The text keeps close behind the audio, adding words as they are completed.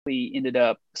ended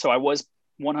up, so I was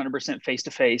 100% face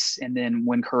to face. And then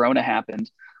when Corona happened,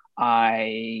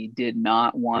 I did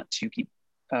not want to keep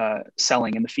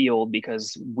selling in the field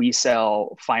because we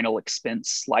sell final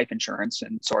expense life insurance.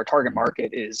 And so our target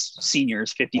market is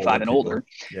seniors 55 Older and people. older.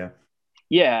 Yeah.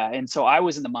 Yeah. And so I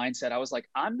was in the mindset, I was like,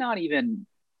 I'm not going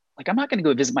to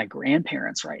go visit my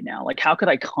grandparents right now. Like, how could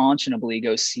I conscionably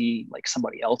go see like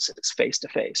somebody else's face to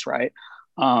face? Right.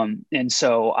 And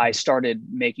so I started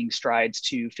making strides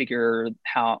to figure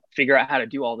out how to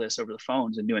do all this over the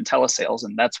phones and doing telesales.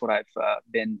 And that's what I've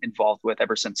been involved with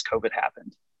ever since COVID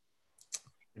happened.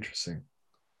 Interesting.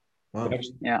 Wow.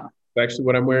 Yeah. Actually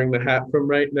what I'm wearing the hat from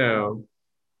right now.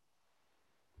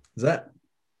 Is that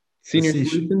Senior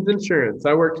Solutions Insurance.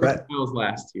 I worked with Miles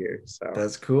last year. So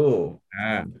that's cool.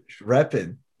 Yeah.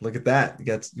 Repping. Look at that.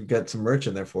 You got some merch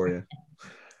in there for you.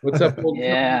 What's up,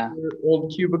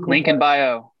 old cubicle? Link in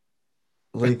bio.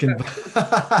 Lincoln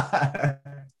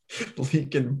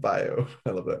Lincoln bio. I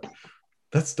love that.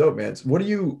 That's dope, man. So what do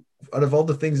you, out of all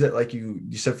the things that like you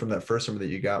said from that first summer that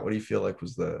you got, what do you feel like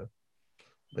was the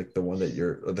one that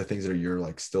or the things that you're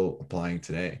like still applying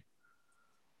today?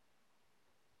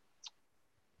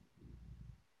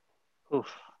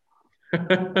 Oof.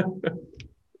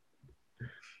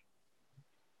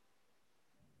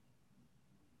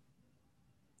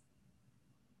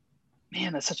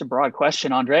 Man, that's such a broad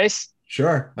question, Andres.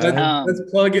 Sure.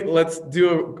 Let's plug it. Let's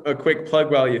do a quick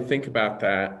plug while you think about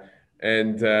that,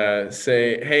 and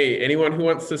say, hey, anyone who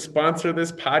wants to sponsor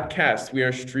this podcast, we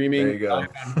are streaming live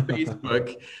on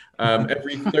Facebook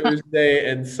every Thursday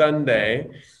and Sunday.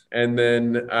 And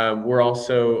then we're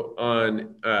also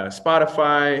on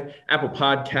Spotify, Apple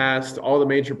Podcast, all the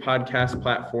major podcast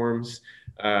platforms.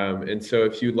 And so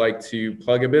if you'd like to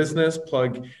plug a business,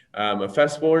 plug a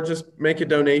festival, or just make a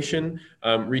donation,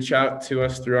 reach out to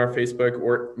us through our Facebook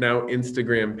or now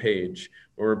Instagram page,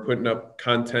 where we're putting up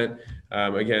content,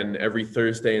 again, every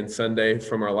Thursday and Sunday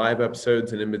from our live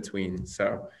episodes and in between.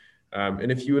 So, and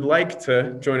if you would like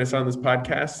to join us on this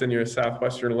podcast and you're a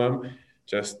Southwestern alum,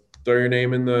 just throw your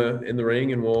name in the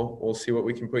ring and we'll see what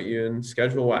we can put you in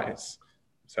schedule wise.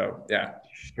 So yeah.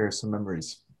 Share some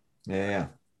memories. Yeah.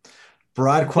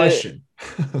 Broad question.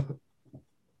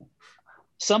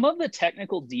 Some of the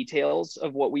technical details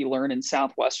of what we learn in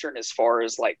Southwestern, as far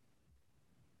as like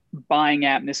buying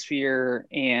atmosphere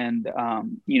and,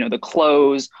 the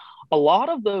close, a lot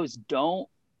of those don't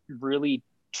really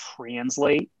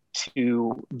translate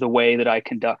to the way that I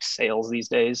conduct sales these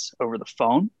days over the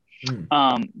phone.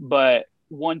 But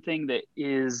one thing that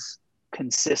is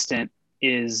consistent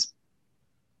is,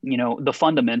 the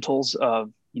fundamentals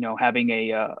of, having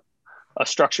a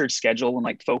structured schedule and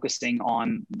like focusing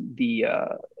on the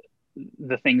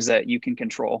things that you can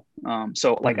control.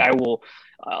 So like I will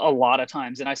a lot of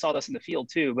times, and I saw this in the field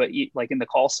too, but like in the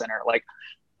call center, like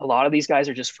a lot of these guys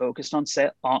are just focused on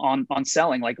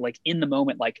selling, like in the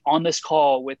moment, like on this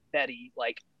call with Betty,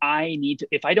 like I need to,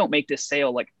 if I don't make this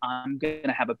sale, like I'm going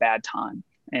to have a bad time.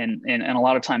 And a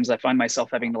lot of times I find myself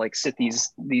having to like sit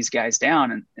these guys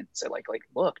down and say like,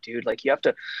 look, dude, like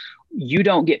you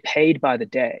don't get paid by the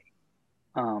day.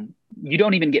 You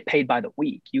don't even get paid by the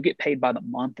week. You get paid by the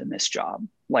month in this job.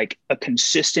 Like a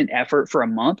consistent effort for a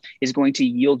month is going to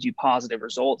yield you positive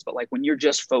results. But like when you're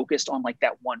just focused on like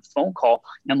that one phone call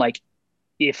and like,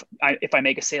 if I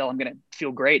make a sale, I'm going to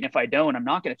feel great. And if I don't, I'm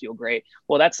not going to feel great.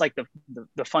 Well, that's like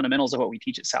the fundamentals of what we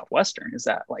teach at Southwestern, is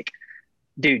that like,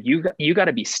 dude, you got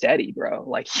to be steady, bro.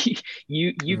 Like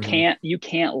you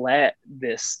can't let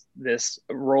this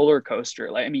roller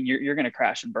coaster, like, I mean, you're going to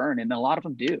crash and burn. And a lot of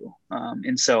them do.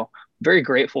 And so very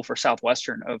grateful for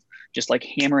Southwestern of just like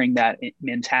hammering that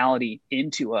mentality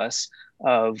into us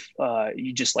of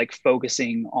you just like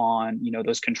focusing on,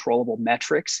 those controllable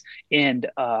metrics and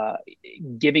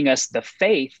giving us the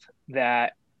faith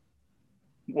that,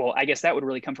 well, I guess that would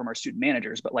really come from our student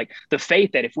managers, but like the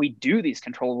faith that if we do these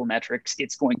controllable metrics,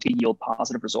 it's going to yield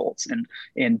positive results,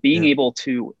 and being able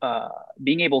to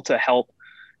help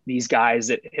these guys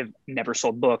that have never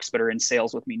sold books but are in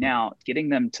sales with me now, getting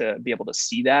them to be able to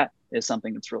see that is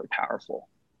something that's really powerful.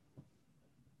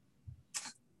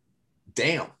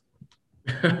 Damn.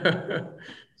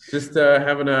 Just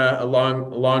having a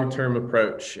long-term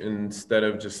approach instead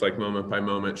of just like moment by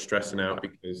moment stressing out,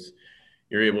 because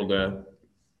you're able to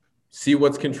see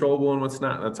what's controllable and what's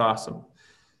not. That's awesome.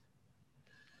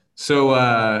 So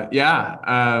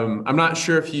I'm not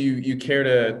sure if you care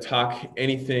to talk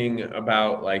anything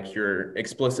about like your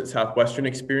explicit Southwestern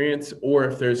experience, or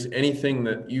if there's anything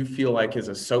that you feel like is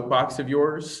a soapbox of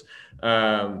yours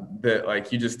that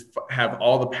like you just have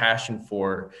all the passion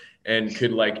for and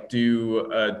could like do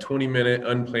a 20-minute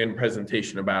unplanned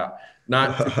presentation about.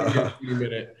 Not to give you a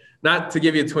 20-minute, not to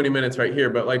give you 20 minutes right here,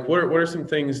 but like, what are some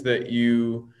things that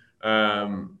you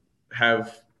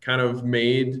have kind of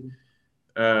made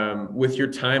with your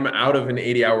time out of an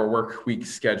 80-hour work week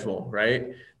schedule, right?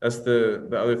 That's the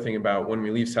other thing about when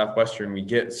we leave Southwestern, we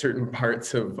get certain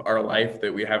parts of our life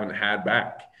that we haven't had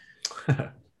back.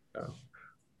 So.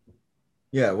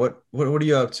 Yeah. What are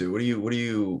you up to? What do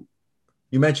you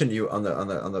mentioned you on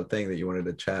the thing that you wanted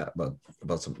to chat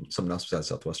about something else besides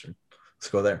Southwestern. Let's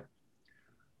go there.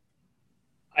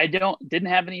 I didn't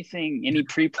have any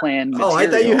pre-planned material. Oh, I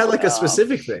thought you had like a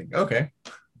specific thing. Okay.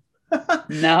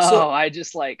 No, so, I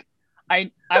just like I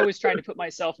was trying to put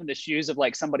myself in the shoes of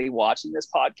like somebody watching this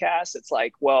podcast. It's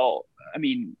like, well, I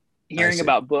mean, hearing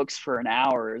about books for an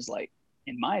hour is like,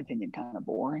 in my opinion, kind of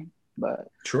boring. But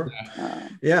sure.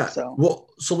 Yeah. So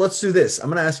let's do this. I'm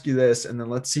going to ask you this, and then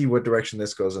let's see what direction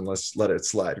this goes, and let's let it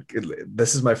slide.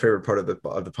 This is my favorite part of the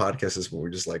podcast, is when we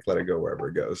just like let it go wherever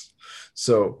it goes.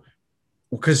 So,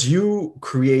 because you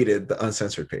created the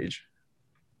uncensored page,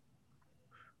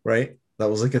 right? That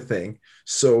was like a thing.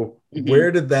 So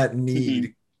where did that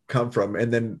need come from?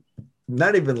 And then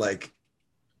not even like,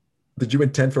 did you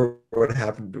intend for what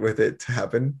happened with it to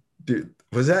happen? Dude,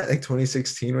 was that like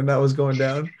 2016 when that was going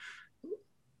down?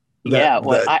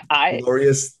 I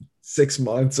glorious 6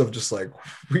 months of just like,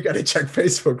 we got to check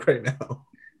Facebook right now.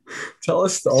 Tell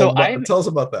us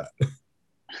about that.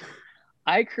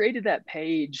 I created that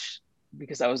page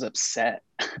because I was upset.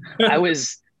 I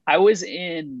was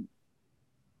in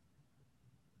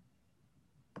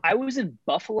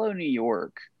Buffalo, New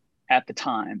York at the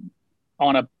time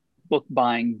on a book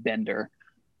buying bender.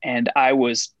 And it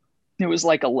was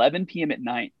like 11 p.m. at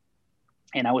night,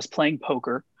 and I was playing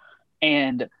poker,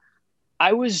 and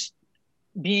I was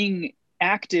being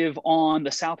active on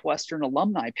the Southwestern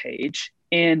alumni page,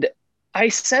 and I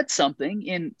said something.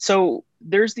 And so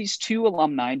there's these two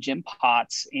alumni, Jim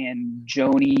Potts and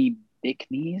Joni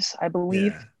Bickneys, I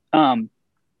believe. Yeah.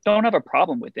 Don't have a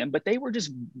problem with them, but they were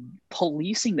just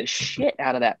policing the shit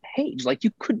out of that page. Like,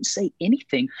 you couldn't say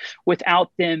anything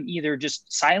without them either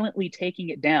just silently taking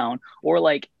it down or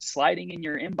like sliding in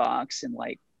your inbox and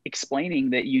like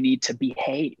explaining that you need to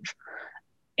behave.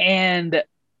 And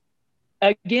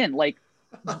again, like,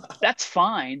 that's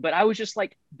fine, but I was just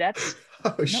like,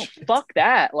 fuck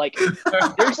that. Like,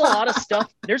 there's a lot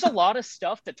of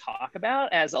stuff to talk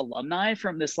about as alumni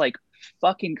from this like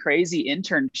fucking crazy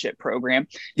internship program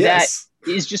that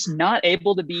is just not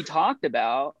able to be talked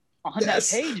about on that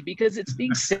page because it's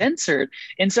being censored.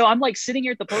 And so I'm like sitting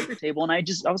here at the poker table, and I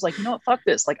was like, you know what, fuck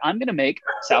this. Like, I'm going to make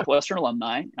Southwestern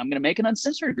alumni. I'm going to make an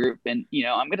uncensored group, and, you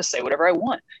know, I'm going to say whatever I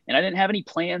want. And I didn't have any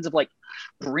plans of like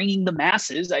bringing the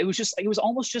masses. It was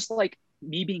almost just like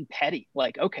me being petty.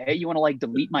 Like, okay, you want to like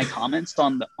delete my comments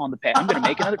on the page? I'm going to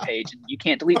make another page, and you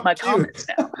can't delete my comments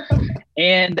now.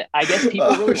 And I guess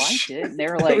people really liked it. And they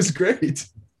were like, it was great.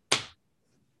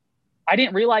 I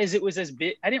didn't realize it was as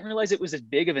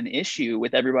big of an issue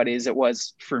with everybody as it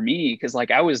was for me. Cause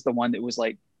like, I was the one that was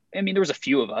like, I mean, there was a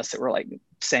few of us that were like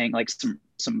saying like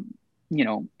some, you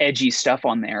know, edgy stuff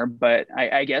on there. But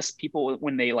I guess people,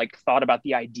 when they like thought about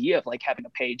the idea of like having a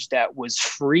page that was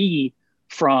free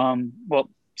from, well,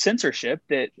 censorship,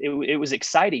 that it was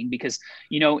exciting because,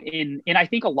 you know, and I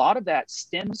think a lot of that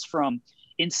stems from,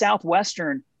 in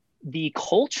Southwestern, the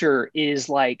culture is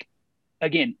like,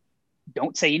 again,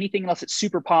 don't say anything unless it's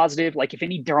super positive. Like, if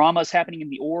any drama is happening in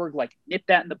the org, like nip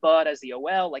that in the bud as the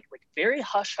OL, like very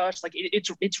hush hush. Like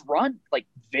it's run like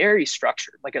very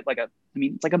structured, I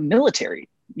mean, it's like a military,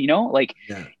 you know, like,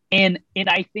 yeah. And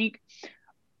I think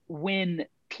when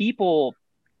people,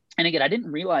 and again, I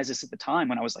didn't realize this at the time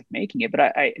when I was like making it, but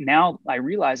I now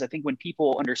realize, I think when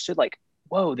people understood like,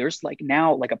 whoa, there's like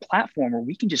now like a platform where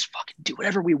we can just fucking do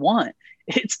whatever we want.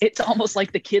 It's almost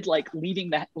like the kid like leaving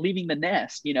the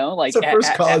nest, you know, like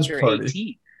after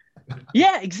party. 18.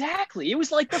 Yeah, exactly. It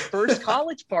was like the first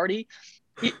college party.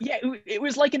 It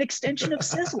was like an extension of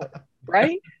Sizzler,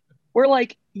 right? Where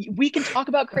like we can talk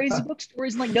about crazy book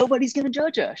stories and like nobody's gonna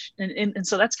judge us. And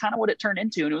so that's kind of what it turned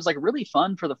into. And it was like really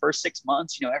fun for the first 6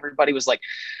 months. You know, everybody was like,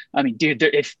 I mean, dude,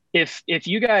 if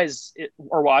you guys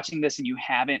are watching this and you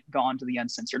haven't gone to the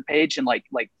uncensored page and like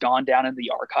gone down into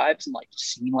the archives and like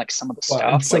seen like some of the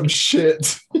stuff, some like,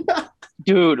 shit.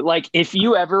 Dude, like if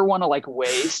you ever want to like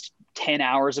waste 10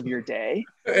 hours of your day,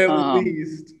 at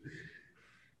least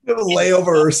have a layover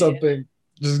or something.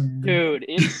 Just dude,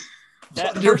 it's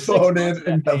plug your phone in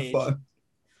and have fun.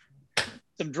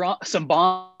 Some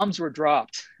bombs were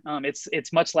dropped.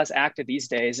 It's much less active these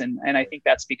days, and I think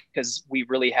that's because we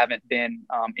really haven't been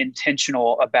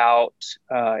intentional about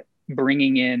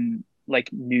bringing in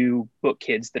like new book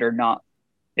kids that are not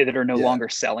that are no Yeah. longer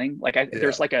selling. Like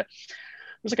there's like a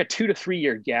 2 to 3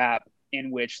 year gap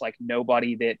in which like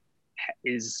nobody that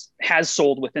has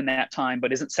sold within that time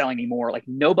but isn't selling anymore. Like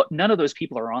none of those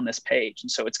people are on this page, and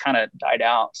so it's kind of died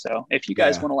out. So if you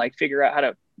guys want to like figure out how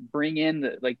to bring in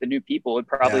the new people, it'd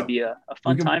probably be a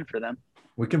fun time for them.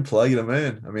 We can plug them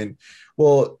in. I mean,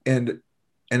 well, and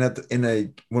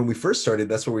when we first started,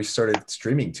 that's where we started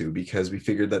streaming to, because we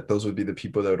figured that those would be the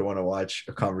people that would want to watch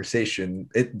a conversation.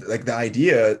 It like the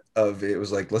idea of it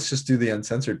was like, let's just do the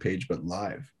uncensored page, but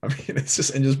live. I mean, it's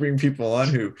just bring people on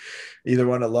who either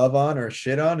want to love on or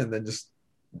shit on, and then just,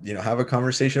 have a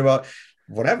conversation about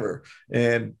whatever.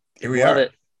 And here we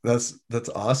are. That's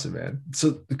awesome, man.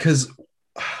 So because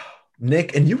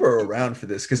Nick, and you were around for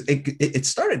this, because it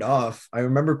started off, I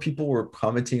remember people were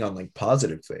commenting on like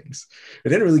positive things. It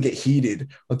didn't really get heated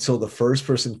until the first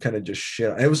person kind of just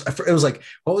shit. It was like,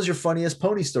 what was your funniest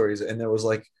pony stories? And there was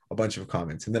like a bunch of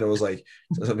comments. And then it was like,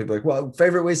 some people like, well,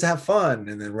 favorite ways to have fun.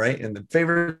 And then, right. And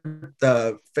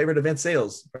the favorite event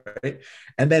sales. Right.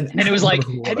 And it was like,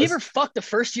 have you ever fucked the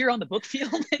first year on the book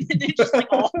field? And it just like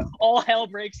all hell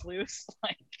breaks loose.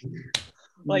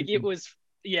 Like it was,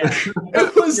 yeah,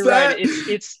 it was You're that. Right.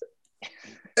 It's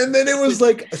and then it was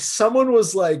like someone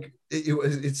was like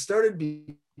it started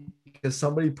because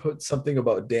somebody put something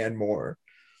about Dan Moore,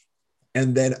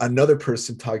 and then another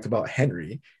person talked about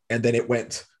Henry, and then it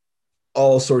went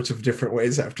all sorts of different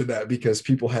ways after that, because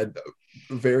people had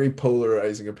very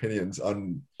polarizing opinions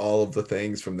on all of the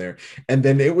things from there. And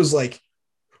then it was like,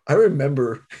 I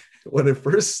remember when it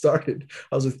first started,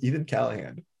 I was with Ethan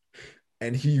Callahan,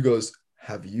 and he goes,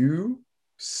 have you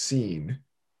seen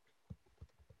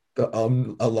the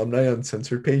Alumni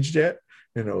Uncensored page yet?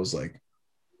 And I was like,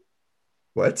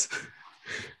 what?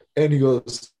 And he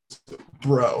goes,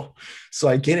 bro. So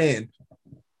I get in,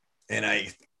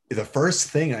 and the first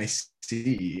thing I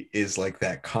see is like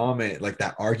that comment, like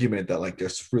that argument that like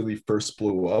just really first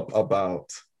blew up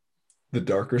about the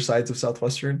darker sides of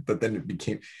Southwestern, but then it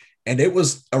became, and it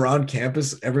was around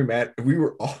campus every mat. We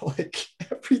were all like,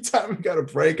 every time we got a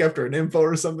break after an info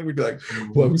or something, we'd be like,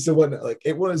 well, we still want, like,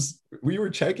 we were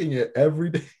checking it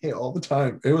every day, all the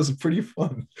time. It was pretty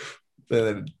fun.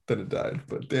 Then it died,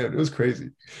 but damn, it was crazy.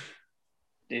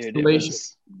 Dude, it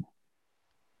was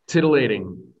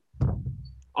titillating.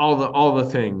 All the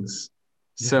things.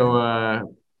 Yeah.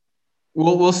 So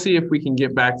we'll see if we can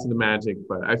get back to the Magic,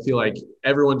 but I feel like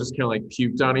everyone just kind of like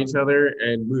puked on each other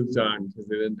and moved on because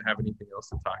they didn't have anything else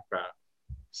to talk about.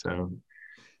 So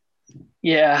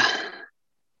yeah,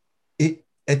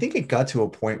 I think it got to a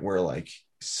point where like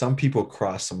some people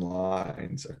crossed some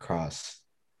lines across,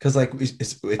 because like it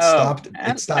stopped.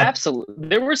 It stopped. Absolutely,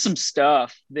 there was some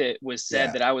stuff that was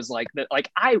said that I was like that.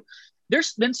 Like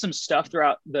there's been some stuff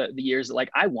throughout the years that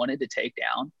like I wanted to take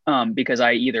down because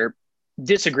I either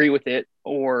disagree with it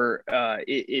or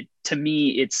it to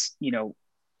me it's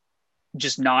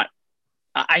just not,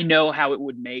 I know how it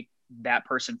would make that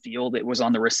person feel that was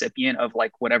on the recipient of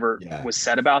like whatever was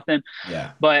said about them.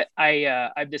 Yeah. But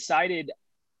I've decided,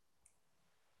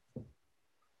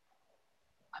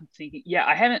 I'm thinking,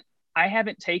 I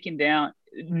haven't taken down,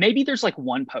 maybe there's like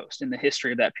one post in the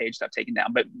history of that page that I've taken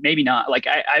down, but maybe not. Like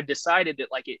I've decided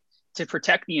that like to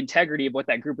protect the integrity of what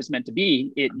that group was meant to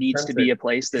be, it needs to be a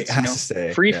place that's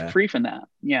free from that.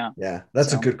 Yeah,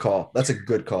 that's a good call. That's a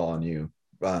good call on you,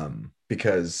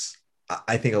 because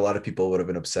I think a lot of people would have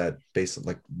been upset based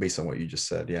on what you just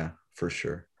said. Yeah, for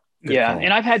sure. Good call.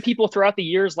 And I've had people throughout the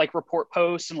years like report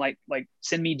posts and like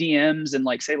send me DMs and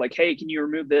like say like, hey, can you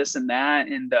remove this and that?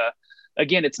 And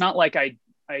again, it's not like I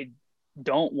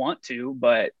don't want to,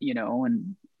 but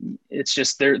and it's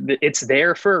just there. It's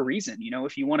there for a reason.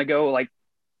 If you want to go like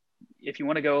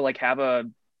have a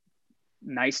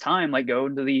nice time, like go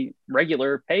into the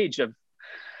regular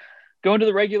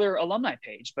alumni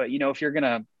page. But if you're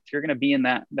gonna be in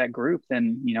that group,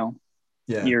 then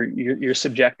you're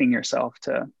subjecting yourself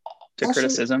to also,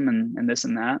 criticism and this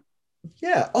and that.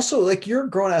 Yeah. Also, like, you're a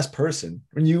grown ass person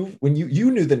when you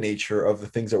knew the nature of the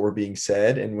things that were being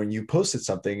said, and when you posted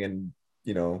something, and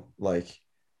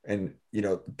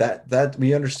that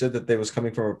we understood that they was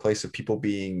coming from a place of people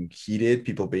being heated,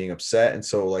 people being upset. And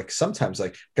so like sometimes,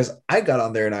 like, because I got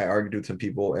on there and I argued with some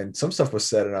people and some stuff was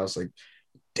said and I was like,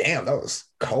 damn, that was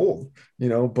cold,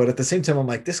 but at the same time I'm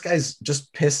like, this guy's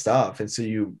just pissed off. And so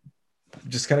you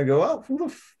just kind of go, oh, who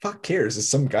the fuck cares? It's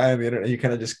some guy on the internet. You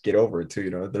kind of just get over it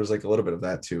too. There's like a little bit of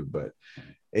that too, but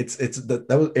it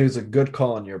was a good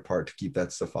call on your part to keep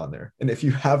that stuff on there. And if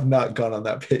you have not gone on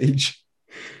that page,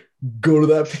 go to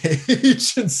that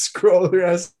page and scroll your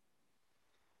ass.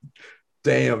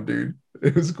 Damn, dude,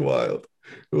 it was wild.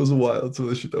 It was wild. Some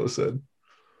of the shit that was said.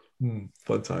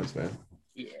 Fun times, man.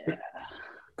 Yeah.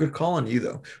 Good call on you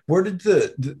though. Where did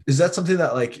is that something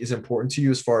that like is important to you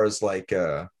as far as like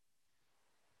do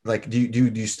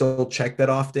you still check that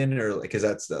often, or like is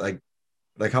that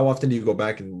like how often do you go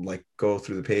back and like go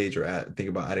through the page or think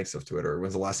about adding stuff to it, or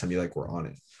when's the last time you like were on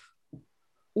it?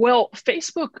 Well,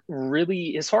 Facebook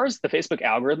really, as far as the Facebook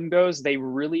algorithm goes, they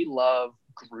really love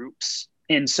groups.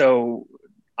 And so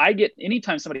I get,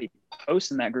 anytime somebody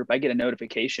posts in that group, I get a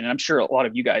notification. And I'm sure a lot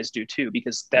of you guys do too,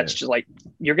 because that's just like,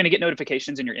 you're going to get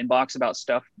notifications in your inbox about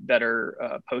stuff that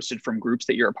are posted from groups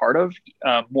that you're a part of,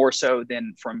 more so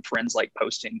than from friends like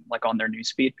posting like on their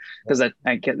newsfeed. Because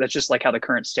that's just like how the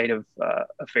current state of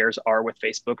affairs are with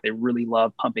Facebook. They really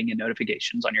love pumping in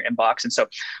notifications on your inbox. And so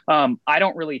I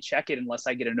don't really check it unless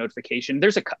I get a notification.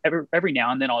 There's every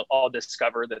now and then I'll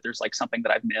discover that there's like something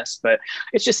that I've missed, but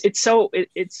it's just, it's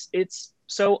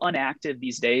so unactive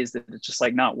these days that it's just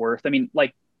like not worth. I mean,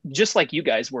 like just like you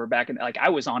guys were back in, like I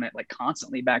was on it like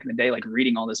constantly back in the day, like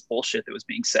reading all this bullshit that was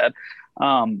being said.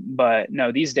 But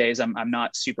no, these days I'm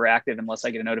not super active unless I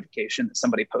get a notification that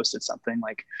somebody posted something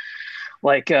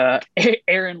like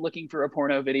Aaron looking for a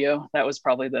porno video. That was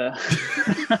probably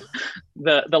the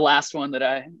the last one that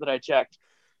I checked.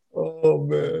 Oh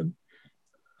man,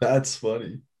 that's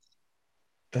funny.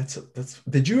 That's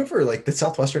did you ever like, did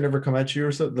Southwestern ever come at you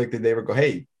or something? Like, did they ever go,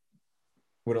 hey,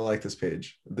 we don't like this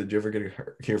page? Did you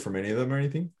ever hear from any of them or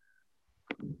anything?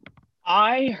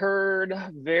 I heard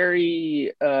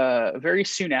very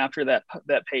soon after that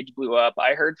page blew up,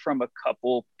 I heard from a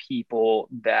couple people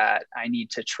that I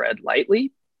need to tread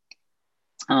lightly.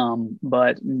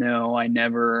 But no, I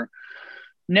never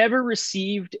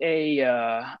received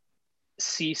a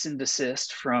cease and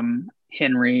desist from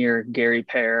Henry or Gary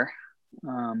Pear.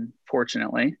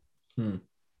 Fortunately. Damn,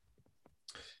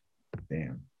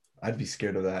 I'd be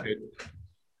scared of that.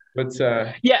 But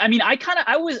yeah, I mean, I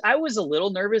was a little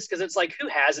nervous because it's like, who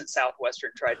hasn't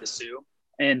Southwestern tried to sue?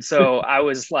 And so I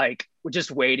was like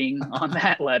just waiting on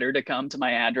that letter to come to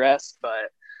my address,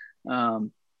 but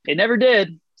it never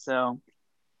did. So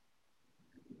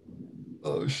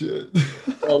oh shit.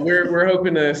 well, we're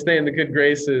hoping to stay in the good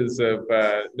graces of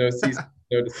no cease,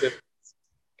 no desist.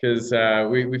 Because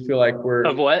we feel like we're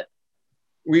of what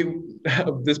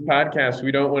this podcast,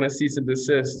 we don't want to cease and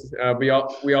desist. We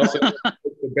also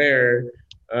the bear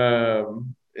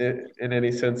in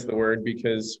any sense of the word,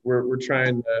 because we're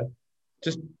trying to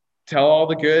just tell all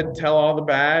the good, tell all the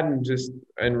bad,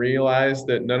 and realize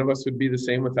that none of us would be the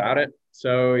same without it.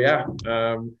 So yeah,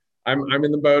 I'm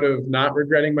in the boat of not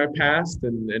regretting my past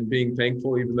and being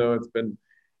thankful, even though it's been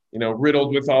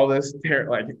riddled with all this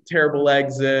terrible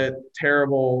exit,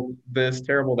 terrible this,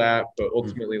 terrible that, but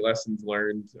ultimately lessons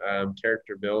learned,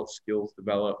 character built, skills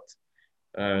developed,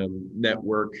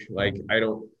 network. Like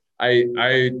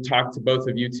I talk to both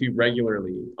of you two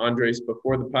regularly. Andres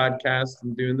before the podcast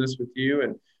and doing this with you,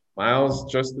 and Miles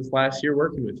just this last year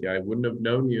working with you. I wouldn't have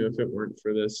known you if it weren't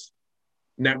for this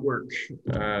network.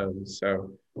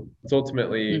 So it's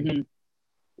ultimately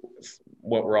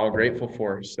what we're all grateful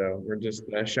for. So we're just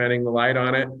shining the light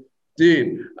on it.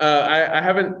 Dude, I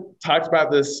haven't talked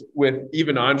about this with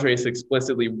even Andres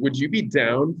explicitly. Would you be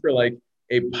down for like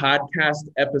a podcast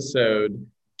episode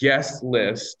guest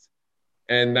list?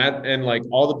 And like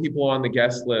all the people on the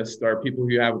guest list are people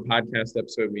who have a podcast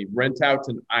episode. We rent out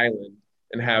an island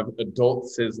and have adult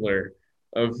Sizzler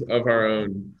of our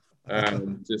own.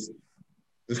 Just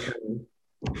kind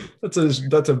of...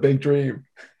 That's a big dream.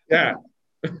 Yeah.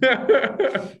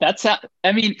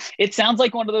 I mean, it sounds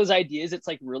like one of those ideas. It's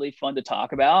like really fun to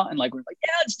talk about, and like we're like,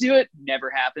 yeah, let's do it. Never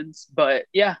happens, but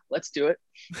yeah, let's do it.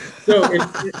 So,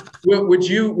 would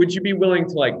you be willing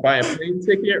to like buy a plane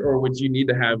ticket, or would you need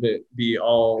to have it be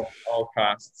all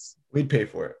costs? We'd pay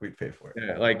for it.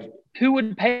 Yeah, like who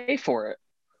would pay for it?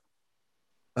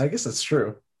 I guess that's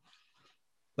true.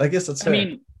 I guess that's fair. I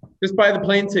mean, just buy the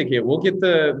plane ticket. We'll get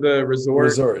the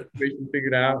resort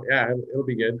figured out. Yeah, it'll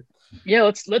be good. Yeah,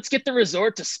 let's get the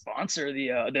resort to sponsor the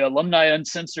Alumni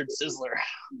Uncensored Sizzler.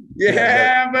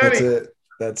 Yeah, buddy.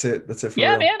 That's it.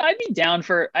 Yeah, man, I'd be down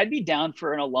for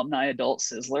an alumni adult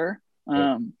Sizzler.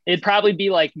 It'd probably be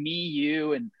like me,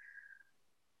 you, and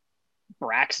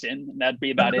Braxton, and that'd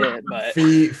be about it. But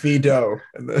Fido.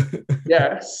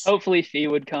 Yes. Hopefully Fee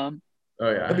would come. Oh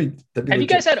yeah. Have you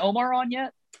guys had Omar on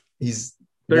yet? He's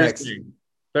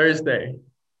Thursday.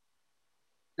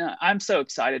 No, I'm so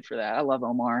excited for that. I love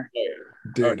Omar.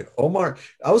 Dude, Omar.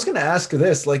 I was gonna ask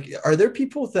this. Like, are there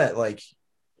people that like?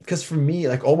 Because for me,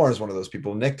 like Omar is one of those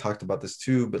people. Nick talked about this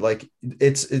too, but like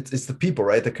it's the people,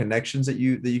 right? The connections that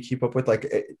you keep up with.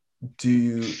 Like, do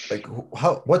you like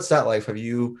what's that like?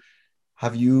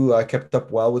 Have you kept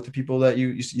up well with the people that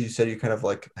you said you kind of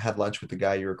like had lunch with the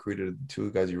guy you recruited, the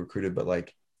two guys you recruited, but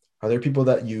like, are there people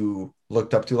that you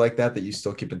looked up to like that you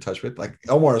still keep in touch with? Like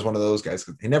Elmore is one of those guys.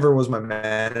 He never was my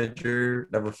manager,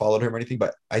 never followed him or anything,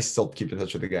 but I still keep in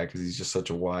touch with the guy because he's just such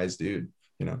a wise dude,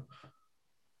 you know?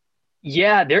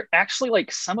 Yeah, they're actually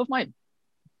like some of my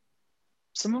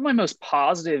most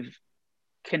positive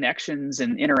connections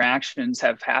and interactions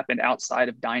have happened outside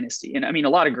of Dynasty. And I mean, a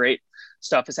lot of great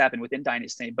stuff has happened within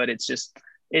Dynasty, but it's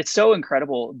so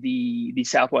incredible the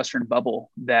Southwestern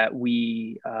bubble that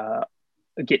we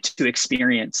get to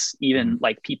experience, even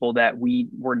like people that we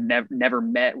were never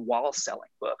met while selling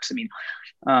books. I mean,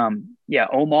 yeah,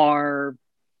 Omar,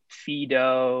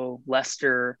 Fido,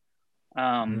 Lester,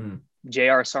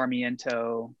 J.R.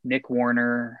 Sarmiento, Nick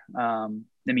Warner.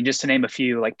 I mean, just to name a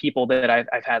few, like people that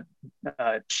I've had,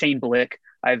 Shane Blick,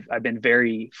 I've been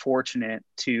very fortunate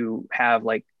to have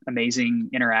like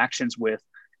amazing interactions with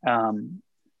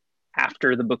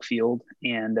after the book field.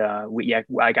 And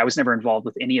like I was never involved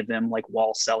with any of them like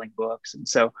while selling books. And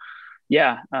so,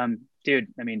 yeah, dude,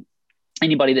 I mean,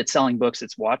 anybody that's selling books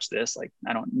that's watched this, like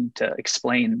I don't need to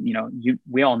explain,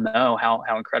 we all know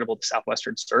how incredible the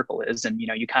Southwestern Circle is. And,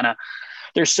 you kind of,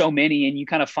 there's so many, and you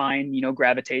kind of find,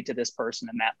 gravitate to this person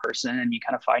and that person, and you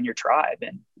kind of find your tribe.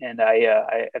 And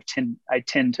I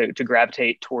tend to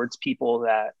gravitate towards people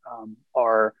that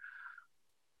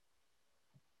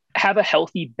have a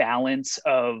healthy balance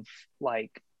of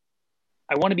like,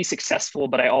 I want to be successful,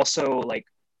 but I also like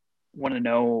want to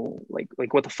know like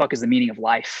what the fuck is the meaning of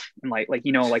life, and like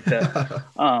the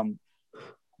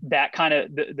that kind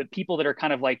of the people that are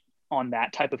kind of like on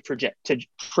that type of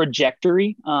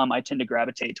trajectory, I tend to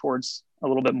gravitate towards a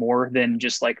little bit more than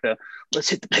just like let's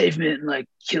hit the pavement and like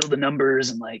kill the numbers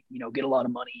and like get a lot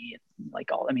of money and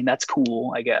like all. I mean, that's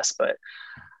cool, I guess, but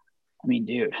I mean,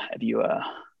 dude, have you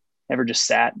ever just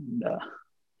sat and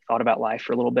thought about life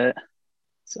for a little bit?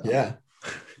 So yeah,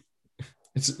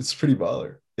 it's pretty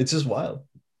baller. It's just wild.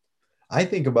 I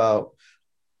think about,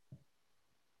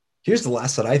 here's the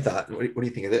last that I thought, what do you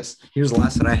think of this? Here's the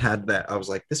last that I had that I was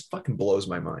like, this fucking blows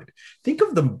my mind. Think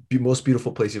of the most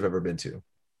beautiful place you've ever been to.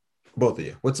 Both of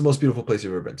you. What's the most beautiful place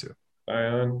you've ever been to?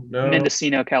 Zion. No.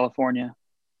 Mendocino, California.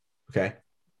 Okay.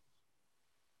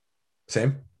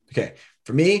 Same? Okay.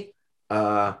 For me,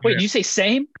 wait, did you say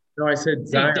same? No, I said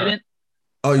Zion. You didn't?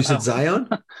 Oh, you said Zion?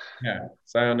 Yeah.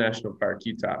 Zion National Park,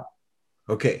 Utah.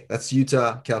 Okay. That's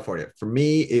Utah, California. For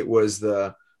me, it was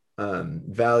the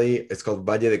valley. It's called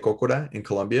Valle de Cocora in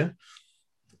Colombia.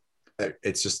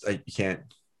 It's just, I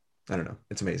don't know.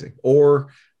 It's amazing.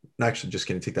 Or actually, just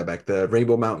kidding, take that back. The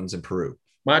Rainbow Mountains in Peru.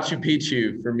 Machu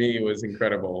Picchu for me was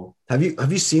incredible. Have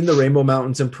you seen the Rainbow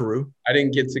Mountains in Peru? I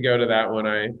didn't get to go to that one.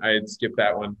 I had skipped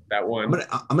that one.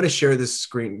 I'm gonna share this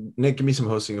screen. Nick, give me some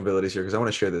hosting abilities here because I want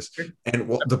to share this.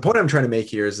 And the point I'm trying to make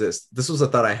here is this. This was a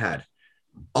thought I had.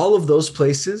 All of those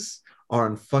places are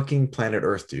on fucking planet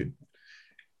Earth, dude.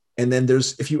 And then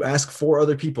if you ask 4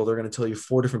 other people, they're gonna tell you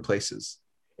 4 different places.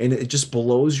 And it just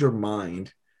blows your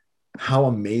mind how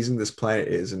amazing this planet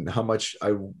is and how much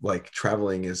I like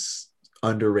traveling is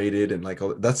underrated. And like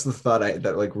that's the thought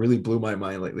that like really blew my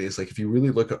mind lately. It's like if you really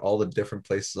look at all the different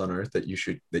places on Earth that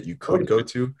you could go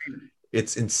to,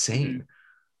 it's insane.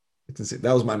 It's insane.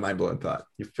 That was my mind-blowing thought.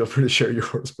 You feel free to share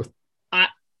yours.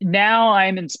 Now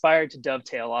I'm inspired to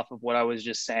dovetail off of what I was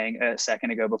just saying a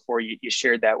second ago before you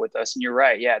shared that with us. And you're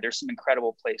right. Yeah, there's some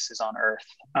incredible places on Earth.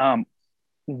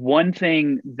 One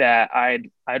thing that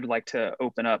I'd like to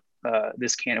open up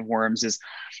this can of worms is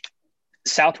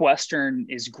Southwestern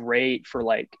is great for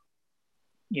like,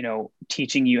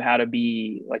 teaching you how to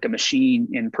be like a machine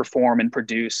and perform and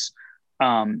produce.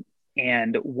 And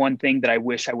one thing that I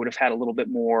wish I would have had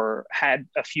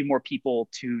a few more people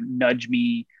to nudge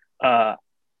me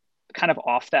kind of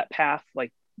off that path,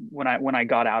 like when I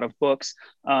got out of books,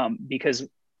 because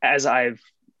as I've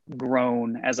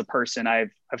grown as a person,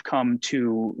 I've come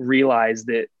to realize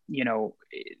that,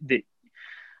 that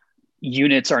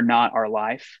units are not our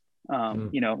life.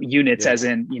 Units as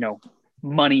in,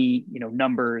 money,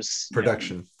 numbers,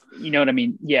 production, you know what I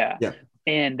mean? Yeah. Yeah.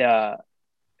 And,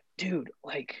 dude,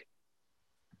 like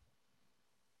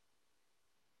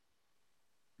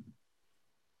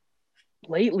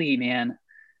lately, man,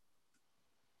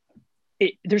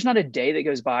 there's not a day that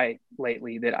goes by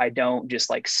lately that I don't just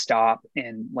like stop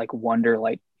and like wonder,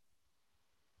 like,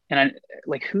 and I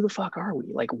like, who the fuck are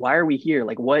we? Like, why are we here?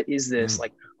 Like, what is this?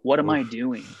 Like, what am I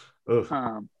doing?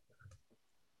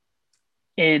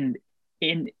 And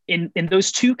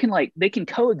those two can they can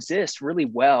coexist really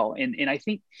well. And I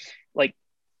think like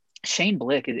Shane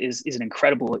Blick is an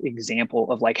incredible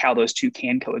example of like how those two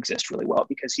can coexist really well,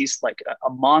 because he's like a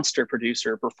monster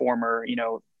producer, performer,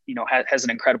 has an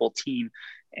incredible team,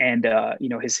 and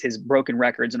his broken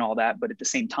records and all that. But at the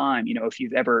same time, if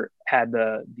you've ever had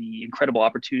the incredible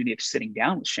opportunity of sitting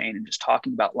down with Shane and just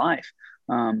talking about life,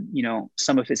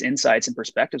 some of his insights and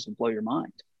perspectives will blow your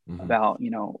mind about,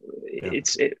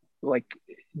 like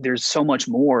there's so much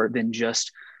more than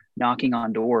just knocking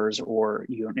on doors or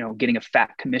getting a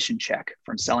fat commission check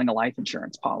from selling a life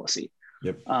insurance policy.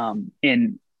 Yep.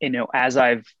 And as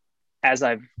I've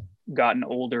gotten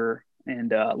older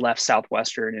and left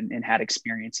Southwestern and had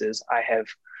experiences, I have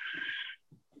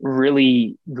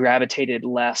really gravitated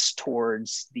less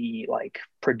towards the like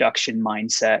production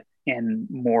mindset and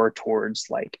more towards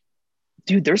like,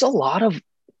 dude, there's a lot of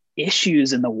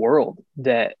issues in the world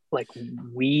that like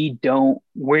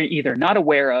we're either not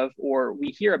aware of or we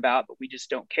hear about, but we just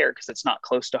don't care because it's not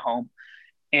close to home.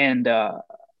 And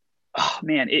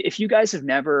man, if you guys have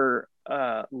never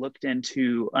looked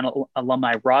into an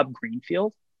alumni, Rob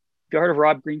Greenfield, have you heard of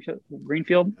Rob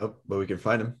Greenfield? Nope, but we can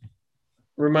find him.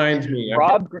 Remind me.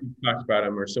 Rob talked about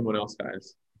him or someone else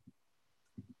has.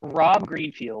 Rob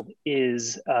Greenfield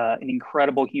is an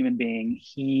incredible human being.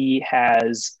 He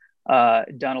has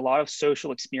done a lot of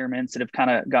social experiments that have kind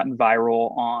of gotten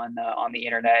viral on the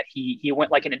internet. He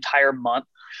went like an entire month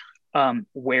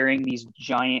wearing these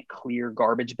giant clear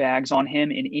garbage bags on him,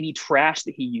 and any trash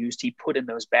that he used, he put in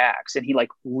those bags. And he like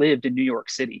lived in New York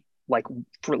City, like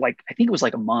for like, I think it was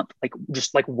like a month, like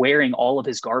just like wearing all of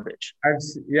his garbage. I've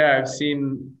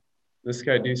seen this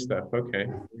guy do stuff. Okay,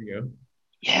 there you go.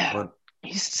 Yeah.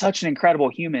 He's such an incredible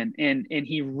human. And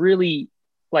he really,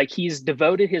 like, he's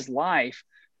devoted his life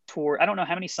toward, I don't know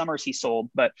how many summers he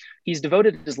sold, but he's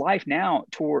devoted his life now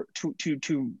to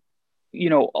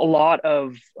a lot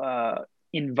of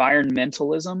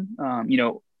environmentalism,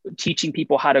 teaching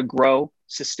people how to grow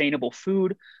sustainable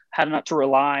food, how not to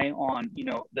rely on,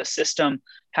 the system,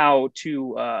 how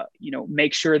to,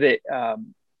 make sure that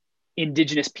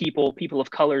indigenous people of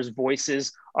color's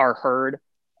voices are heard.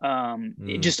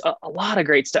 Just a lot of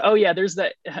great stuff. Oh yeah, there's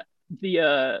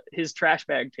his trash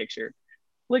bag picture.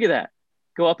 Look at that.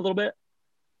 Go up a little bit.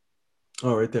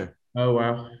 Oh, right there. Oh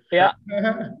wow. Yeah.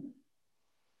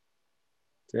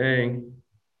 Dang.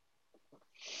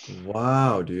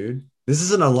 Wow, dude. This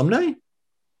is an alumni?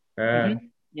 Yeah.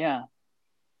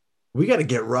 We got to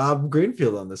get Rob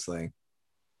Greenfield on this thing.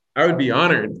 I would be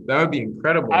honored. That would be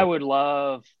incredible. I would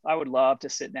love to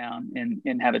sit down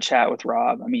and have a chat with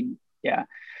Rob. I mean, yeah.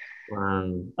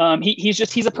 Wow.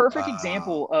 He's a perfect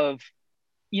example of,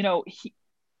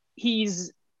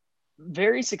 he's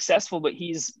very successful, but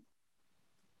he's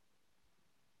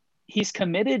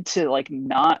committed to like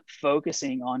not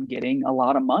focusing on getting a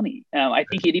lot of money. I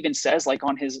think it even says like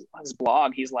on his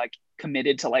blog, he's like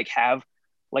committed to like have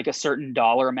like a certain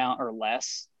dollar amount or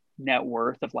less net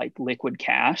worth of like liquid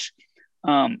cash.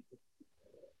 And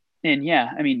yeah,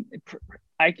 I mean,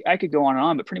 I could go on and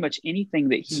on, but pretty much anything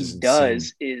that he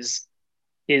does is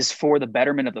for the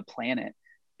betterment of the planet.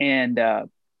 And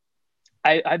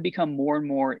I've become more and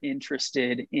more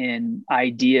interested in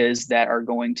ideas that are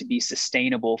going to be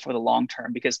sustainable for the long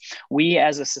term, because we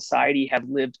as a society have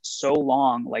lived so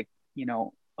long, like,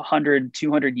 100,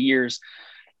 200 years,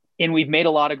 and we've made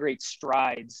a lot of great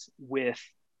strides with,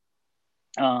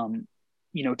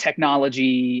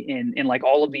 technology and like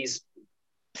all of these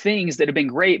things that have been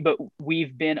great, but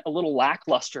we've been a little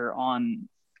lackluster on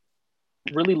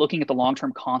really looking at the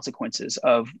long-term consequences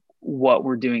of what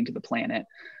we're doing to the planet.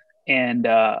 And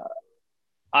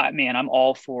I'm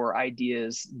all for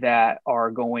ideas that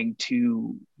are going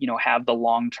to, have the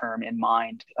long-term in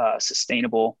mind,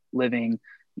 sustainable living,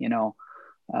 now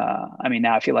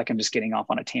I feel like I'm just getting off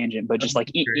on a tangent, but just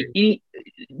like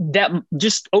that,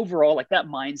 just overall, like that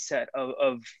mindset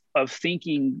of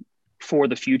thinking for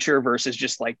the future versus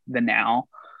just like the now,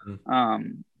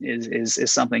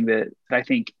 is something that I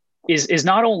think is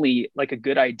not only like a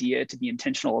good idea to be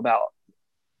intentional about,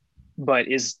 but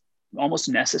is almost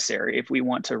necessary if we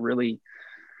want to really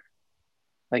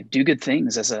like do good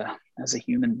things as a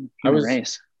human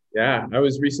race. Yeah, I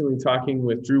was recently talking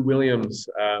with Drew Williams,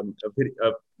 a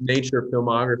nature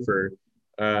filmographer.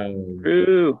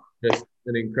 Drew, just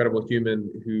an incredible human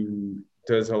who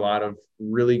does a lot of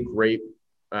really great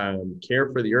care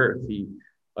for the earth. He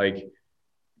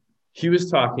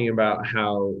was talking about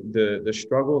how the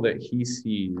struggle that he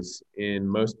sees in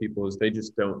most people is they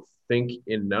just don't think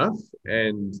enough.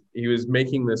 And he was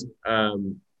making this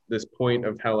point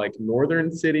of how like northern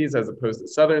cities as opposed to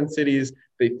southern cities,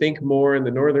 they think more in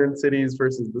the northern cities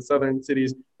versus the southern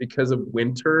cities because of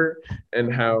winter,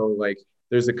 and how like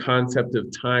there's a concept of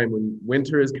time when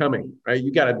winter is coming, right?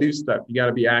 You got to do stuff. You got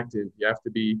to be active. You have to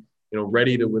be,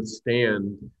 ready to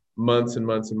withstand months and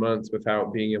months and months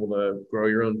without being able to grow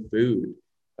your own food.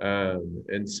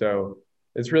 And so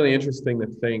it's really interesting to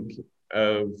think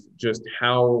of just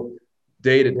how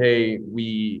day to day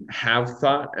we have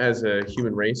thought as a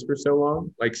human race for so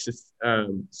long. Like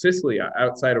Sicily,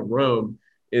 outside of Rome,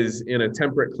 is in a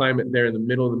temperate climate there in the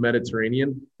middle of the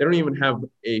Mediterranean. They don't even have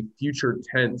a future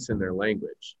tense in their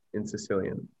language in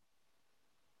Sicilian.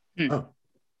 Oh.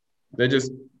 They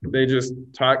just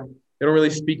talk. They don't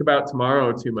really speak about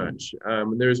tomorrow too much.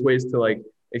 There's ways to like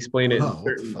explain it in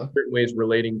certain ways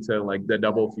relating to like the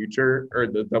double future or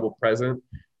the double present.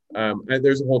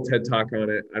 There's a whole TED talk on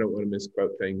it. I don't want to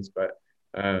misquote things, but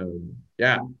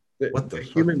yeah,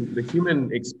 the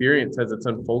human experience as it's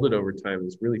unfolded over time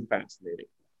is really fascinating.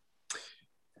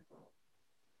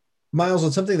 Miles,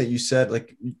 on something that you said,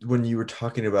 like when you were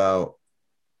talking about,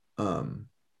 right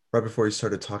before you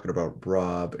started talking about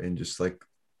Rob and just like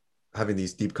having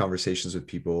these deep conversations with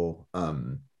people,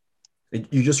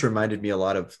 you just reminded me a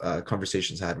lot of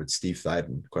conversations I had with Steve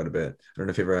Thyden quite a bit. I don't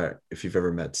know if you've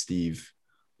ever met Steve.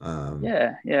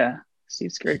 Yeah.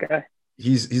 Steve's a great guy.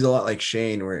 He's a lot like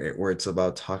Shane, where it's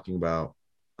about talking about,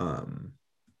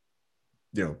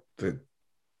 the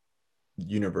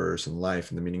universe and life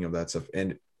and the meaning of that stuff.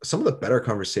 And some of the better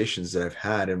conversations that I've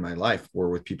had in my life were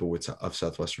with people of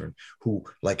Southwestern who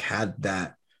like had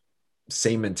that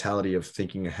same mentality of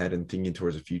thinking ahead and thinking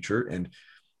towards the future. And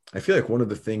I feel like one of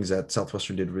the things that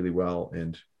Southwestern did really well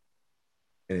and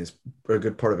is a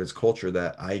good part of its culture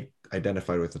that I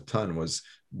identified with a ton was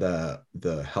the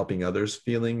helping others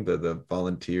feeling, the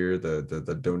volunteer,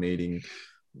 the donating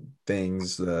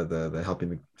things, the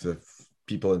helping the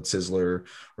people in Sizzler,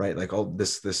 right? Like all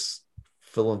this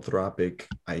philanthropic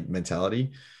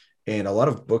mentality, and a lot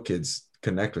of book kids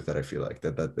connect with that. I feel like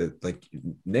that like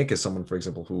Nick is someone, for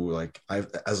example, who like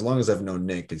as long as I've known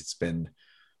Nick, it's been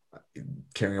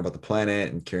caring about the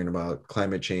planet and caring about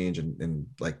climate change and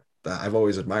like I've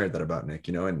always admired that about Nick,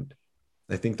 and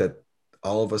I think that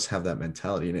all of us have that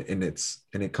mentality, and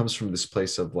it comes from this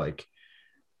place of like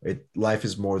life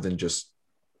is more than just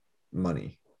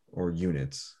money or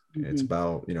units. Mm-hmm. It's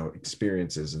about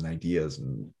experiences and ideas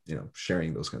and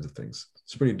sharing those kinds of things.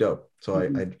 It's pretty dope. So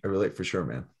mm-hmm. I relate for sure,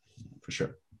 man, for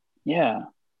sure. Yeah,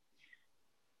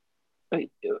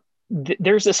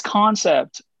 there's this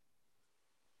concept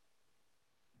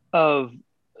of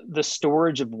the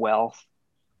storage of wealth,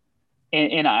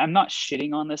 and I'm not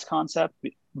shitting on this concept,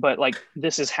 but like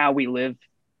this is how we live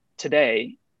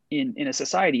today in a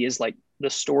society, is like the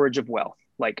storage of wealth.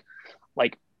 Like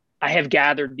I have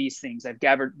gathered these things. I've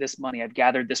gathered this money. I've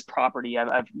gathered this property.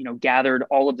 I've gathered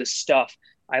all of this stuff.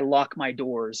 I lock my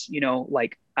doors,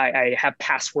 like I have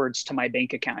passwords to my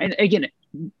bank account. And again,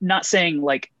 not saying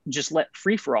like just let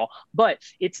free for all, but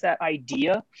it's that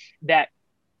idea that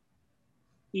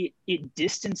it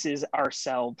distances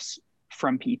ourselves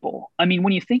from people. I mean,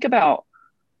 when you think about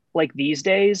like these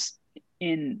days,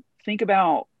 think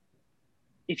about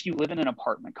if you live in an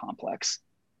apartment complex,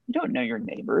 you don't know your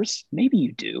neighbors. Maybe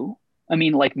you do. I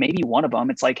mean, like maybe one of them,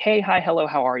 it's like, hey, hi, hello,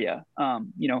 how are you?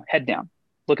 Head down,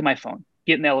 look at my phone,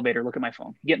 get in the elevator, look at my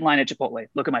phone, get in line at Chipotle,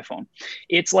 look at my phone.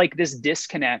 It's like this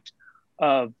disconnect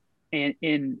of,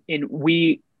 and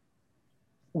we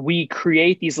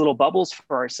create these little bubbles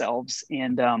for ourselves.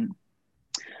 And I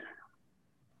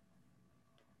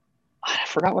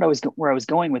forgot where I was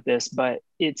going with this, but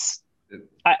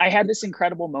I had this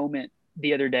incredible moment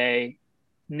the other day.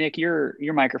 Nick, your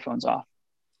microphone's off.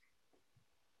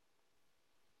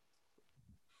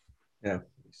 Yeah.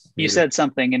 You said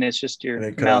something and it's just your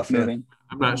mouth moving. Yeah.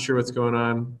 I'm not sure what's going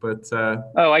on, but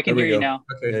I can hear you now.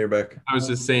 Okay. Yeah, you're back. I was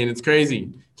just saying it's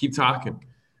crazy. Keep talking.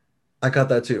 I caught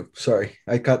that too. Sorry.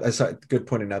 I saw good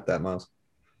pointing out that, Miles.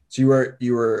 So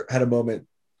you had a moment.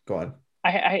 Go on.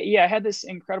 I had this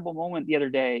incredible moment the other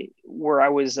day where I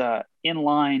was in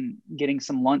line getting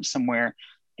some lunch somewhere,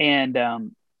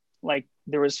 and like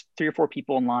there was 3 or 4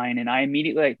 people in line, and I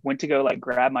immediately like went to go like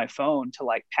grab my phone to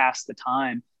like pass the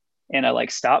time, and I like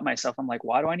stopped myself. I'm like,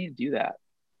 why do I need to do that?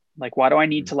 Like, why do I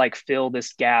need to like fill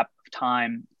this gap of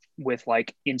time with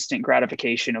like instant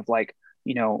gratification of like,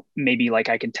 maybe like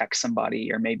I can text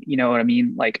somebody or maybe, you know what I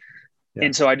mean? Like, yeah.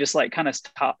 And so I just like kind of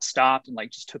stopped and like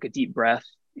just took a deep breath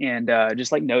and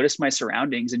just like noticed my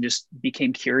surroundings and just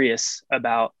became curious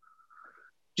about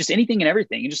just anything and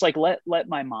everything, and just like let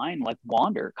my mind like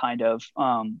wander kind of.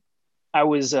 I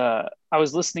was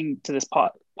listening to this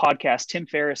podcast. Tim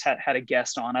Ferriss had a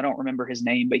guest on. I don't remember his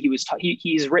name, but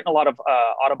he's written a lot of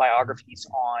autobiographies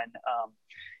on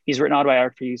he's written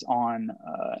autobiographies on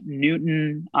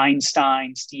Newton,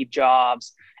 Einstein, Steve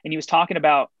Jobs, and he was talking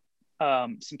about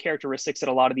some characteristics that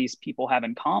a lot of these people have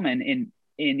in common.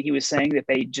 And he was saying that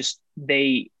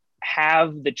they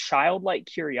have the childlike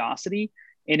curiosity,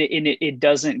 and it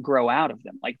doesn't grow out of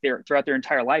them. Like throughout their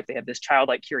entire life, they have this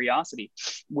childlike curiosity,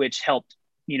 which helped,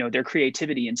 their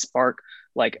creativity and spark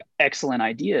like excellent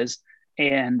ideas.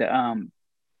 And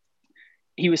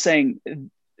he was saying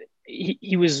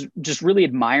he was just really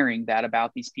admiring that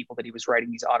about these people that he was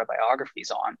writing these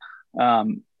autobiographies on.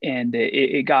 And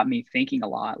it got me thinking a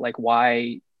lot, like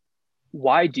why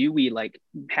do we like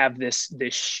have this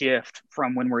shift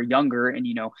from when we're younger and,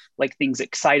 like things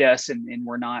excite us and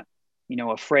we're not,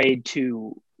 afraid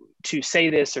to say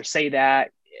this or say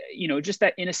that, just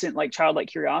that innocent, like childlike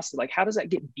curiosity, like how does that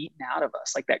get beaten out of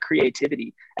us? Like that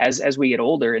creativity as we get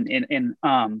older. And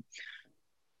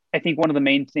I think one of the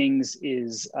main things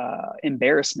is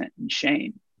embarrassment and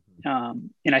shame.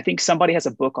 And I think somebody has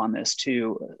a book on this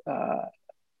too.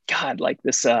 God, like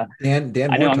this,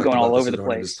 Dan I know I'm going all over the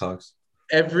place.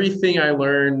 Everything I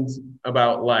learned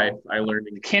about life, I learned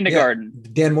in kindergarten. Yeah,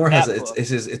 Dan Moore has it's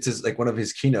his like one of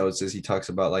his keynotes is he talks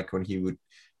about like when he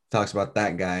talks about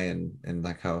that guy and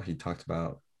like how he would talk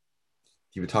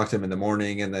to him in the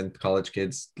morning, and then little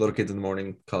kids in the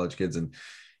morning, college kids, and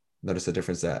notice the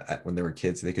difference that when they were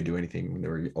kids, they could do anything. When they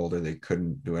were older, they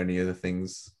couldn't do any of the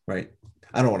things, right?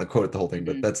 I don't want to quote the whole thing,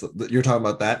 but you're talking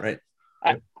about that, right?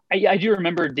 I do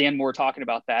remember Dan Moore talking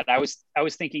about that. I was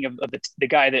thinking of the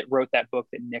guy that wrote that book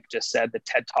that Nick just said, the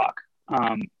TED Talk.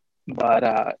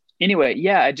 But anyway,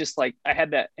 yeah, I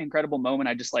had that incredible moment.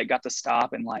 I just like got to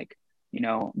stop and like,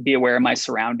 be aware of my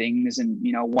surroundings and,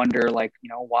 wonder like,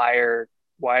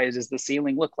 why does the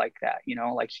ceiling look like that?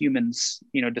 Like humans,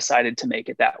 decided to make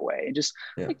it that way. And just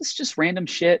like it's just random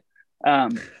shit.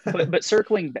 But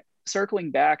circling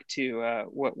back to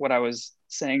what I was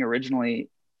saying originally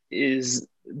is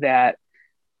that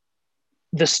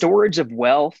the storage of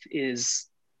wealth in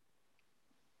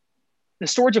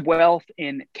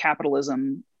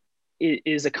capitalism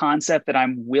is a concept that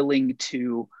I'm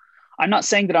not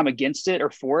saying that I'm against it or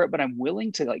for it, but I'm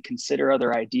willing to like consider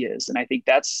other ideas. And I think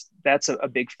that's a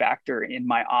big factor in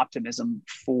my optimism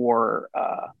for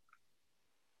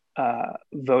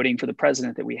voting for the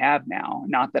president that we have now.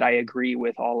 Not that I agree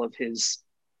with all of his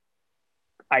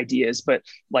ideas, but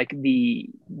like the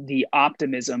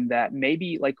optimism that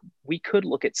maybe like we could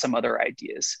look at some other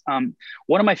ideas.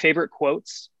 One of my favorite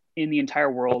quotes in the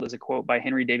entire world is a quote by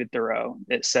Henry David Thoreau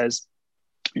that says,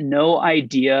 "No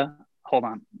idea." Hold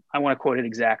on, I want to quote it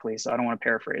exactly, so I don't want to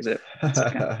paraphrase it.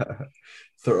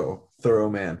 Thoreau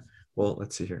man. Well,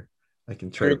 let's see here. I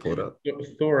can try to pull it up.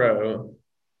 Thoreau.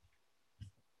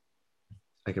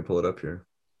 I can pull it up here.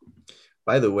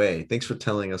 By the way, thanks for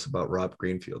telling us about Rob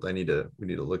Greenfield. We need to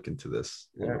look into this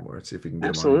a little bit more and see if we can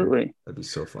get him on here. That'd be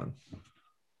so fun.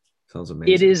 Sounds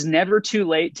amazing. It is never too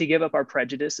late to give up our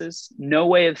prejudices. No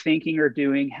way of thinking or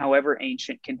doing, however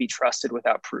ancient, can be trusted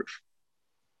without proof.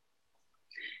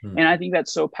 And I think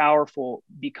that's so powerful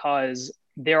because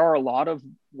there are a lot of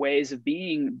ways of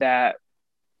being that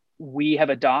we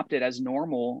have adopted as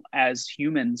normal as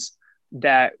humans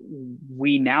that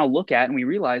we now look at and we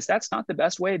realize that's not the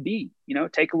best way of being.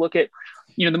 Take a look at,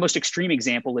 the most extreme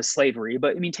example is slavery,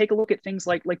 but I mean, take a look at things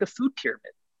like the food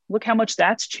pyramid. Look how much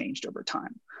that's changed over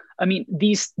time. I mean,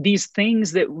 these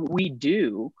things that we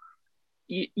do,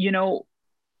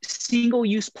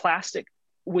 single-use plastic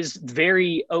was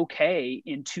very okay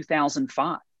in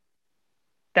 2005.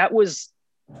 That was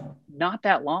not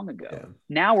that long ago. Yeah.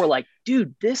 Now we're like,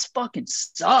 dude, this fucking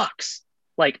sucks.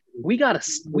 Like we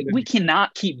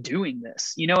cannot keep doing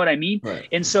this. You know what I mean? Right.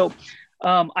 And so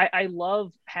I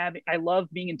love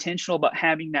being intentional about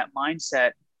having that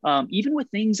mindset, even with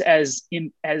things as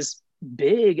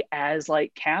big as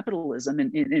like capitalism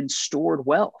and stored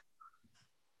wealth.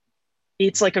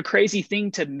 It's like a crazy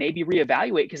thing to maybe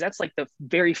reevaluate because that's like the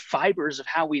very fibers of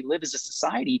how we live as a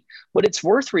society, but it's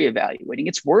worth reevaluating.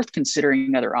 It's worth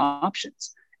considering other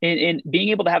options and being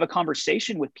able to have a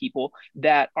conversation with people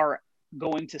that are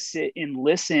going to sit and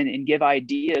listen and give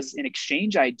ideas and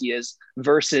exchange ideas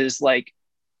versus like,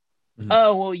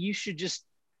 oh, well, you should just,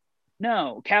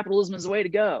 no, capitalism is the way to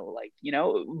go. Like,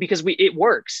 because it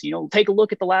works, take a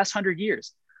look at the last 100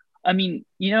 years. I mean,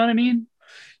 you know what I mean?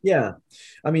 Yeah.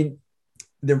 I mean,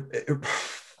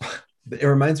 it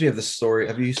reminds me of the story.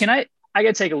 I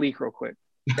gotta take a leak real quick.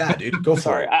 Yeah, dude, go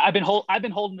for it. I've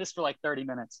been holding this for like 30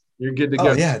 minutes. You're good to go.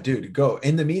 Oh yeah, dude, go.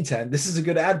 In the meantime, this is a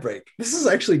good ad break. This is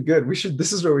actually good.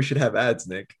 This is where we should have ads,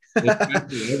 Nick.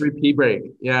 Every pee break.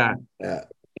 Yeah.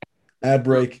 Ad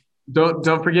break.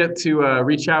 Don't forget to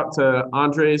reach out to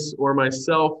Andres or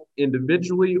myself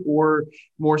individually, or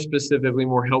more specifically,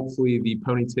 more helpfully, the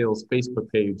Ponytails Facebook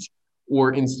page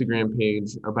or Instagram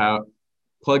page about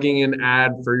plugging an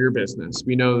ad for your business.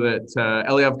 We know that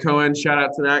Eliav Cohen, shout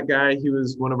out to that guy. He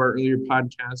was one of our earlier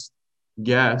podcast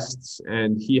guests,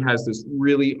 and he has this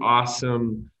really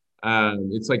awesome,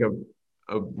 it's like a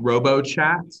robo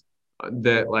chat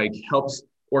that like helps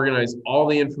organize all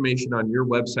the information on your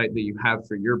website that you have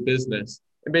for your business,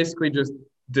 and basically just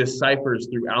deciphers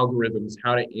through algorithms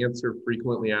how to answer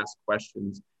frequently asked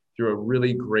questions through a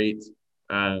really great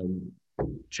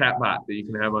chatbot that you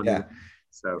can have on your.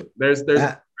 So there's really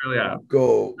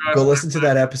go listen to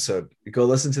that episode. Go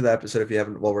listen to that episode if you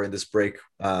haven't while we're in this break.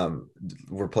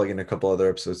 We're plugging a couple other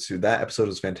episodes too. That episode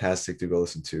was fantastic to go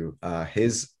listen to.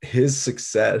 His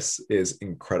success is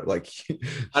incredible. Like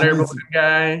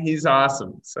guy, he's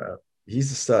awesome. So he's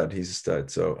a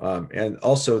stud. So and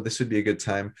also this would be a good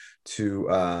time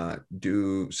to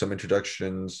do some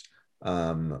introductions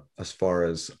as far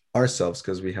as ourselves,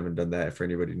 because we haven't done that. For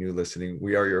anybody new listening,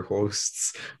 we are your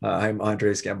hosts. I'm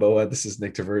Andres Gamboa. This is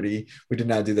Nick Taverdi. We did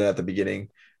not do that at the beginning,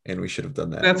 and we should have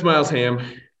done that. That's Miles Ham.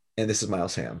 And this is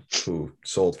Miles Ham, who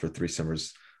sold for 3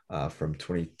 summers from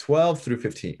 2012 through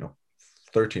 15. No,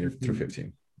 13 through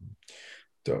 15.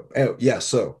 So, yeah.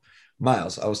 So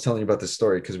Miles, I was telling you about this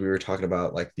story because we were talking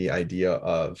about like the idea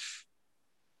of,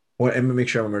 well, and make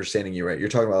sure I'm understanding you right. You're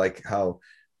talking about like how,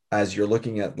 as you're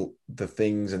looking at the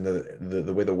things and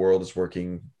the way the world is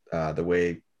working, the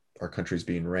way our country is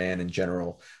being ran in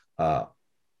general,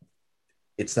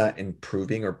 it's not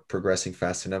improving or progressing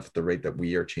fast enough at the rate that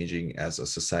we are changing as a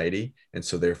society. And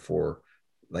so therefore,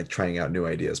 like trying out new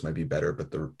ideas might be better.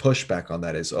 But the pushback on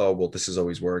that is, oh, well, this has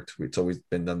always worked. It's always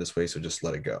been done this way. So just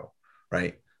let it go.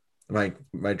 Right. Am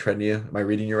I treading you? Am I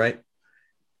reading you right?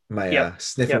 Am I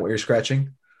sniffing what you're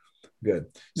scratching? Good.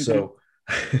 Mm-hmm.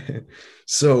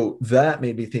 So that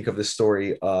made me think of the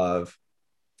story of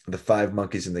the 5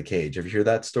 monkeys in the cage. Have you heard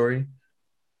that story?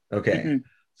 Okay. Mm-hmm.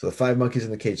 So the 5 monkeys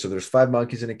in the cage. So there's 5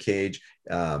 monkeys in a cage,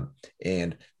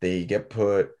 and they get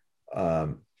put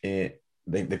in.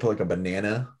 They put like a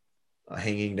banana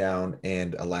hanging down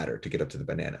and a ladder to get up to the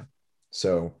banana.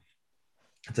 So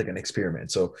it's like an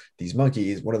experiment. So these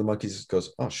monkeys, one of the monkeys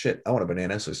goes, "Oh shit, I want a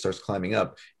banana." So he starts climbing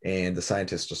up, and the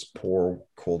scientists just pour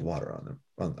cold water on them,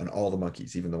 on all the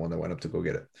monkeys, even the one that went up to go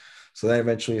get it. So then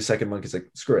eventually the second monkey's like,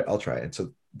 "Screw it, I'll try it." And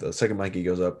so the second monkey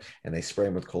goes up and they spray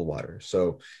him with cold water.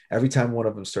 So every time one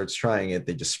of them starts trying it,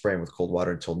 they just spray him with cold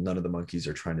water until none of the monkeys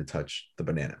are trying to touch the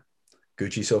banana.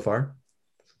 Gucci so far?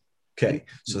 Okay.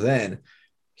 So then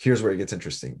here's where it gets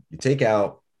interesting. You take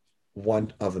out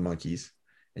one of the monkeys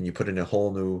and you put in a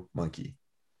whole new monkey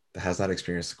that has not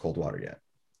experienced the cold water yet.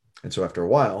 And so after a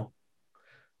while,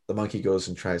 the monkey goes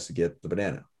and tries to get the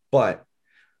banana, but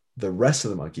the rest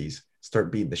of the monkeys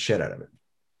start beating the shit out of it.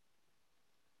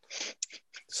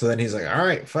 So then he's like, all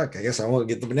right, fuck, I guess I won't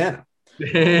get the banana.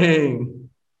 Dang.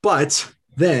 But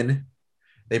then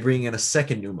they bring in a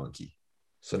second new monkey.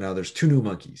 So now there's 2 new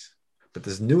monkeys, but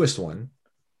this newest one,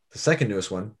 the second newest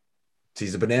one,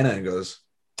 sees the banana and goes,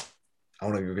 I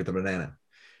want to go get the banana.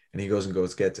 And he goes and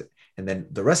gets it. And then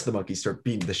the rest of the monkeys start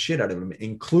beating the shit out of him,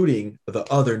 including the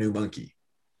other new monkey.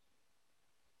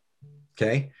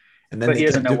 Okay. And then but he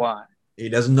doesn't know why. He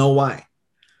doesn't know why.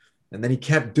 And then he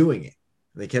kept doing it.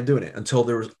 They kept doing it until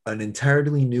there was an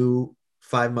entirely new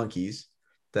 5 monkeys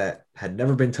that had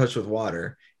never been touched with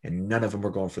water, and none of them were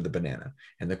going for the banana.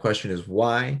 And the question is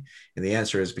why? And the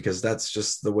answer is because that's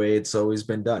just the way it's always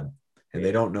been done. And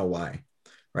they don't know why.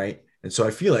 Right. And so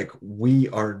I feel like we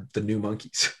are the new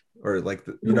monkeys, or like,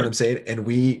 you know what I'm saying?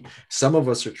 And some of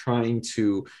us are trying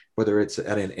to, whether it's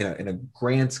in a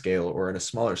grand scale or in a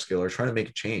smaller scale, are trying to make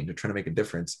a change or trying to make a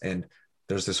difference. And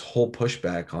there's this whole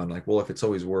pushback on like, well, if it's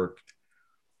always worked,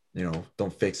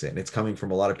 don't fix it. And it's coming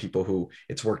from a lot of people who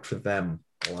it's worked for them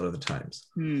a lot of the times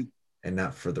and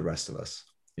not for the rest of us.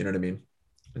 You know what I mean?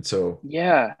 And so,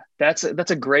 yeah, that's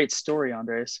a great story,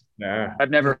 Andres. Yeah. I've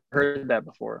never heard that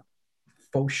before.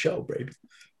 Faux show, baby.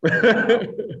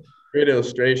 Great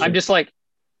illustration. I'm just like,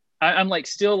 I'm like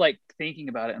still like thinking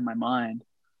about it in my mind.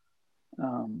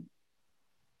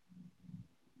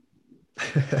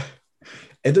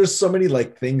 And there's so many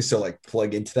like things to like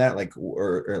plug into that, like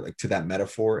or like to that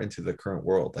metaphor into the current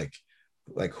world.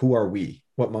 Like who are we?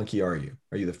 What monkey are you?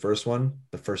 Are you the first one,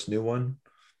 the first new one?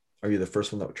 Are you the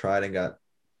first one that tried and got,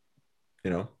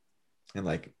 and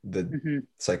like the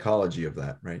psychology of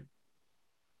that, right?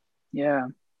 Yeah.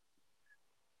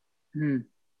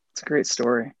 It's a great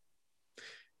story.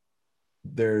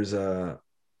 There's a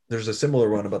similar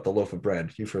one about the loaf of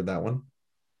bread. You've heard that one?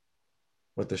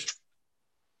 What the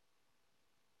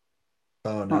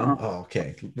Oh no. Uh-uh. Oh,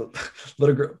 okay.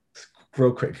 Little girl,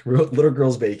 real quick. Little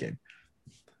girl's baking,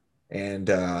 and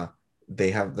they're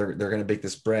gonna bake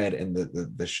this bread, and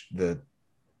the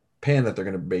pan that they're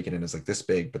gonna bake it in is like this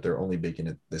big, but they're only baking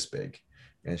it this big.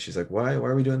 And she's like, why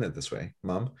are we doing that this way,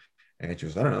 Mom? And she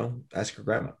goes, I don't know. Ask your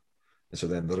grandma. And so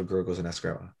then little girl goes and asks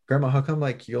Grandma, how come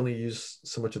like you only use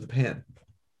so much of the pan?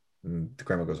 And the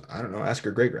grandma goes, I don't know. Ask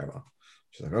your great grandma.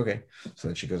 She's like, okay. So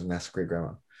then she goes and asks great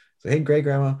grandma. So, hey, great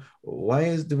grandma,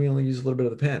 do we only use a little bit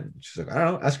of the pan? She's like, I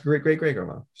don't know. Ask your great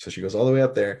grandma. So she goes all the way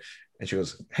up there and she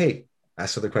goes, hey,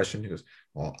 ask her the question. He goes,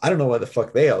 well, I don't know why the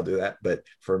fuck they all do that. But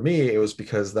for me, it was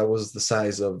because that was the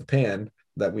size of the pan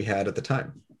that we had at the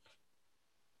time.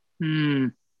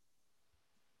 Mm,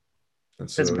 And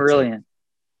so that's it's like, brilliant.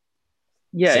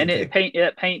 Yeah, same and thing.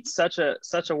 it paints such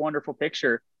a wonderful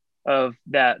picture of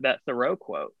that Thoreau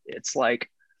quote. It's like,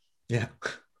 Yeah.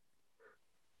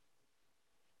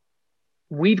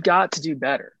 we've got to do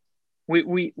better.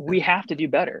 We have to do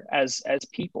better as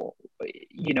people.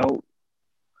 You know,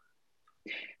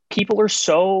 people are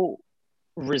so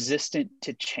resistant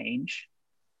to change.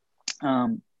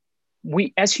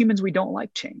 We as humans, we don't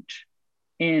like change,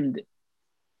 and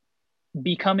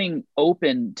becoming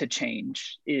open to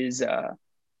change is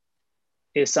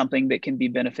something that can be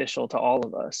beneficial to all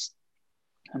of us.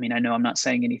 I mean, I know I'm not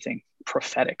saying anything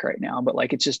prophetic right now, but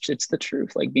like it's the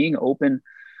truth. Like being open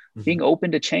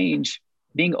to change,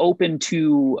 being open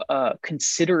to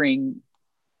considering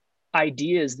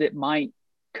ideas that might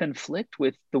conflict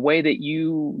with the way that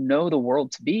you know the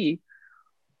world to be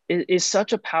is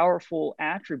such a powerful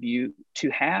attribute to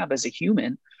have as a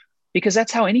human, because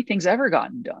that's how anything's ever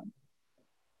gotten done.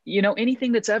 You know,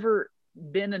 anything that's ever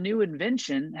been a new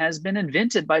invention has been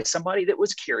invented by somebody that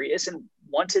was curious and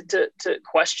wanted to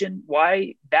question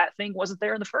why that thing wasn't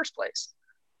there in the first place.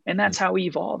 And that's how we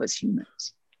evolve as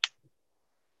humans.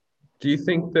 Do you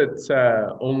think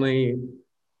that only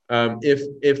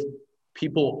if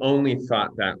people only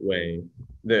thought that way,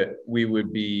 that we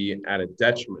would be at a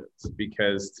detriment?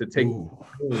 Because to take,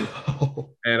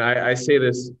 and I say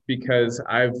this because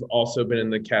I've also been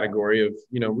in the category of,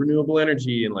 you know, renewable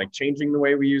energy and like changing the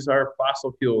way we use our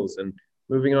fossil fuels and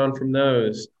moving on from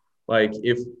those. Like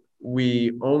if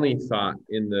we only thought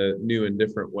in the new and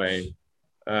different way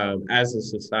as a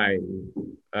society,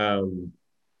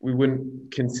 we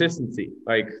wouldn't consistency.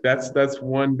 Like that's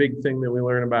one big thing that we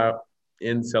learn about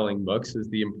in selling books is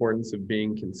the importance of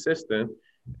being consistent.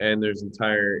 And there's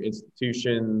entire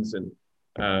institutions and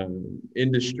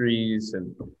industries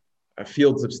and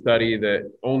fields of study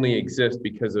that only exist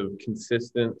because of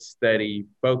consistent, steady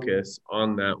focus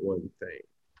on that one thing.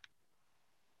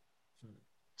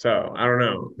 So I don't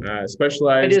know.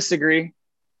 Specialized. I disagree.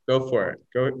 Go for it.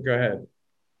 Go ahead.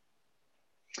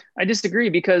 I disagree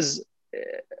because,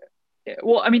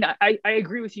 well, I mean, I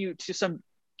agree with you I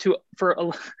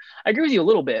agree with you a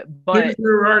little bit, but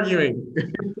you're arguing.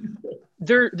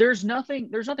 there's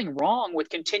nothing wrong with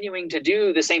continuing to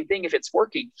do the same thing if it's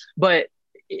working, but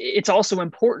it's also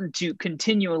important to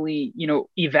continually, you know,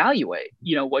 evaluate,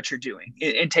 you know, what you're doing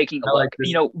and taking a look,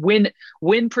 you know,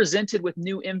 when presented with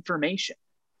new information.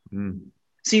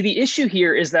 See, the issue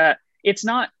here is that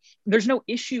there's no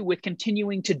issue with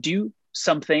continuing to do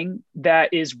something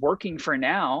that is working for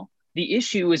now. The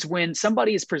issue is when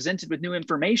somebody is presented with new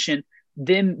information,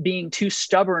 them being too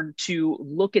stubborn to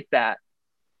look at that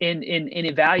and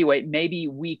evaluate, maybe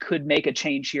we could make a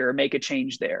change here or make a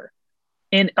change there.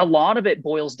 And a lot of it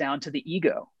boils down to the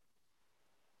ego.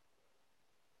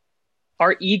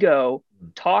 Our ego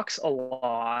talks a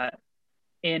lot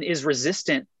and is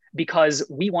resistant because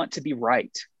we want to be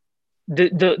right.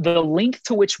 The length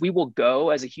to which we will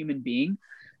go as a human being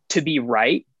to be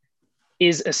right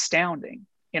is astounding.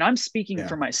 And I'm speaking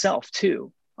for myself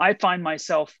too. I find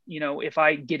myself, you know, if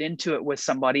I get into it with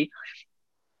somebody,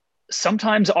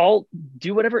 sometimes I'll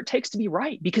do whatever it takes to be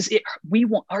right, because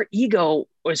our ego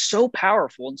is so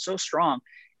powerful and so strong.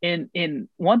 And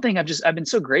one thing I've been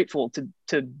so grateful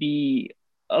to be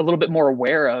a little bit more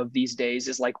aware of these days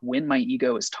is like when my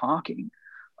ego is talking.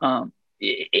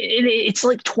 It's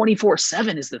like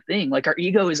 24/7 is the thing. Like our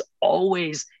ego is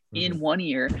always in one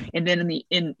ear, and then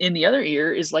in the other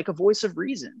ear is like a voice of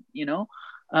reason, you know.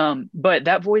 But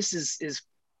that voice is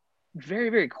very,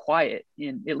 very quiet,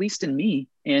 at least in me,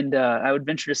 and I would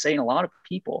venture to say in a lot of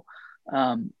people.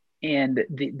 And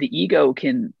the ego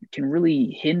can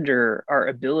really hinder our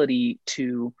ability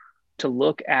to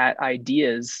look at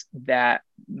ideas that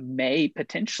may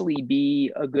potentially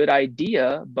be a good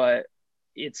idea, but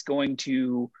it's going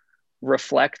to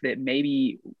reflect that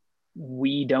maybe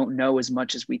we don't know as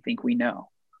much as we think we know.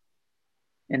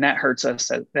 And that hurts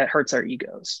us. That hurts our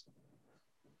egos.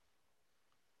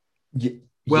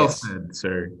 Well Yes. said,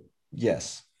 sir.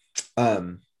 Yes. The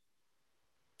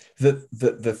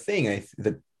thing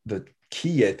the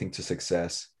key I think to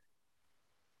success,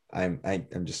 I'm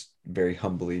just very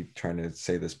humbly trying to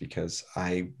say this because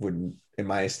I wouldn't,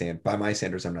 by my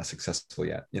standards, I'm not successful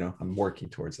yet. I'm working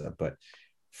towards that. But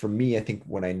for me, I think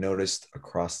when I noticed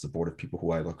across the board of people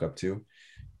who I look up to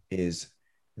is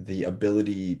the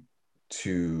ability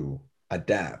to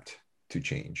adapt to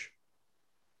change.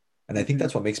 And I think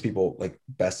that's what makes people like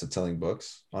best at selling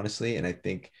books, honestly. And I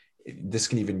think this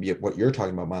can even be what you're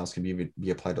talking about, Miles, can even be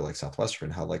applied to like Southwestern,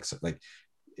 how like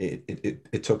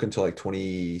it took until like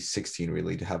 2016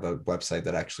 really to have a website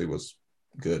that actually was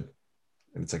good.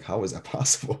 And it's like, how is that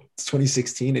possible? It's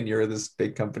 2016 and you're this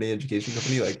big company, education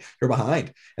company, like you're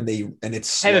behind. And it's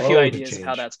slow. I have a few ideas of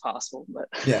how that's possible, but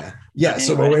yeah. anyway.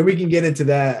 So we can get into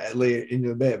that later in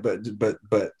a bit, but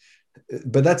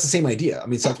that's the same idea. I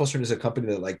mean, Southwestern is a company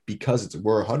that like, because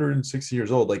we're 160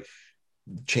 years old, like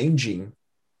changing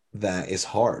that is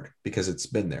hard because it's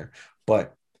been there.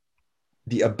 But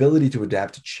the ability to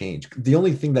adapt to change, the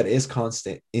only thing that is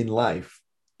constant in life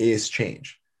is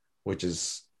change, which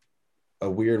is a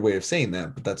weird way of saying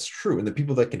that, but that's true. And the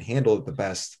people that can handle it the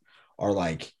best are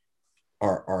like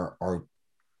are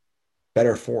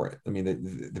better for it. I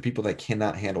mean, the people that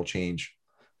cannot handle change,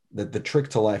 the trick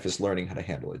to life is learning how to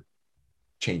handle it,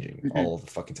 changing all of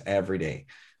the fucking every day,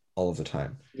 all of the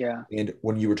time. Yeah. And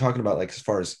when you were talking about like as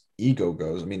far as ego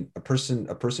goes, I mean, a person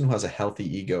who has a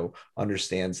healthy ego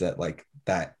understands that like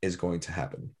that is going to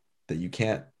happen. That you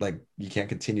can't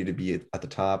continue to be at the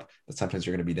top. That sometimes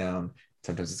you're going to be down.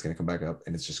 Sometimes it's going to come back up,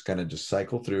 and it's just going to just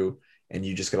cycle through. And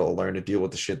you just got to learn to deal with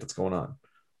the shit that's going on,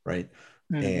 right?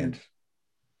 And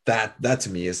that to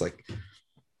me is like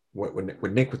when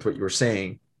Nick, with what you were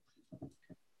saying,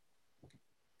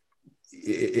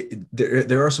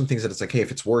 there are some things that it's like, hey,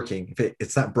 if it's working, if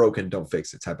it's not broken, don't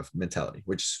fix it type of mentality,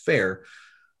 which is fair.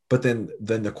 But then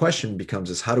the question becomes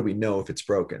is how do we know if it's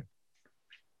broken?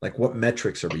 Like what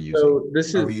metrics are we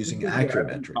using? Are we using accurate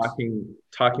metrics?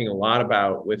 Talking a lot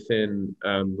about within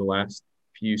the last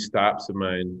few stops of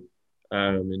mine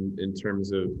in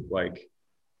terms of like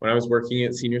when I was working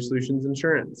at Senior Solutions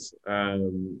Insurance,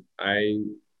 I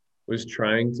was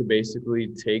trying to basically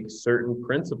take certain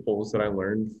principles that I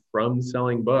learned from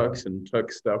selling books and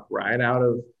took stuff right out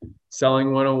of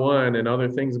Selling 101 and other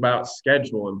things about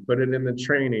schedule and put it in the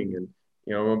training and,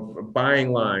 a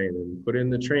buying line and put it in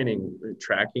the training,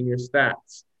 tracking your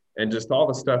stats and just all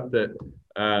the stuff that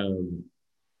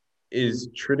is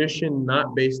tradition,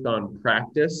 not based on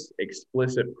practice,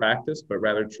 explicit practice, but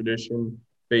rather tradition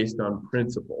based on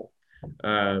principle.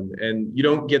 And you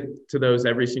don't get to those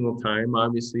every single time.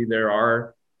 Obviously, there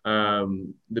are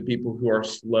the people who are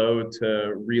slow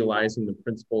to realizing the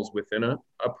principles within a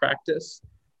practice,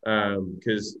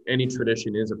 because any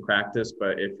tradition is a practice.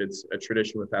 But if it's a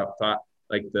tradition without thought,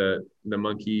 like the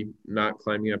monkey not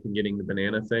climbing up and getting the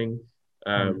banana thing,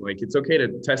 like it's okay to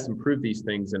test and prove these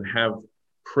things and have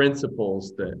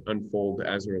principles that unfold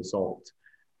as a result.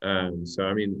 So,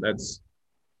 I mean, that's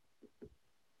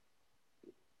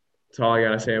all I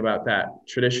got to say about that.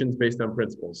 Traditions based on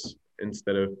principles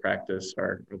instead of practice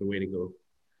are the way to go.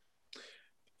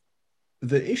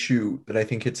 The issue that I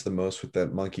think hits the most with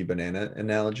that monkey banana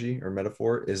analogy or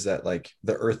metaphor is that like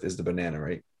the earth is the banana,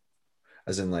 right?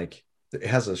 As in like it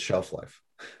has a shelf life,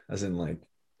 as in like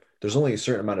there's only a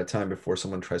certain amount of time before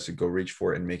someone tries to go reach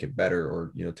for it and make it better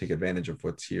or, take advantage of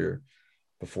what's here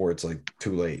before it's like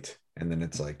too late. And then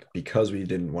it's like, because we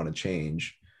didn't want to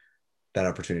change, that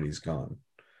opportunity is gone.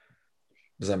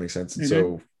 Does that make sense? And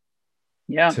so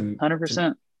yeah,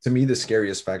 100%. To me, the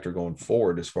scariest factor going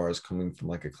forward, as far as coming from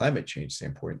like a climate change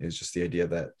standpoint, is just the idea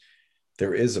that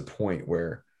there is a point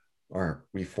where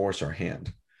we force our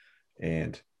hand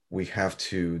and we have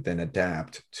to then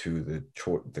adapt to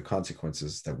the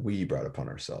consequences that we brought upon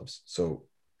ourselves. So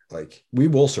like we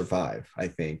will survive, I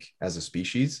think, as a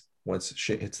species once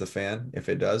shit hits the fan, if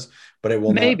it does, but it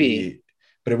will not be,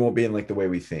 but it won't be in like the way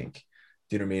we think.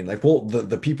 Do you know what I mean? Like, well,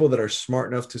 the people that are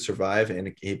smart enough to survive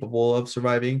and capable of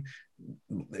surviving,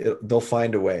 they'll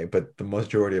find a way, but the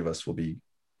majority of us will be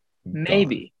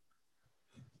maybe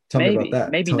gone. Tell me about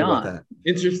that. Maybe Tell not. Me about that.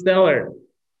 Interstellar.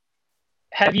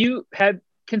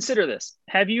 Consider this.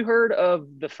 Have you heard of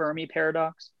the Fermi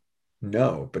paradox?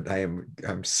 No, but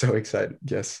I'm so excited.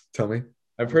 Yes, tell me.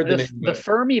 I've heard the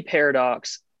Fermi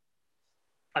paradox.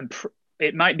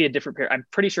 It might be a different paradox. I'm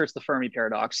pretty sure it's the Fermi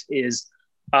paradox. Is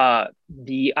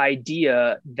the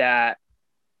idea that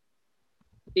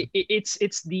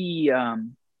it's the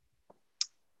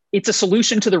it's a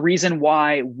solution to the reason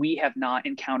why we have not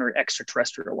encountered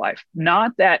extraterrestrial life.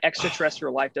 Not that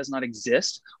extraterrestrial life does not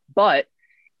exist, but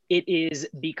it is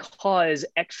because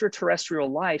extraterrestrial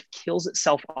life kills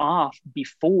itself off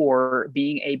before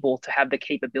being able to have the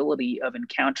capability of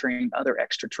encountering other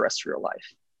extraterrestrial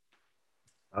life.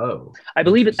 Oh, I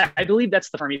believe that's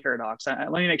the Fermi paradox.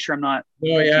 Let me make sure I'm not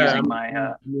confusing my.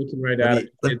 I'm looking right at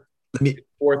it. Let me.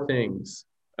 4 things.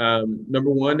 Number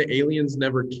 1, aliens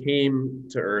never came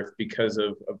to Earth because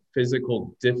of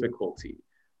physical difficulty.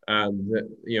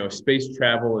 Space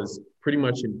travel is pretty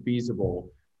much infeasible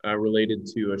related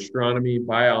to astronomy,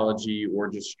 biology, or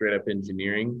just straight up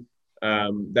engineering.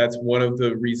 That's one of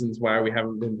the reasons why we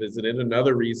haven't been visited.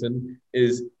 Another reason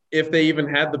is if they even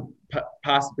had the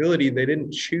possibility, they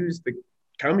didn't choose to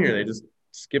come here. They just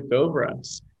skipped over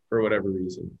us for whatever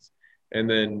reasons. And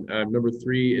then number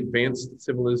 3, advanced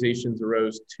civilizations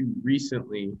arose too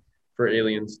recently for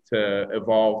aliens to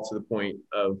evolve to the point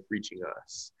of reaching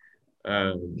us.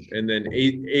 And then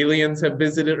aliens have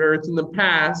visited Earth in the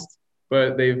past,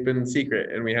 but they've been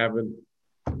secret and we haven't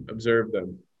observed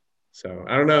them. So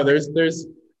I don't know. There's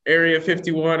Area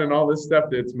 51 and all this stuff.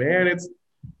 There's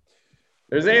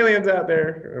aliens out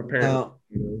there apparently.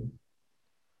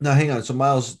 Now hang on. So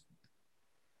Miles,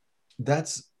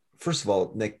 that's, first of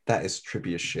all, Nick, that is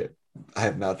trippy as shit. I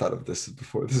have not thought of this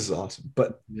before. This is awesome.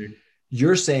 But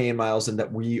you're saying, Miles, and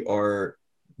that we are,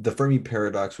 the Fermi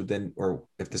paradox would then, or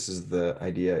if this is the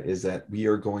idea, is that we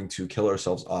are going to kill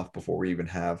ourselves off before we even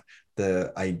have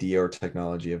the idea or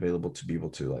technology available to be able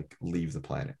to like leave the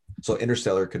planet. So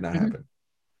interstellar could not happen,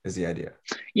 is the idea.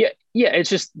 Yeah. It's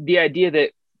just the idea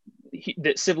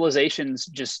that civilizations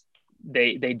just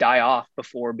they die off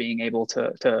before being able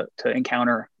to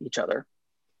encounter each other.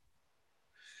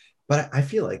 But I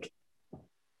feel like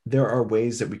there are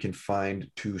ways that we can find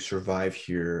to survive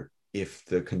here if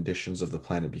the conditions of the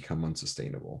planet become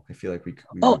unsustainable. I feel like we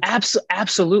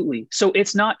absolutely. So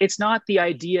it's not the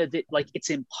idea that like it's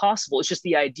impossible. It's just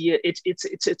the idea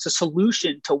it's a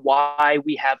solution to why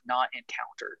we have not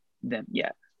encountered them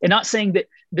yet. And not saying that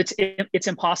it's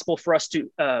impossible for us to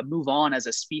move on as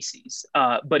a species,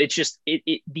 but it's just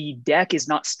the deck is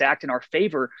not stacked in our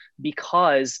favor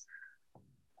because,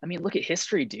 I mean, look at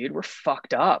history, dude. We're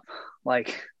fucked up.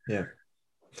 Like, yeah,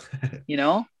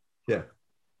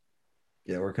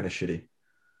 Yeah, we're kind of shitty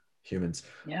humans.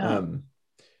 Yeah.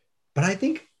 But I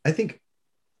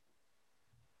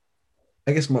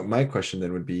guess my question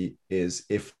then would be is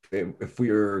if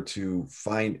we were to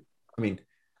find, I mean,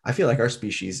 I feel like our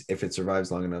species, if it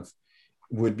survives long enough,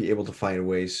 would be able to find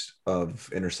ways of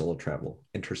interstellar travel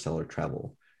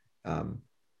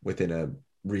within a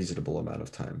reasonable amount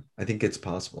of time. I think it's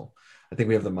possible. I think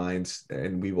we have the minds,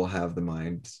 and we will have the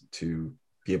mind to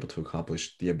be able to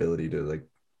accomplish the ability to like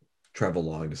travel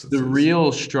long distances. The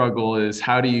real struggle is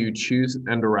how do you choose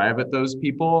and arrive at those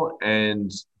people,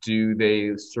 and do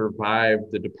they survive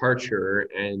the departure,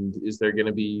 and is there going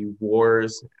to be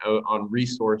wars on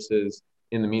resources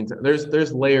in the meantime?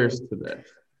 There's layers to this.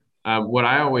 What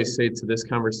I always say to this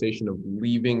conversation of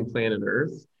leaving planet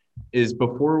Earth is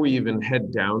before we even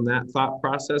head down that thought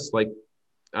process, like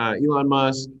Elon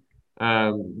Musk,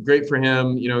 great for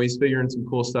him. He's figuring some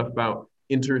cool stuff about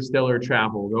interstellar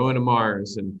travel, going to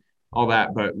Mars and all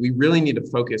that. But we really need to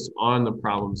focus on the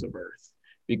problems of Earth,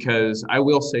 because I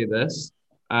will say this,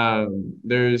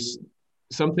 there's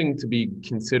something to be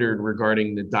considered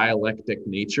regarding the dialectic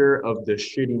nature of the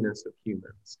shittiness of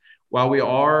humans. While we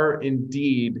are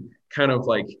indeed kind of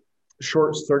like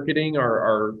short-circuiting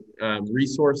our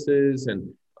resources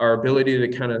and our ability to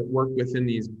kind of work within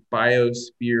these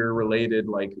biosphere-related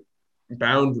like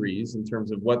boundaries in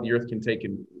terms of what the Earth can take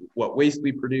and what waste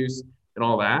we produce and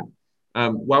all that,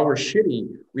 while we're shitty,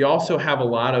 we also have a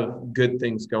lot of good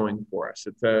things going for us.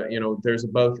 It's there's a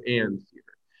both and here.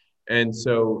 And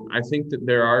so I think that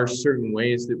there are certain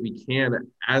ways that we can,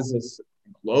 as a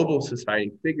global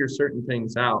society, figure certain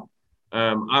things out.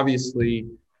 Obviously,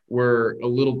 we're a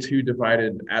little too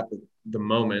divided at the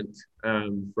moment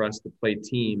for us to play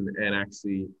team and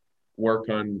actually work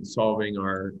on solving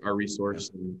our resource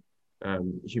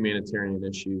and humanitarian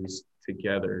issues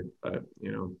together. But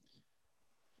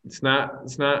it's not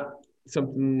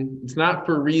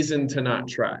for reason to not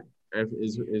try.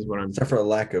 Is what I'm saying. Except for a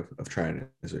lack of trying,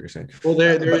 is what you're saying. Well,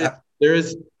 there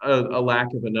is a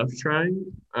lack of enough trying.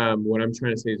 What I'm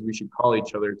trying to say is we should call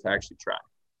each other to actually try.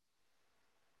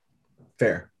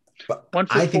 Fair. But One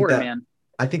for four, man.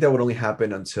 I think that would only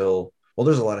happen until, well,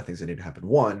 there's a lot of things that need to happen.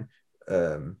 One,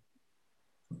 and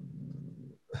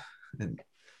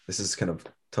this is kind of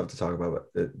tough to talk about,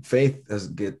 but faith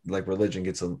religion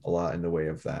gets a lot in the way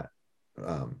of that,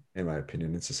 in my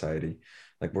opinion, in society.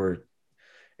 Like we're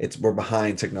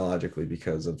behind technologically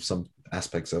because of some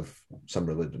aspects of some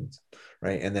religions,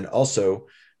 right? And then also,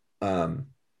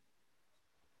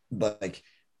 like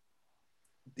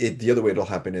the other way it'll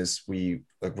happen is we're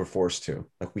forced to,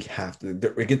 like, we have to.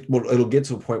 It'll get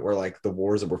to a point where like the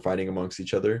wars that we're fighting amongst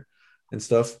each other and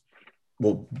stuff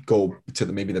will go to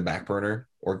maybe the back burner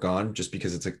or gone, just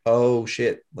because it's like, oh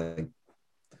shit, like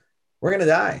we're gonna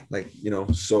die, like,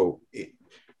 so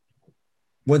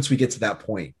once we get to that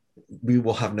point, we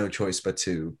will have no choice but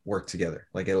to work together,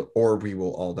 like or we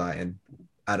will all die, and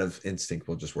out of instinct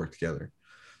we'll just work together.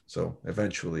 So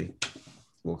eventually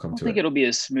we'll come to it. I don't think it'll be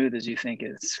as smooth as you think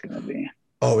it's gonna be.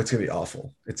 Oh, it's gonna be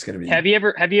awful. It's gonna be. Have you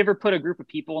ever put a group of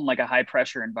people in like a high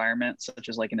pressure environment, such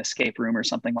as like an escape room or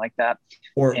something like that,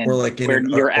 or like where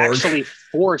you're actually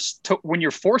forced to, when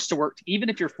you're forced to work, even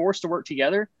if you're forced to work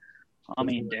together? I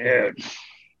mean, dude,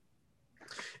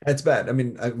 it's bad. I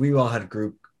mean, we all had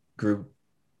group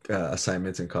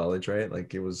assignments in college, right?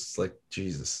 Like it was like,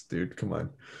 Jesus, dude, come on,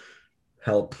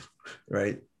 help,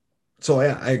 right? So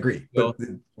yeah, I agree. But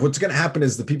what's going to happen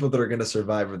is the people that are going to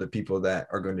survive are the people that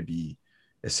are going to be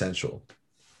essential,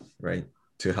 right,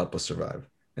 to help us survive.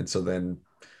 And so then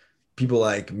people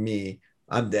like me,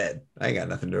 I'm dead. I ain't got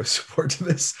nothing to support to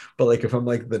this. But like if I'm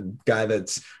like the guy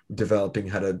that's developing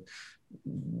how to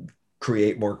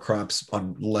create more crops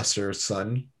on lesser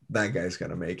sun, that guy's going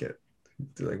to make it.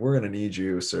 They're like, we're going to need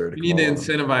you, sir. We need to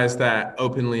incentivize that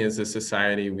openly as a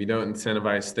society. We don't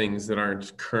incentivize things that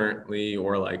aren't currently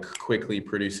or like quickly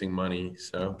producing money.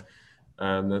 So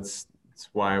that's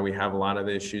why we have a lot of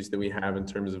the issues that we have in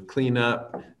terms of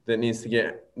cleanup that needs to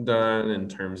get done, in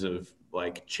terms of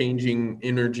like changing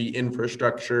energy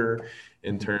infrastructure,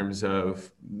 in terms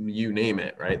of you name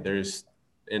it, right? There's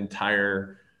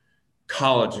entire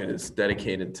colleges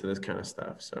dedicated to this kind of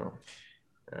stuff. So,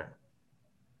 yeah.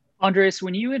 Andres,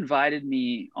 when you invited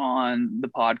me on the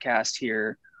podcast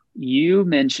here, you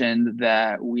mentioned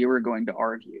that we were going to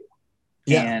argue.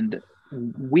 Yeah. And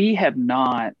we have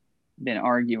not been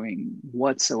arguing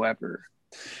whatsoever.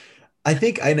 I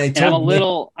think, and I'm a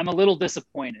little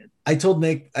disappointed. I told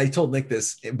Nick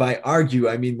this. By argue,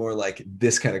 I mean more like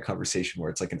this kind of conversation where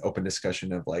it's like an open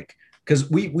discussion of like, because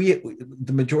we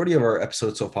the majority of our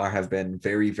episodes so far have been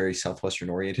very, very Southwestern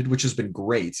oriented, which has been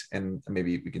great. And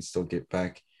maybe we can still get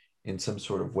back in some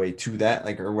sort of way to that,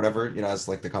 like, or whatever, as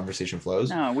like the conversation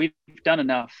flows. No, we've done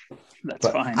enough. That's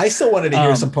fine. I still wanted to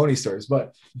hear some pony stories,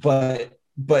 but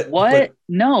what?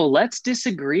 No, let's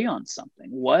disagree on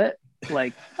something. What?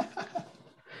 Like,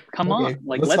 come on.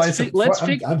 Like,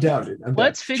 I'm down, dude.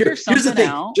 Let's figure something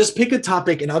out. Just pick a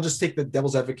topic, and I'll just take the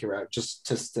devil's advocate route, just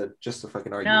to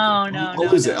fucking argue. I'll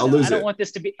lose it. I don't want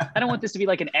this to be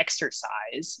like an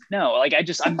exercise. No, like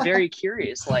I'm very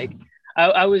curious. Like,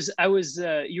 I was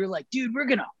you were like, dude, we're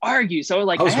gonna argue. So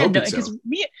like, because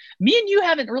me and you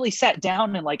haven't really sat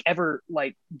down and like ever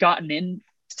like gotten into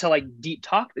like deep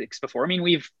topics before. I mean,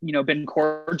 we've been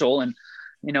cordial and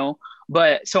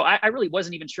but so I really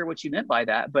wasn't even sure what you meant by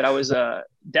that, but I was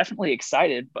definitely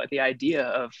excited by the idea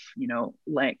of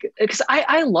like, because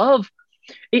I love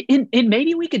it, and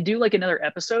maybe we could do like another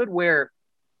episode where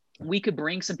we could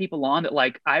bring some people on that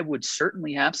like I would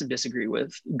certainly have some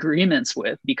agreements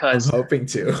with, because I'm hoping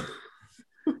to.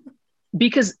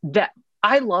 Because that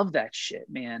I love that shit,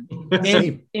 man.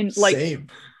 Same.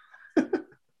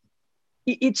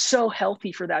 It's so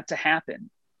healthy for that to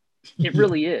happen. It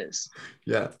really is.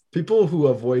 Yeah. People who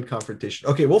avoid confrontation.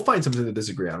 Okay, we'll find something to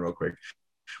disagree on real quick.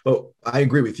 But I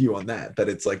agree with you on that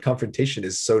it's like confrontation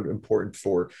is so important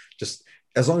for just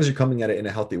as long as you're coming at it in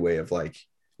a healthy way of like,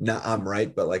 not I'm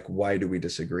right, but like, why do we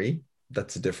disagree?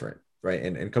 That's different, right?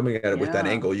 And coming at it with that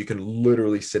angle, you can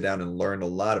literally sit down and learn a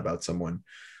lot about someone,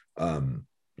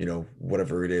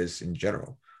 whatever it is in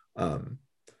general.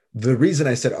 The reason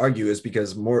I said argue is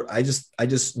because I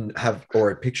just have,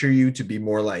 or I picture you to be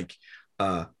more like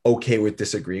okay with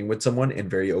disagreeing with someone and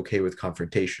very okay with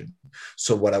confrontation.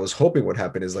 So what I was hoping would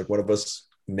happen is like one of us,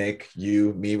 Nick,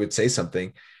 you, me, would say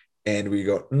something and we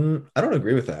go, I don't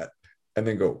agree with that. And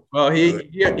then go, well, he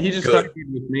just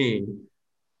argued with me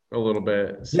a little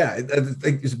bit. Yeah,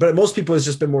 but most people has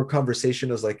just been more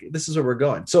conversation as like, this is where we're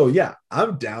going. So yeah,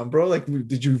 I'm down, bro. Like,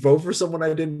 did you vote for someone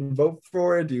I didn't vote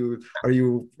for? What do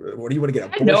you want to get?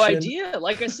 I had no idea.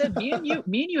 Like I said, me and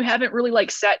you haven't really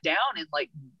like sat down and like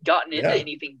gotten into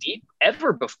anything deep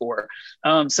ever before.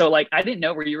 So like, I didn't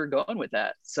know where you were going with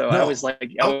that. So I was like,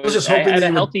 I was just hoping I had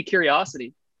a healthy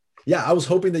curiosity. Yeah, I was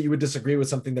hoping that you would disagree with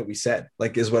something that we said,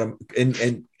 like is what I'm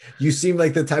and you seem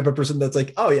like the type of person that's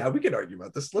like, oh yeah, we can argue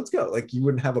about this. Let's go. Like you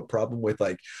wouldn't have a problem with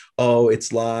like, oh,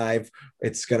 it's live,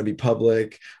 it's gonna be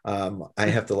public. I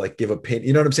have to like give opinion.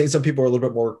 You know what I'm saying? Some people are a little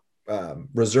bit more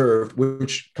reserved,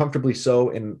 which comfortably so,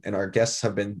 and our guests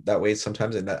have been that way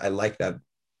sometimes, and I like that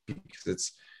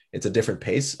because it's a different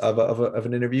pace of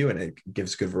an interview, and it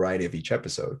gives good variety of each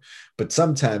episode. But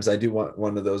sometimes I do want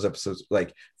one of those episodes,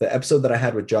 like the episode that I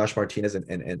had with Josh Martinez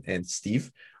and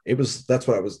Steve. That's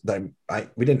what I was.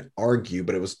 We didn't argue,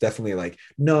 but it was definitely like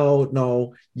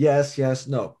no, yes,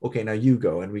 no. Okay, now you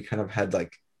go, and we kind of had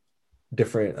like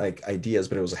different like ideas,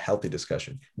 but it was a healthy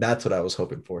discussion. That's what I was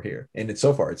hoping for here, and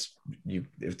so far it's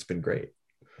been great.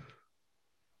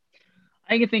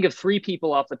 I can think of 3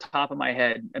 people off the top of my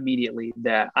head immediately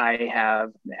that I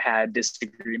have had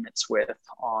disagreements with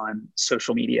on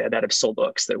social media that have sold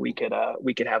books that we could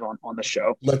have on the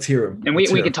show. Let's hear them. And we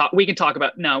can talk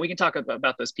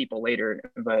about those people later.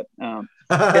 But the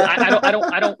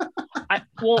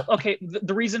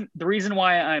reason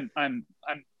why I'm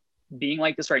being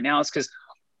like this right now is because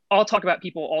I'll talk about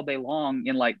people all day long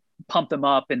and like pump them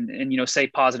up and say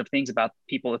positive things about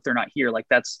people if they're not here. Like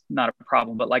that's not a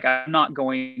problem. But like I'm not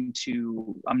going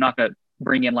to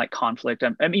bring in like conflict.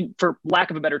 I mean, for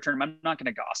lack of a better term, I'm not going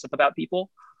to gossip about people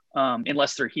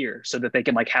unless they're here so that they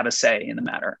can like have a say in the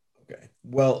matter. Okay.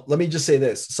 Well, let me just say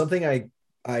this. Something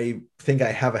I think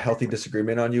I have a healthy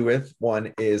disagreement on you with.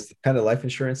 One is the kind of life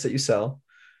insurance that you sell,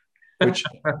 which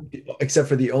except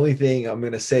for the only thing I'm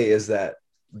going to say is that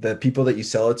the people that you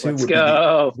sell it to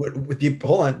the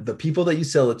people that you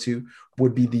sell it to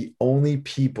would be the only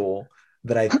people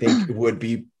that I think would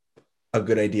be a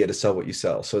good idea to sell what you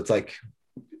sell. So it's like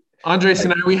Andres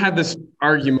and I, we had this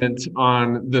argument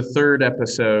on the 3rd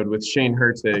episode with Shane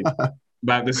Hertig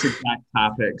about this exact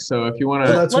topic. So if you want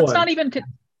to,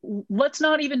 let's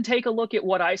not even take a look at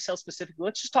what I sell specifically.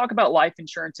 Let's just talk about life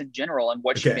insurance in general and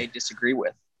what you may disagree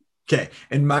with. Okay.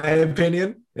 In my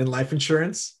opinion, in life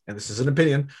insurance, and this is an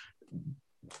opinion,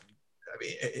 I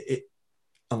mean,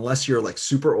 unless you're like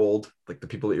super old, like the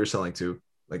people that you're selling to,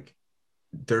 like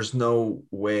there's no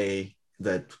way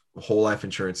that whole life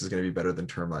insurance is going to be better than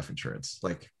term life insurance.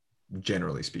 Like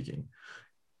generally speaking,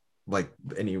 like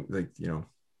any way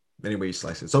you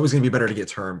slice it, it's always going to be better to get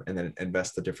term and then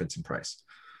invest the difference in price.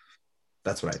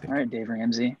 That's what I think. All right, Dave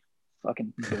Ramsey,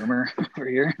 fucking boomer over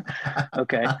here.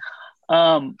 Okay.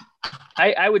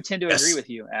 I would tend to agree with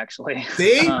you actually.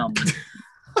 See?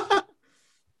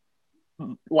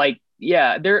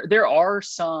 There are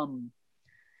some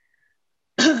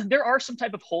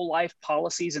type of whole life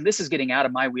policies, and this is getting out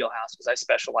of my wheelhouse because I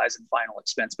specialize in final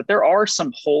expense, but there are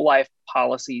some whole life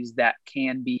policies that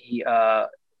can be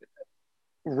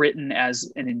written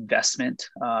as an investment,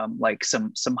 like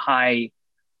some high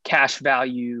cash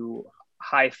value,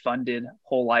 high funded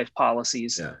whole life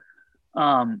policies. Yeah.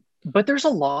 But there's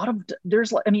when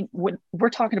we're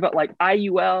talking about like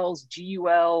IULs,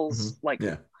 GULs,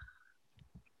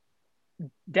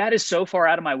 that is so far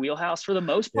out of my wheelhouse. For the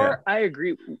most part, I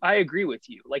agree with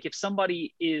you. Like if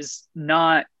somebody is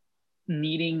not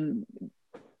needing,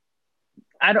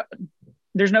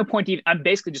 there's no point to even, I'm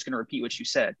basically just going to repeat what you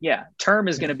said. Yeah. Term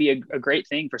is going to be a great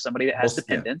thing for somebody that has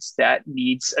dependents that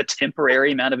needs a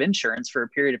temporary amount of insurance for a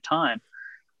period of time.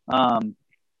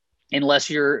 Unless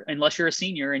you're a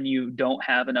senior and you don't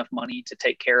have enough money to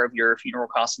take care of your funeral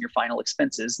costs and your final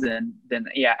expenses, then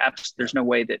there's no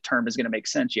way that term is going to make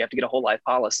sense. You have to get a whole life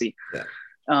policy.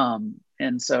 Yeah.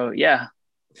 And so,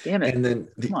 damn it. And then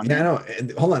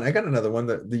hold on. I got another one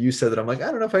that you said that I'm like,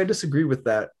 I don't know if I disagree with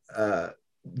that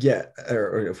yet,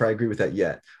 or if I agree with that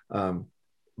yet.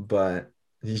 But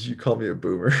you called me a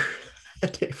boomer.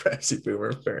 Dave Ramsey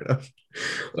boomer. Fair enough.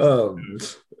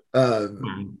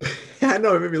 I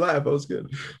know, it made me laugh. That was good.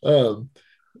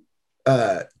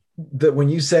 That when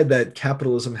you said that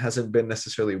capitalism hasn't been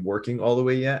necessarily working all the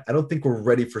way yet, I don't think we're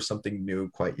ready for something new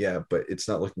quite yet, but it's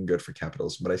not looking good for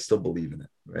capitalism, but I still believe in it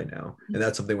right now. And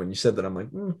that's something when you said that, I'm like,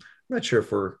 I'm not sure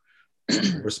if we're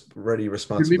ready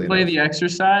responsibly. Should we play the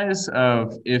exercise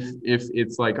of if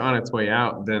it's like on its way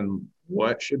out, then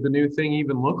what should the new thing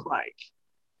even look like?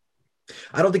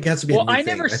 I don't think it has to be. I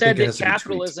never said that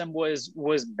capitalism was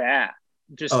bad.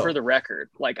 Just for the record,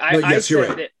 I said you're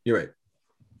right. that you're right.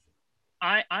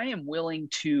 I am willing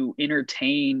to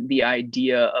entertain the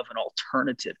idea of an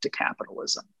alternative to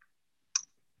capitalism.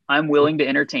 I'm willing to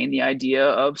entertain the idea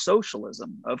of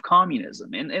socialism, of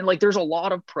communism, and there's a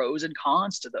lot of pros and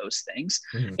cons to those things.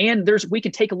 Mm-hmm. And we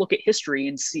can take a look at history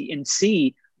and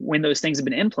see when those things have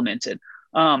been implemented.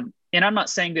 And I'm not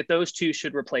saying that those two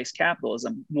should replace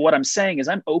capitalism. What I'm saying is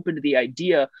I'm open to the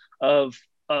idea of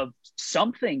of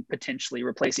something potentially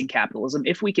replacing capitalism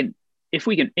if we can,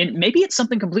 and maybe it's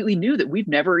something completely new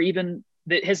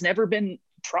that has never been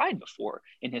tried before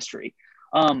in history.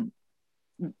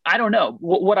 I don't know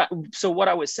what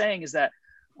I was saying is that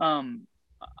I'm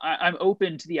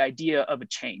open to the idea of a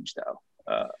change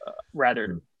though,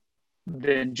 rather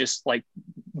than just like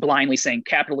blindly saying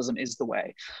capitalism is the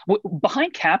way.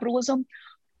 Behind capitalism,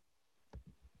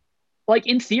 like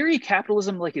in theory,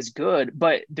 capitalism like is good,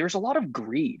 but there's a lot of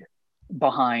greed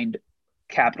behind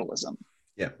capitalism.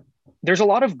 Yeah. There's a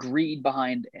lot of greed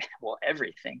behind, well,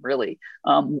 everything really.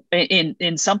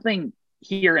 In something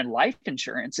here in life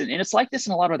insurance, and it's like this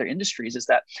in a lot of other industries, is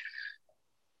that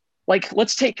like,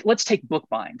 let's take book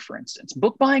buying, for instance.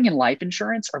 Book buying and life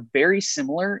insurance are very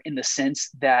similar in the sense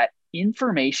that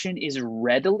information is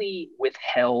readily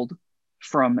withheld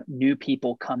from new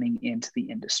people coming into the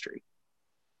industry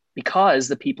because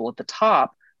the people at the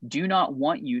top do not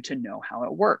want you to know how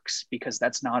it works, because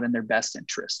that's not in their best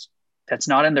interest. That's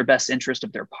not in their best interest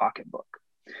of their pocketbook.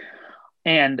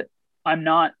 And I'm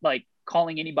not like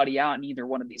calling anybody out in either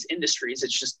one of these industries.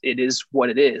 It's just, it is what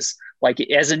it is. Like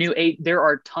as a new there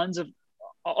are tons of,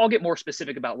 I'll get more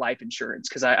specific about life insurance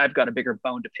because I've got a bigger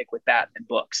bone to pick with that than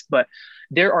books, but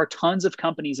there are tons of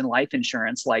companies in life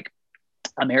insurance like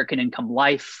American Income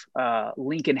Life,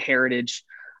 Lincoln Heritage,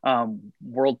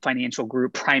 World Financial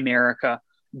Group, Primerica,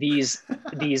 these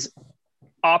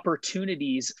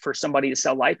opportunities for somebody to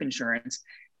sell life insurance.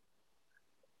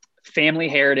 Family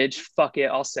Heritage, fuck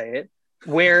it, I'll say it,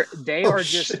 where they are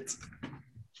just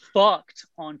fucked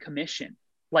on commission.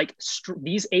 Like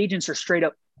these agents are straight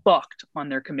up fucked on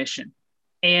their commission.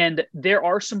 And there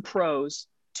are some pros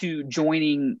to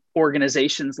joining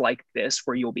organizations like this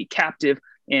where you'll be captive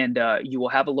and you will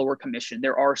have a lower commission.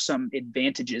 There are some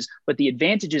advantages, but the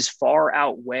advantages far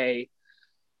outweigh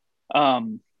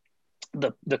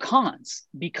the cons,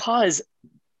 because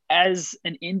as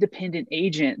an independent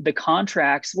agent, the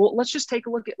contracts, well,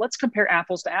 let's compare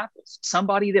apples to apples.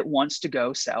 Somebody that wants to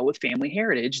go sell with Family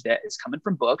Heritage that is coming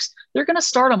from books, they're going to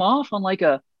start them off on like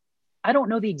I don't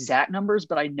know the exact numbers,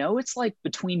 but I know it's like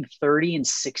between 30 and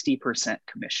 60%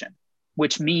 commission,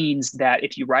 which means that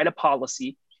if you write a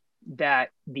policy that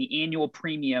the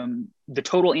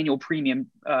total annual premium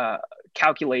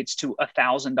calculates to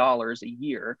 $1,000 a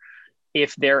year,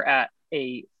 if they're at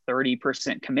a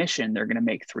 30% commission, they're going to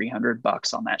make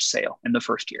 $300 on that sale in the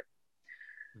first year.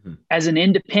 Mm-hmm. As an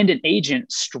independent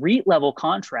agent, street level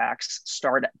contracts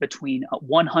start at between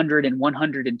 100 and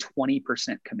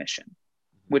 120% commission,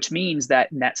 which means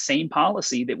that in that same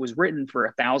policy that was written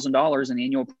for $1,000 in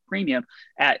annual premium,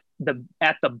 at the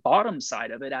bottom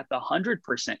side of it, at the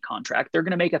 100% contract, they're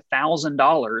going to make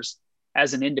 $1,000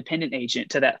 as an independent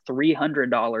agent to that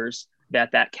 $300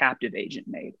 that captive agent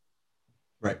made.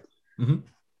 Right. Mm-hmm.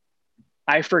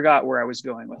 I forgot where I was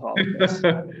going with all of this.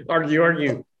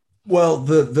 Argue. Well,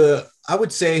 I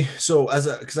would say so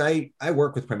because I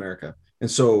work with Primerica, and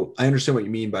so I understand what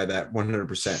you mean by that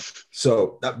 100%.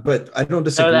 So, but I don't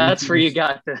disagree. So that's where you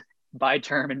got the buy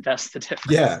term, invest the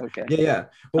difference. Yeah. Okay. Yeah.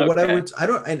 But what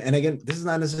and again, this is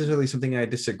not necessarily something I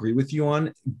disagree with you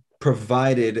on,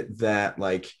 provided that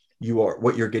like you are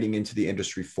what you're getting into the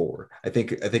industry for. I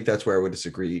think that's where I would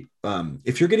disagree.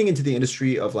 If you're getting into the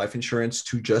industry of life insurance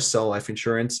to just sell life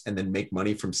insurance and then make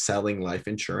money from selling life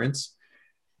insurance,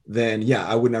 then yeah,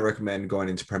 I would not recommend going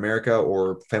into Primerica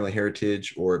or Family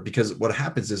Heritage, because what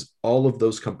happens is all of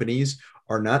those companies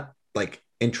are not like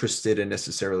interested in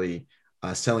necessarily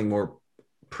selling more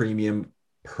premium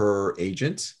per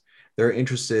agent. They're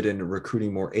interested in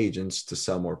recruiting more agents to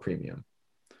sell more premium.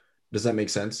 Does that make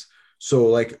sense? So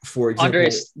like, for example,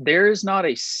 Andres, there is not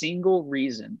a single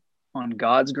reason on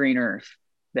God's green earth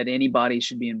that anybody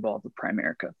should be involved with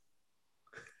Primerica.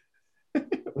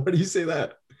 Why do you say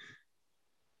that?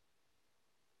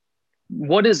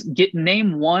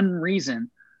 Name one reason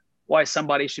why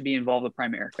somebody should be involved with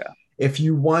Primerica. If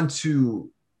you want to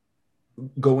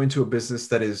go into a business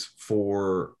that is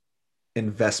for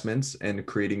investments and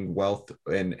creating wealth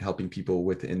and helping people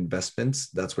with investments,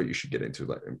 that's what you should get into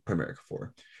like Primerica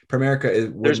for.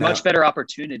 Primerica there's much better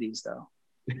opportunities though.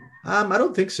 I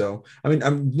don't think so. I mean,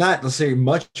 I'm not, let's say,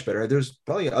 much better. There's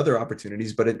probably other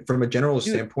opportunities, but from a general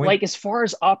standpoint, like as far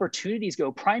as opportunities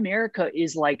go, Primerica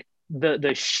is like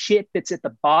the shit that's at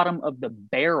the bottom of the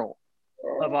barrel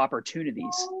of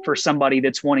opportunities for somebody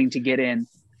that's wanting to get in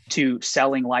to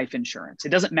selling life insurance. It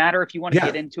doesn't matter if you want to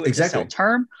get into it to sell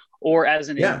term or as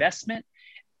an investment.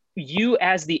 You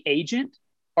as the agent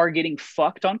are getting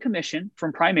fucked on commission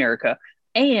from Primerica.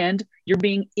 And you're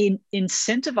being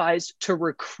incentivized to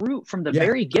recruit from the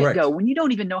very get-go correct. when you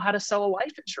don't even know how to sell a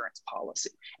life insurance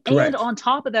policy. Correct. And on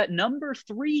top of that, number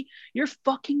 3, you're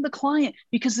fucking the client,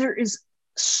 because there is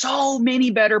so many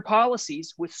better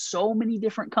policies with so many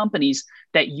different companies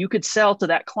that you could sell to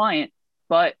that client,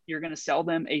 but you're going to sell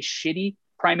them a shitty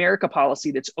Primerica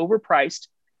policy that's overpriced.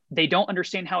 They don't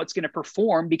understand how it's going to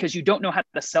perform because you don't know how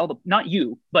to sell not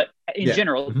you, but in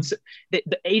general,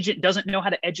 the agent doesn't know how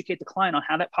to educate the client on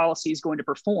how that policy is going to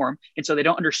perform. And so they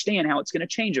don't understand how it's going to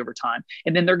change over time.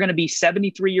 And then they're going to be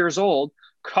 73 years old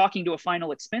talking to a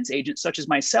final expense agent, such as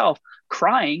myself,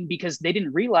 crying because they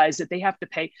didn't realize that they have to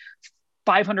pay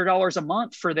 $500 a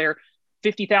month for their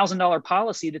 $50,000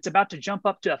 policy that's about to jump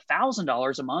up to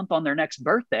 $1,000 a month on their next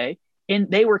birthday. And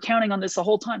they were counting on this the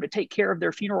whole time to take care of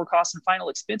their funeral costs and final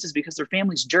expenses because their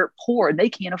family's dirt poor and they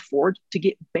can't afford to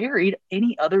get buried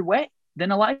any other way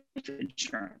than a life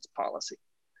insurance policy.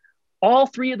 All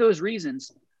 3 of those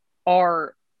reasons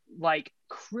are like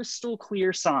crystal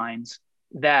clear signs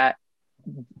that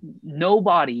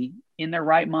nobody in their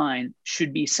right mind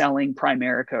should be selling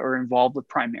Primerica or involved with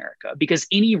Primerica, because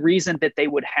any reason that they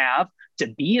would have to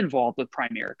be involved with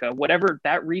Primerica, whatever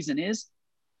that reason is,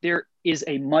 there is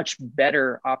a much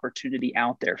better opportunity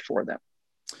out there for them.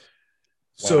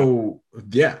 So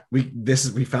yeah, we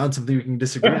found something we can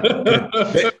disagree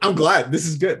on. I'm glad. This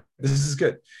is good.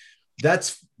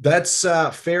 That's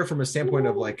fair from a standpoint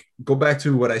of like, go back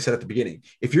to what I said at the beginning.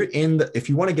 If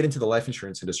you want to get into the life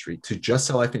insurance industry to just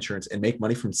sell life insurance and make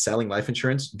money from selling life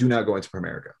insurance, do not go into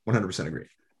Primerica. 100% agree.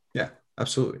 Yeah,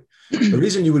 absolutely. The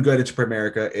reason you would go into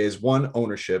Primerica is 1,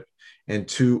 ownership, and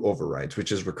 2, overrides,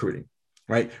 which is recruiting.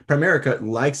 Right? Primerica,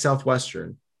 like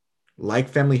Southwestern, like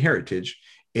Family Heritage,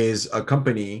 is a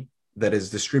company that is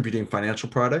distributing financial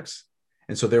products.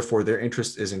 And so therefore their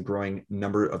interest is in growing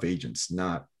number of agents,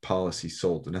 not policy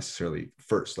sold necessarily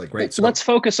first. Like, right. So let's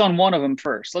focus on one of them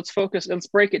first. Let's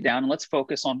break it down and let's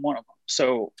focus on one of them.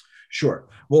 So sure.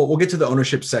 Well, we'll get to the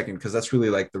ownership second, because that's really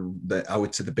like the I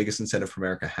would say the biggest incentive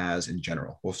Primerica has in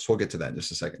general. We'll get to that in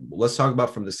just a second. But let's talk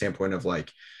about from the standpoint of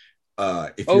like,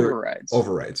 if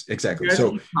overrides, exactly. You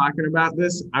guys keep talking about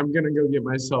this, I'm gonna go get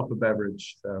myself a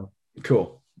beverage. So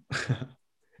cool.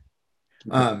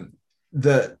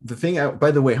 The thing,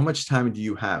 by the way, how much time do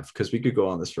you have? Because we could go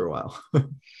on this for a while.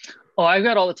 Oh, I've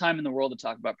got all the time in the world to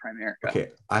talk about Primerica.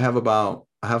 Okay, I have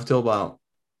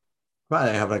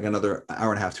like another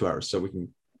hour and a half, 2 hours, so we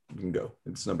can go.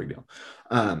 It's no big deal.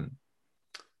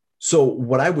 So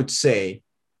what I would say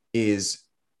is,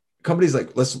 companies like,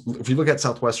 if you look at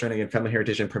Southwestern, again, Family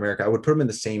Heritage and Primerica, I would put them in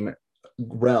the same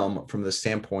realm from the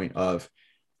standpoint of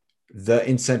the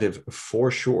incentive for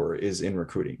sure is in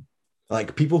recruiting.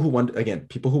 Like people who want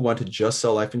to just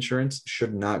sell life insurance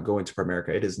should not go into Primerica.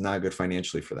 It is not good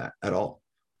financially for that at all,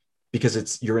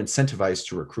 because you're incentivized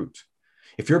to recruit.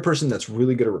 If you're a person that's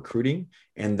really good at recruiting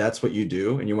and that's what you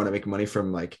do, and you want to make money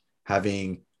from like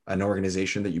having an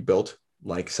organization that you built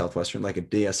like Southwestern, like a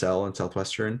DSL and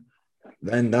Southwestern,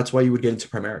 then that's why you would get into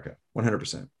Primerica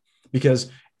 100%, because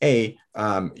they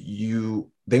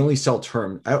only sell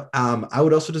term. I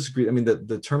would also disagree. I mean,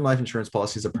 the term life insurance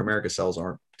policies that Primerica sells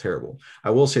aren't terrible.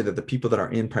 I will say that the people that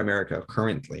are in Primerica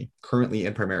currently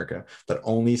in Primerica that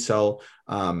only sell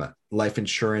life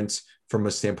insurance from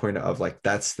a standpoint of like,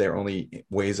 that's their only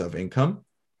ways of income,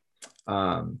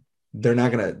 they're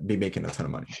not going to be making a ton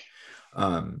of money.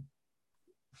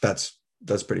 That's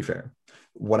pretty fair.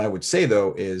 What I would say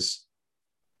though is,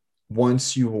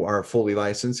 once you are fully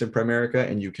licensed in Primerica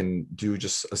and you can do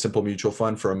just a simple mutual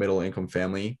fund for a middle income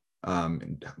family,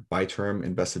 buy term,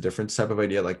 invest the difference type of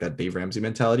idea, like that Dave Ramsey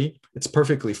mentality, it's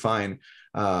perfectly fine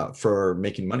for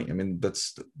making money. I mean,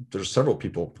 there's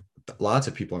lots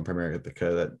of people in Primerica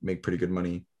that make pretty good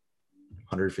money,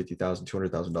 $150,000,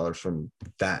 $200,000 from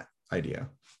that idea,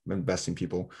 investing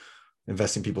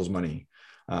people's money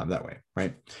that way,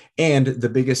 right? And the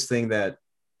biggest thing that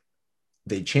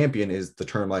they champion is the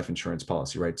term life insurance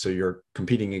policy, right? So you're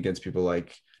competing against people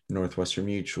like Northwestern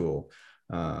Mutual,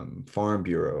 Farm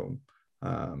Bureau,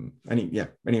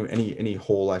 any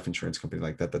whole life insurance company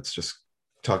like that, that's just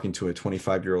talking to a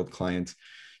 25-year-old client,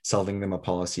 selling them a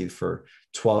policy for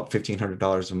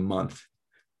 $1,500 a month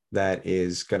that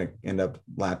is going to end up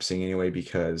lapsing anyway,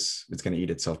 because it's going to eat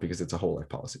itself, because it's a whole life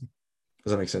policy.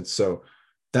 Does that make sense? So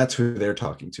that's who they're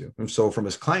talking to. And so from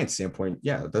a client standpoint,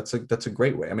 yeah, that's a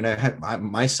great way. I mean, I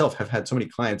myself have had so many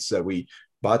clients that we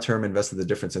bought term, invested the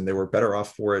difference, and they were better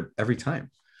off for it every time.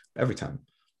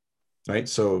 Right.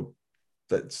 So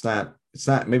it's not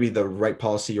maybe the right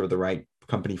policy or the right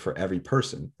company for every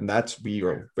person. And we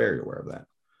are very aware of that.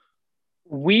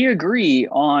 We agree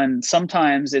on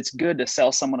sometimes it's good to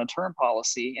sell someone a term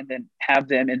policy and then have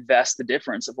them invest the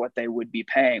difference of what they would be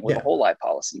paying with a whole life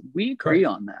policy. We agree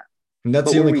on that. And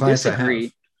that's but the only clients I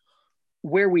have.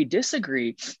 Where we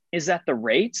disagree is that the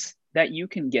rates that you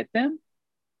can get them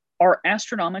are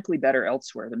astronomically better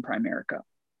elsewhere than Primerica.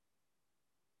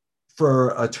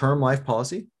 For a term life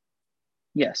policy?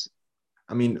 Yes.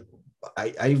 I mean,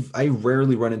 I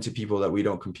rarely run into people that we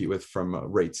don't compete with from a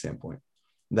rate standpoint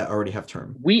that already have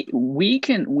term. We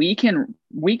can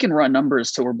run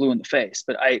numbers till we're blue in the face,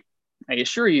 but I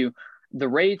assure you the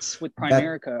rates with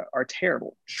Primerica are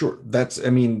terrible. Sure. That's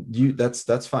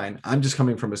fine. I'm just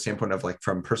coming from a standpoint of like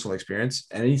from personal experience.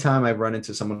 And anytime I run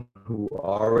into someone who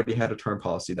already had a term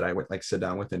policy that I would like sit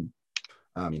down with, and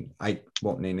I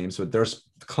won't name names, but there's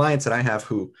clients that I have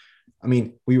who,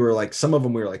 we were like, some of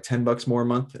them we were like $10 more a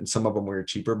month, and some of them we were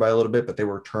cheaper by a little bit, but they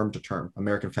were term to term,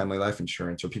 American Family Life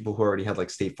Insurance, or people who already had like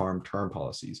State Farm term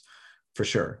policies, for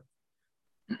sure.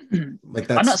 Like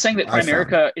I'm not saying that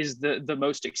Primerica is the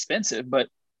most expensive, but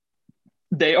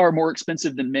they are more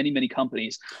expensive than many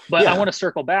companies. But I want to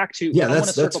circle back to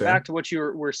back to what you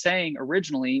were saying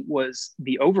originally was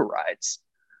the overrides.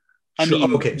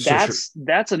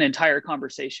 That's an entire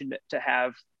conversation to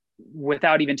have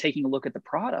without even taking a look at the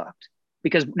product,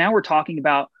 because now we're talking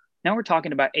about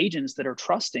agents that are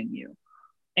trusting you.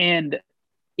 And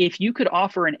if you could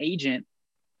offer an agent,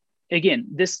 again,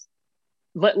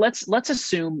 let's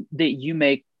assume that you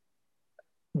make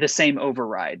the same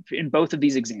override in both of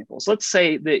these examples. Let's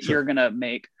say that you're going to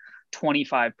make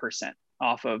 25%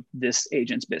 off of this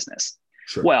agent's business.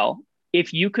 Sure. Well,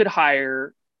 if you could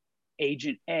hire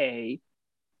agent A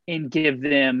and give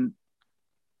them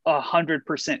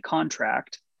 100%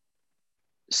 contract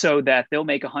so that they'll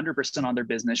make 100% on their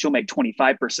business, you'll make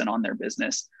 25% on their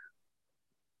business.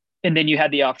 And then you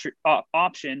had the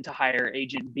option to hire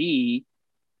agent B,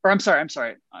 or I'm sorry.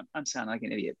 I'm sounding like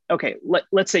an idiot. Okay.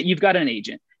 Let's say you've got an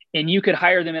agent and you could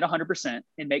hire them at 100%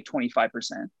 and make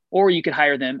 25%, or you could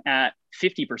hire them at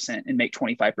 50% and make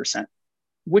 25%.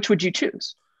 Which would you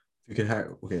choose? You can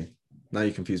hire. Okay. Now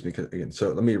you confuse me again. So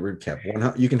let me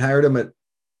recap. You can hire them at,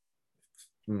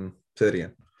 say that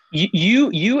again.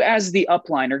 You as the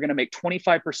upline are going to make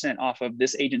 25% off of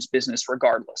this agent's business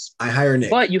regardless. I hire Nick,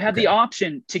 but you have the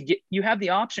option to give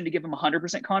them a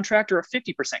 100% contract or a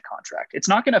 50% contract. It's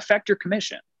not going to affect your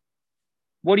commission.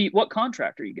 What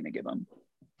contract are you going to give them?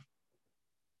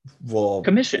 Well,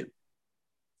 commission.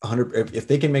 100. If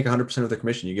they can make 100% of the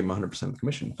commission, you give them 100% of the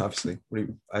commission. Obviously,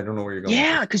 I don't know where you're going.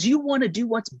 Yeah, because you want to do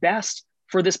what's best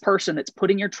for this person that's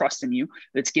putting your trust in you,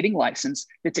 that's getting licensed,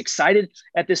 that's excited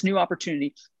at this new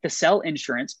opportunity to sell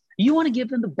insurance. You want to give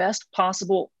them the best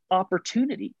possible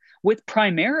opportunity. With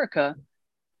Primerica,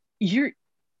 you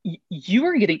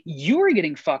are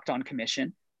getting fucked on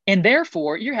commission, and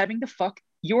therefore you're having to fuck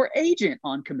your agent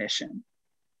on commission.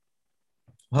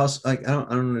 Well, I don't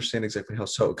understand exactly how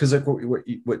so. Because like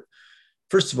what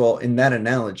first of all, in that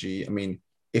analogy,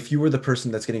 if you were the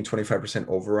person that's getting 25%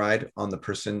 override on the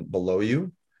person below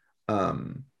you,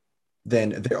 then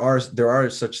there are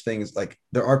such things, like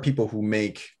there are people who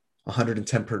make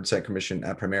 110% commission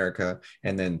at Primerica,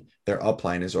 and then their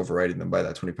upline is overriding them by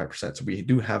that 25%. So we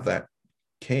do have that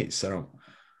case. I don't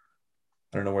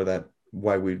know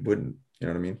why we wouldn't, you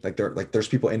know what I mean? Like there's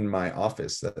people in my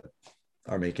office that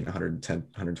are making 110,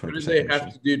 120%. What do they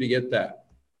have to do to get that?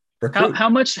 How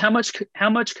much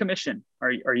commission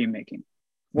are you making?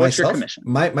 What's your commission?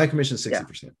 My commission is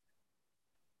 60%.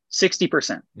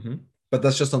 60%. Mm-hmm. But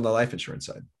that's just on the life insurance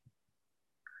side.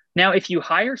 Now, if you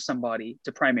hire somebody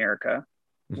to Primerica,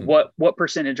 mm-hmm. what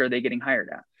percentage are they getting hired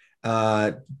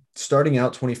at? Starting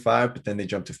out 25, but then they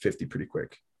jump to 50 pretty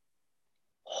quick.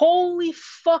 Holy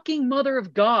fucking mother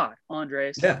of God,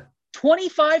 Andres. Yeah.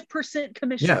 25%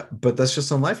 commission. Yeah, but that's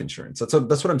just on life insurance. That's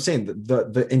what I'm saying.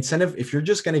 The incentive, if you're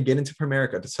just going to get into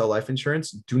Primerica to sell life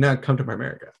insurance, do not come to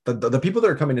Primerica. The people that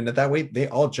are coming in at that way, they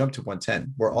all jump to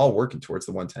 110. We're all working towards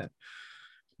the 110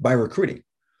 by recruiting.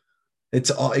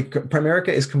 Primerica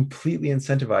is completely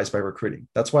incentivized by recruiting.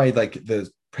 That's why like the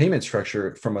payment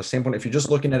structure from a standpoint, if you're just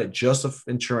looking at it just of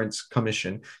insurance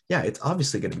commission, yeah, it's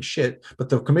obviously going to be shit, but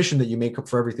the commission that you make up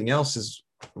for everything else is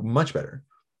much better.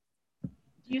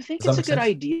 Do you think it's a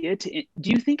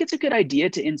good idea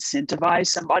to incentivize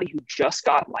somebody who just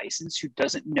got licensed, who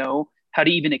doesn't know how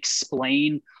to even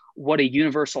explain what a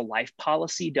universal life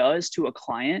policy does to a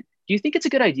client? Do you think it's a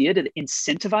good idea to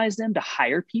incentivize them to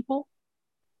hire people,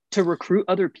 to recruit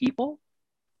other people?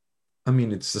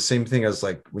 It's the same thing as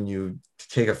like when you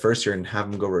take a first year and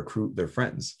have them go recruit their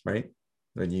friends, right?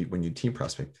 When you team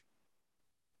prospect.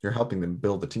 You're helping them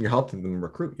build the team. You're helping them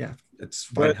recruit. Yeah, it's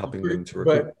fine helping them to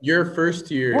recruit. But your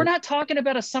first year, we're not talking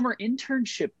about a summer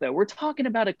internship though. We're talking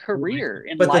about a career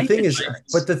in but life the thing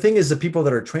insurance. is, the people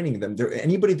that are training them,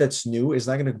 anybody that's new is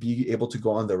not going to be able to go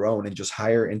on their own and just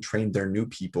hire and train their new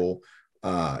people.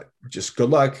 Just good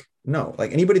luck. No,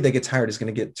 like anybody that gets hired is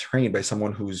going to get trained by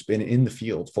someone who's been in the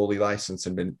field, fully licensed,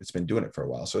 and been doing it for a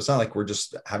while. So it's not like we're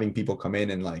just having people come in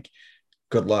and like,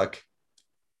 good luck.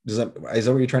 Is that what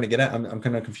you're trying to get at? I'm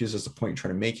kind of confused as the point you're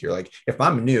trying to make here. Like, if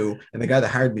I'm new and the guy that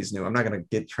hired me is new, I'm not going to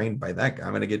get trained by that guy.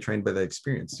 I'm going to get trained by the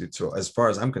experience, dude. So as far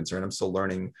as I'm concerned, I'm still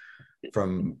learning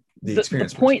from the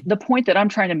experience. The point that I'm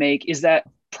trying to make is that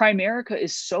Primerica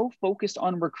is so focused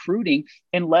on recruiting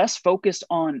and less focused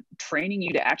on training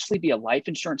you to actually be a life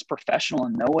insurance professional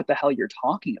and know what the hell you're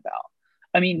talking about.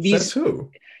 I mean, That's who.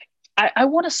 I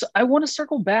want to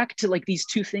circle back to like these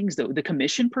two things though, the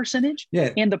commission percentage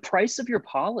and the price of your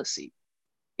policy.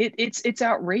 It's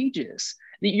outrageous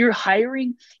that you're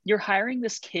hiring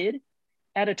this kid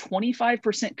at a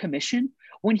 25% commission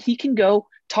when he can go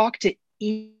talk to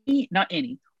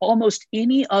almost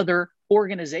any other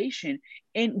organization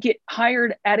and get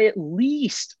hired at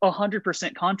least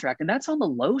 100% contract. And that's on the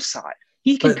low side.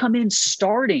 He can come in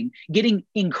getting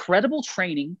incredible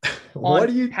training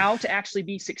on how to actually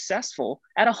be successful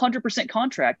at 100%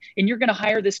 contract. And you're going to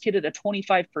hire this kid at a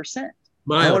 25%.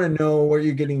 I want to know where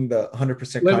you're getting the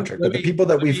 100% contract. But the people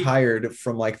that we've hired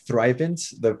from like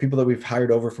Thrivent, the people that we've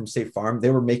hired over from State Farm,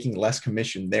 they were making less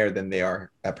commission there than they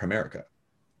are at Primerica.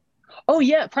 Oh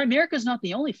yeah, Primerica is not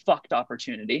the only fucked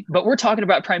opportunity, but we're talking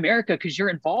about Primerica because you're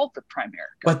involved with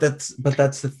Primerica. But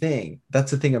that's the thing. That's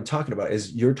the thing I'm talking about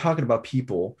is you're talking about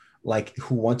people like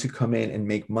who want to come in and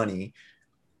make money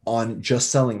on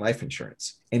just selling life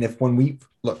insurance. And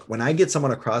when I get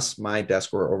someone across my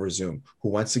desk or over Zoom who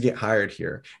wants to get hired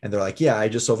here and they're like, yeah, I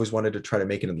just always wanted to try to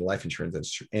make it in the life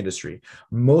insurance industry.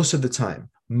 Most of the time,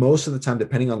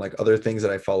 depending on like other things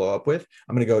that I follow up with,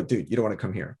 I'm going to go, dude, you don't want to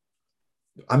come here.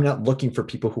 I'm not looking for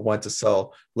people who want to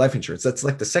sell life insurance. That's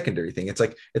like the secondary thing. It's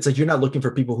like you're not looking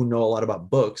for people who know a lot about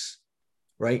books,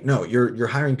 right? No, you're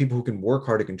hiring people who can work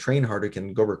hard, who can train hard, who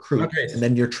can go recruit, and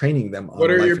then you're training them on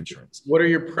life insurance. What are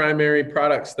your primary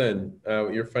products then?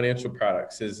 Your financial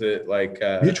products? Is it like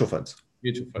mutual funds?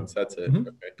 Mutual funds. That's it. Mm-hmm.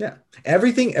 Okay. Yeah,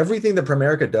 everything that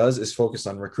Primerica does is focused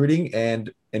on recruiting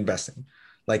and investing.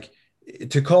 Like,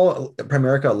 to call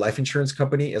Primerica a life insurance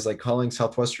company is like calling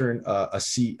Southwestern a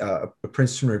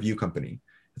Princeton Review company.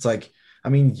 It's like, I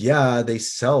mean, yeah, they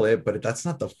sell it, but that's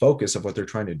not the focus of what they're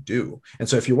trying to do. And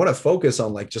so if you want to focus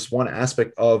on like just one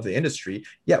aspect of the industry,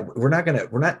 yeah, we're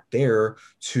not there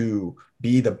to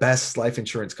be the best life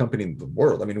insurance company in the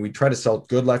world. I mean, we try to sell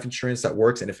good life insurance that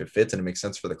works. And if it fits and it makes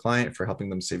sense for the client, for helping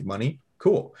them save money,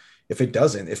 cool. If it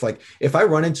doesn't, if I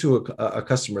run into a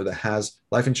customer that has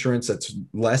life insurance that's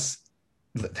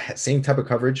same type of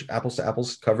coverage, apples to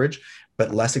apples coverage,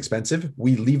 but less expensive,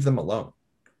 we leave them alone.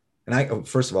 And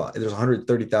first of all, there's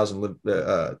 130,000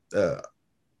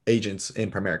 agents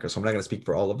in Primerica, so I'm not going to speak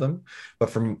for all of them,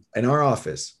 but in our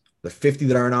office, the 50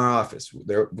 that are in our office,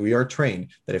 we are trained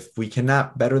that if we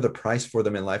cannot better the price for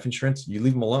them in life insurance, you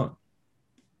leave them alone.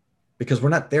 Because we're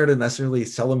not there to necessarily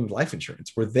sell them life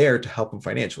insurance. We're there to help them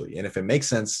financially. And if it makes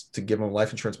sense to give them a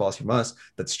life insurance policy from us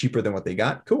that's cheaper than what they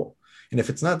got, cool. And if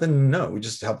it's not, then no, we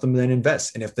just help them then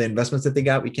invest. And if the investments that they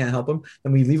got, we can't help them,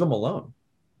 then we leave them alone.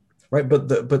 Right. But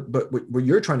what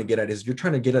you're trying to get at is you're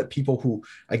trying to get at people who,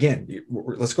 again,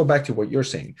 let's go back to what you're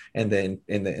saying. And then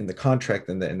in the contract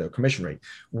and the commission rate,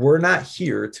 we're not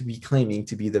here to be claiming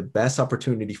to be the best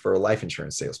opportunity for life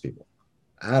insurance salespeople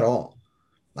at all.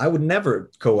 I would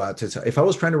never go out if I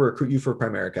was trying to recruit you for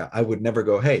Primerica, I would never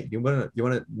go, hey, you want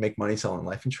to make money selling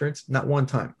life insurance? Not one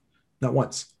time, not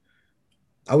once.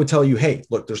 I would tell you, hey,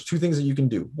 look, there's two things that you can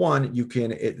do. One,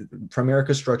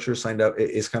 Primerica structure signed up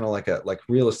is kind of like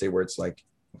real estate, where it's like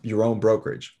your own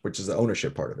brokerage, which is the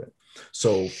ownership part of it.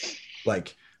 So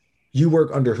like you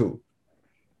work under who?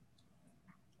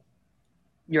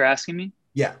 You're asking me?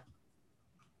 Yeah.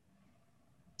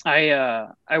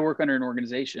 I work under an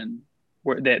organization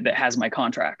that has my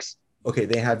contracts. Okay.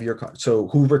 They have so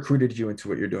who recruited you into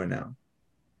what you're doing now?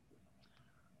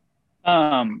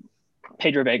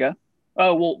 Pedro Vega.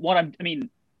 Oh, well,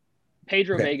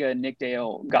 Pedro Vega and Nick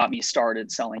Dale got me started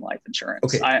selling life insurance.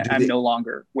 Okay. I'm no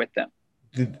longer with them.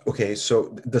 Okay.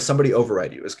 So does somebody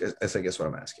override you is I guess what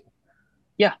I'm asking.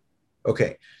 Yeah.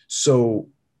 Okay. So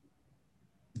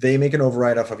they make an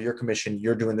override off of your commission.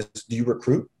 You're doing this. Do you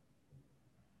recruit?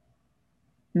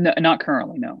 No, not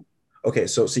currently. No. Okay.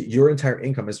 So see, your entire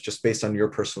income is just based on your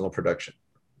personal production,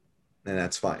 and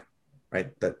that's fine.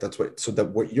 right? That's what, so that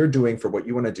what you're doing for what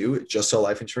you want to do, just sell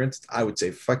life insurance, I would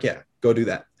say, fuck yeah, go do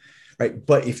that. Right.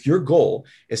 But if your goal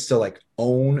is to like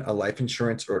own a life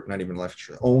insurance, or not even life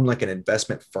insurance, own like an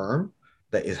investment firm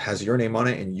that has your name on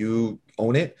it and you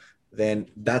own it, then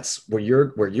that's where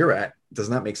you're at. Does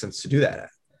not make sense to do that at,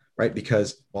 right?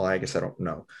 Because, well, I guess I don't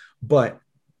know. But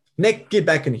Nick, get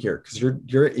back in here, because you God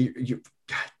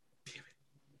damn it.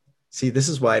 See, this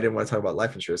is why I didn't want to talk about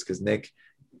life insurance, because Nick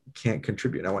can't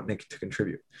contribute. I want Nick to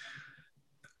contribute.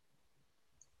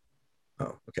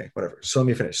 Oh, okay, whatever. So let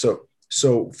me finish.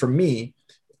 So for me,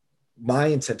 my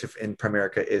incentive in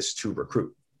Primerica is to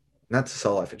recruit, not to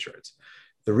sell life insurance.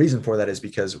 The reason for that is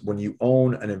because when you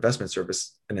own an investment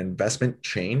service, an investment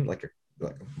chain, like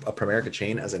a Primerica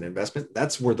chain as an investment,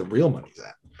 that's where the real money's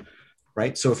at,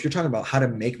 right? So if you're talking about how to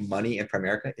make money in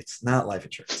Primerica, it's not life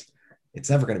insurance. It's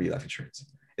never going to be life insurance.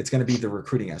 It's going to be the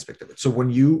recruiting aspect of it. So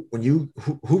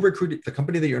who recruited the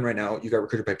company that you're in right now? You got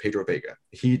recruited by Pedro Vega.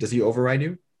 Does he override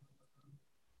you?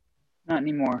 Not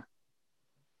anymore.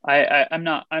 I'm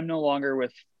no longer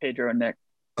with Pedro and Nick.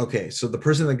 Okay, so the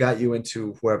person that got you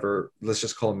into whoever, let's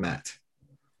just call him Matt.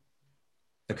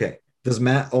 Okay, does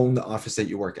Matt own the office that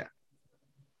you work at?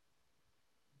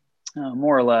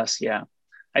 More or less, yeah.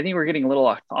 I think we're getting a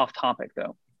little off topic,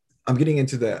 though. I'm getting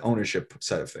into the ownership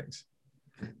side of things.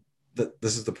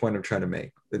 This is the point I'm trying to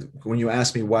make. When you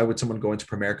ask me why would someone go into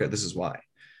Primerica, this is why.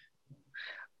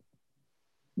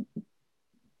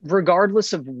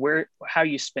 Regardless of how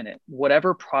you spin it,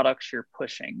 whatever products you're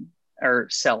pushing or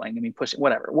selling,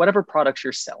 whatever products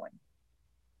you're selling,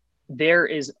 there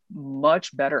is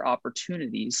much better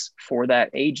opportunities for that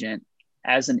agent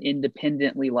as an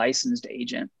independently licensed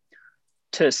agent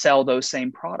to sell those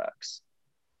same products.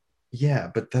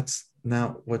 Yeah, but that's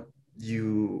not what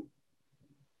you're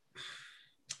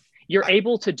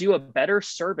able to do a better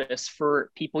service for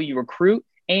people you recruit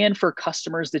and for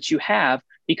customers that you have,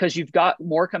 because you've got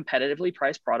more competitively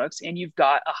priced products and you've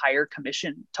got a higher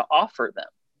commission to offer them.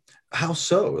 How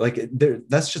so? Like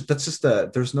that's just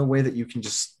there's no way that you can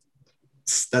just,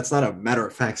 that's not a matter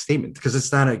of fact statement, because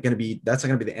that's not going to be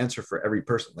the answer for every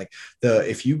person. Like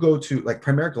if you go to like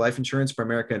Primerica Life Insurance,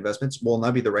 Primerica Investments will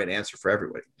not be the right answer for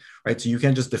everybody, right? So you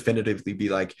can't just definitively be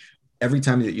like, every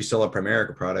time that you sell a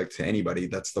Primerica product to anybody,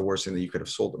 that's the worst thing that you could have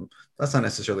sold them. That's not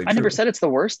necessarily true. I never said it's the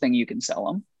worst thing you can sell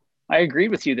them. I agreed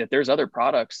with you that there's other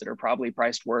products that are probably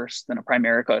priced worse than a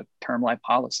Primerica term life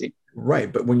policy.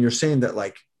 Right. But when you're saying that,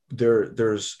 like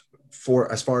there's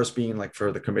for, as far as being like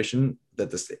for the commission that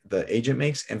the agent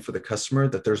makes and for the customer,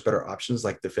 that there's better options,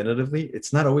 like definitively,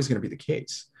 it's not always going to be the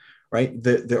case. Right.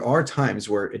 There are times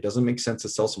where it doesn't make sense to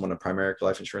sell someone a Primerica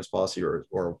life insurance policy or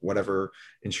whatever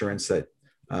insurance that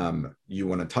you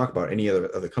want to talk about, any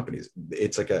other companies.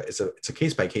 It's like it's a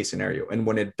case by case scenario. And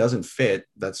when it doesn't fit,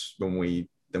 that's when we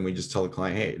just tell the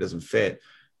client, hey, it doesn't fit.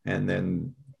 And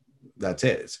then that's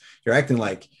it. You're acting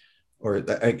like, or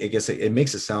I guess it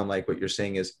makes it sound like what you're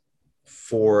saying is,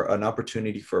 for an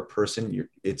opportunity for a person,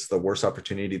 it's the worst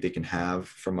opportunity they can have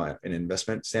from an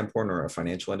investment standpoint or a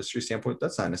financial industry standpoint.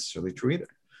 That's not necessarily true either.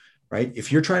 Right?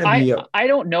 If you're trying to be I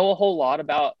don't know a whole lot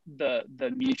about the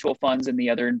mutual funds and the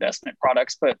other investment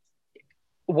products, but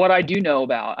what I do know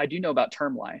about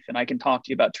term life, and I can talk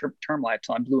to you about term life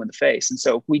till I'm blue in the face. And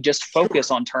so if we just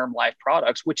focus on term life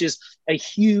products, which is a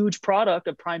huge product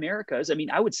of Primerica's. I mean,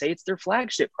 I would say it's their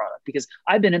flagship product, because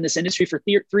I've been in this industry for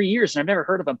 3 years and I've never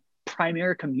heard of a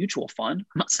Primerica mutual fund.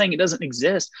 I'm not saying it doesn't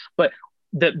exist, but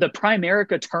the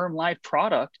Primerica term life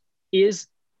product is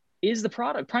the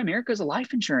product. Primerica is a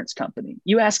life insurance company.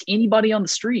 You ask anybody on the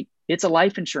street, it's a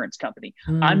life insurance company.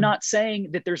 I'm not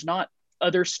saying that there's not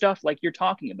other stuff like you're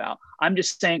talking about. I'm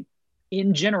just saying,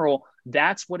 in general,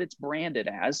 that's what it's branded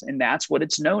as, and that's what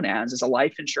it's known as a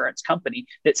life insurance company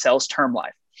that sells term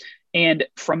life. And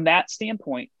from that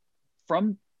standpoint,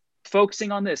 from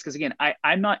focusing on this, because again,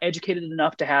 I'm not educated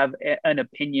enough to have an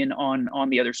opinion on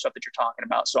the other stuff that you're talking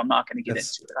about, so I'm not going to get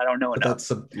into it. I don't know enough. That's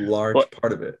a large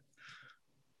part of it.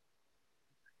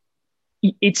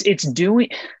 It's doing.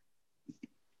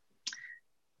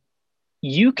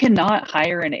 You cannot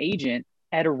hire an agent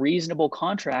at a reasonable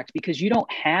contract because you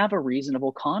don't have a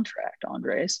reasonable contract,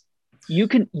 Andres. You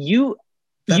can get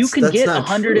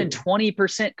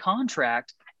 120%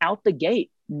 contract out the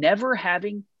gate, never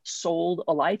having sold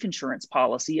a life insurance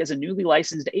policy as a newly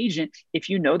licensed agent. If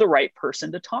you know the right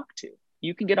person to talk to,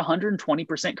 you can get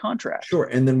 120% contract. Sure.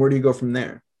 And then where do you go from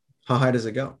there? How high does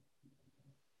it go?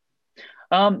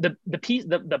 The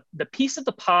piece of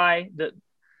the pie,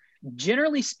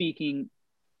 generally speaking,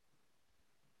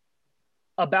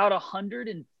 about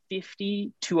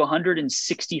 150 to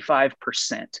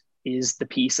 165% is the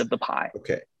piece of the pie.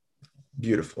 Okay.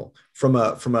 beautiful. From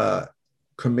a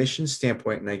commission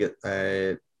standpoint,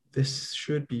 and this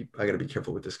should be, I got to be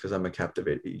careful with this because I'm a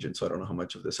Captivate agent, so I don't know how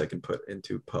much of this I can put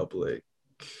into public,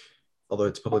 although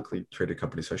it's publicly traded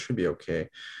company, so I should be okay.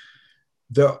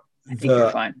 I think you're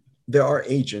fine. There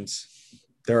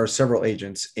are several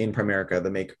agents in Primerica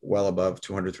that make well above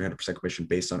 200-300% commission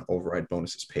based on override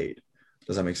bonuses paid.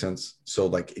 Does that make sense? So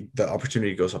like the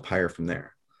opportunity goes up higher from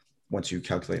there once you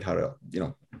calculate how to,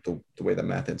 the way the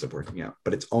math ends up working out.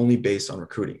 But it's only based on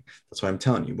recruiting. That's why I'm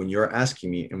telling you, when you're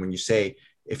asking me and when you say,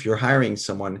 if you're hiring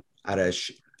someone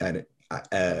to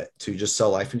just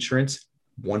sell life insurance,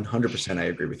 100% I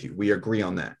agree with you. We agree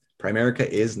on that. Primerica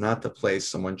is not the place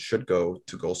someone should go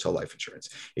to go sell life insurance.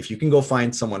 If you can go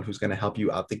find someone who's going to help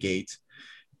you out the gate,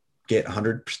 get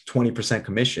 120%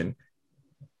 commission,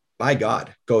 by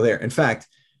God, go there. In fact,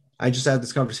 I just had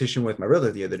this conversation with my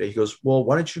brother the other day. He goes, well,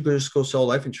 why don't you just go sell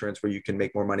life insurance where you can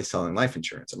make more money selling life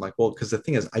insurance? I'm like, well, because the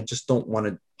thing is, I just don't want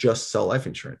to just sell life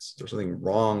insurance. There's something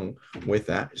wrong with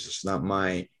that. It's just not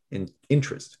my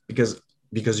interest because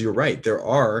you're right. There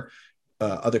are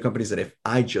other companies that if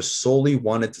I just solely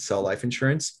wanted to sell life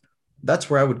insurance,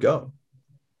 that's where I would go.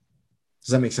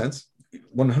 Does that make sense?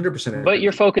 100%. But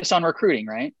you're focused on recruiting,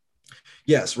 right?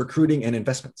 Yes, recruiting and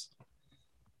investments.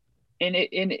 And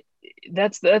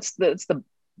that's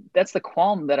the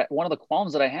qualm one of the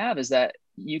qualms that I have is that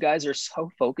you guys are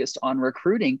so focused on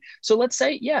recruiting. So let's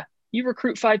say, yeah, you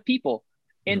recruit 5 people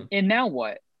and now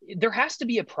what? There has to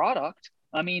be a product.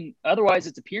 I mean, otherwise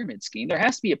it's a pyramid scheme. There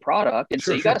has to be a product. And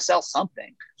so you got to sell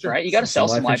something, right? You got to sell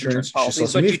some life insurance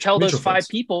policies, but you tell those 5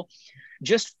 people,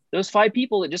 just those 5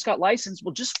 people that just got licensed,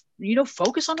 will just,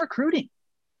 focus on recruiting.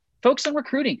 Focus on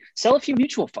recruiting, sell a few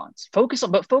mutual funds, focus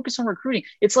on recruiting.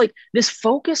 It's like this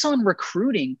focus on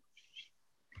recruiting.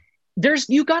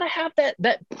 You got to have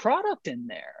that product in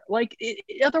there. Like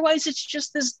otherwise it's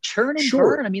just this churn and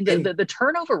burn. I mean, the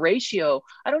turnover ratio,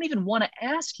 I don't even want to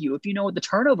ask you if you know what the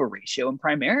turnover ratio in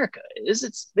Primerica is.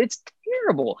 It's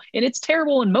terrible. And it's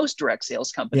terrible in most direct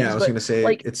sales companies. Yeah, I was going to say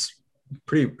it's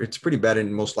pretty bad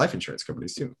in most life insurance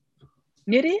companies too.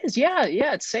 It is. Yeah.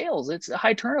 It's sales. It's a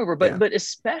high turnover, but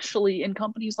especially in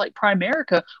companies like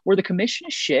Primerica where the commission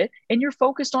is shit and you're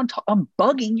focused on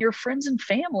bugging your friends and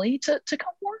family to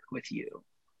come work with you.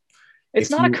 It's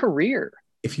not a career.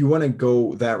 If you want to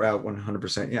go that route,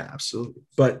 100%. Yeah, absolutely.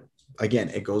 But again,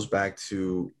 it goes back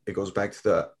to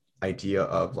the idea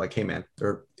of like, hey man,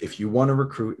 if you want to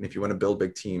recruit and if you want to build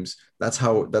big teams, that's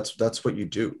what you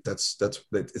do. It's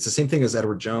the same thing as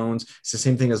Edward Jones. It's the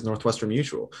same thing as Northwestern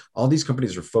Mutual. All these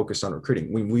companies are focused on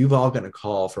recruiting. We've all gotten a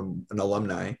call from an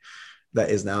alumni that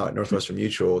is now at Northwestern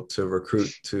Mutual to recruit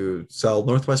to sell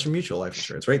Northwestern Mutual life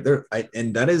insurance, right there.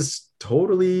 And that is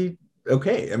totally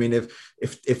okay. I mean,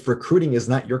 if recruiting is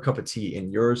not your cup of tea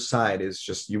and your side is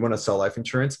just you want to sell life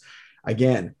insurance,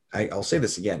 again, I'll say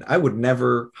this again. I would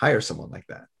never hire someone like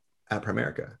that at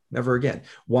Primerica. Never again.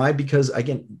 Why? Because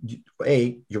again,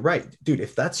 you're right, dude.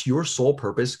 If that's your sole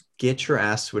purpose, get your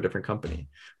ass to a different company,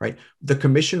 right? The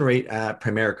commission rate at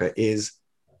Primerica is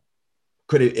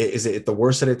it the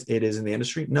worst that it is in the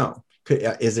industry? No.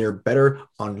 Is there better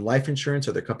on life insurance?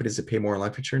 Are there companies that pay more on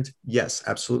life insurance? Yes,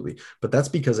 absolutely. But that's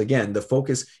because again, the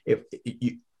focus,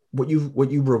 what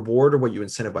you reward or what you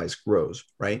incentivize grows,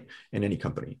 right? In any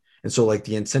company. And so like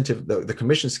the incentive, the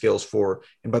commission scales for,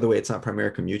 and by the way, it's not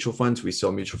Primerica mutual funds. We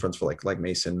sell mutual funds for like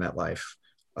Mason, MetLife,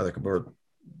 other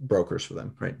brokers for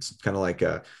them, right? It's kind of like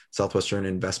Southwestern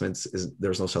Investments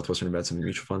there's no Southwestern Investments in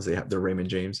mutual funds. They're Raymond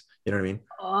James. You know what I mean?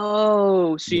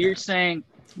 Oh, so you're saying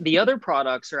the other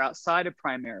products are outside of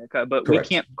Primerica, but Correct.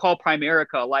 We can't call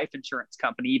Primerica a life insurance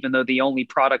company, even though the only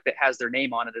product that has their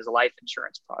name on it is a life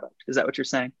insurance product. Is that what you're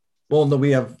saying? Well, no,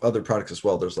 we have other products as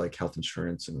well. There's like health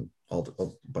insurance and a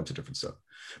bunch of different stuff.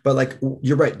 But like,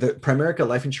 you're right. The Primerica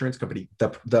Life Insurance Company,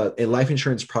 a life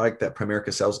insurance product that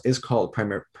Primerica sells is called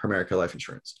Primerica Life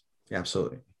Insurance. Yeah,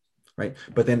 absolutely. Right.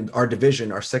 But then our other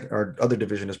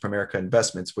division is Primerica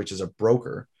Investments, which is a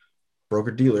broker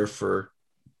dealer for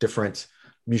different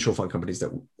mutual fund companies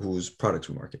whose products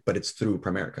we market, but it's through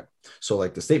Primerica. So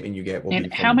like the statement you get will be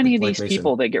how many of these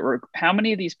people that get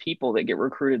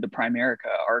recruited to Primerica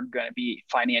are going to be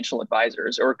financial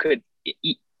advisors or could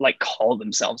call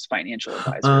themselves financial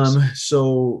advisors?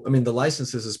 So I mean the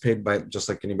licenses is paid by just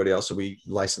like anybody else, so we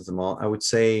license them all. I would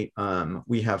say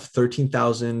we have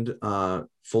 13,000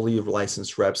 fully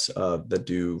licensed reps that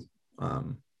do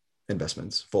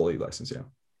investments, fully licensed. Yeah.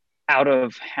 Out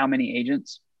of how many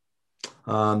agents?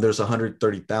 There's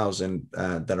 130,000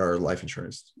 that are life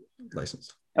insurance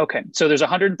licensed. Okay. So there's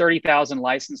 130,000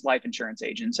 licensed life insurance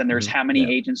agents. And there's how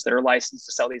many agents that are licensed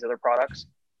to sell these other products?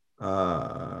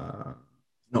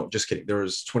 No, just kidding. There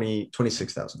was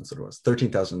 26,000. That's what it was.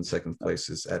 13,000 in second place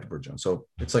is Edward Jones. So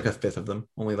it's like a fifth of them,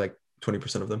 only like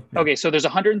 20% of them. Yeah. Okay. So there's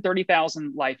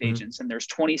 130,000 life agents and there's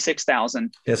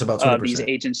 26,000 it's about 20%. These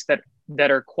agents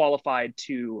that are qualified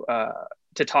to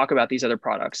talk about these other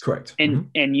products. Correct. And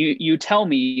you tell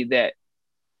me that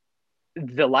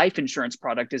the life insurance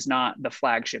product is not the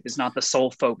flagship, is not the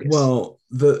sole focus. Well,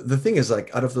 the thing is,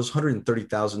 like, out of those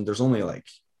 130,000, there's only like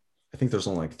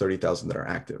 30,000 that are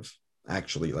active,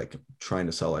 actually like trying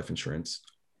to sell life insurance.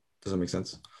 Does that make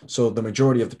sense? So the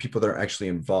majority of the people that are actually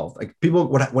involved, like people,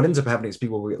 what ends up happening is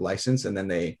people will get licensed and then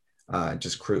they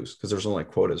just cruise because there's no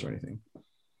like quotas or anything.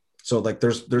 So like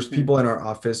there's people in our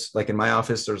office, like in my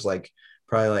office, there's like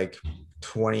probably like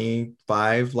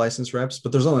 25 licensed reps,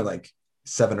 but there's only like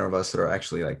 7 of us that are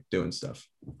actually like doing stuff.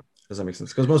 Does that make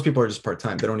sense? Because most people are just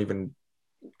part-time. They don't even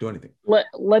do anything.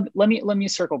 Let me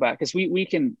circle back because we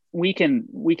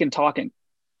can talk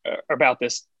about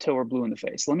this till we're blue in the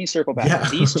face. Let me circle back. Yeah.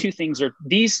 These two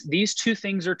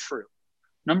things are true.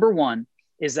 Number one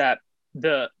is that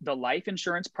the life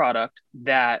insurance product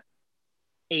that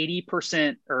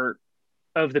 80% or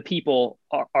of the people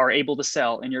are able to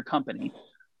sell in your company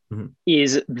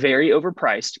is very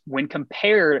overpriced when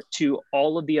compared to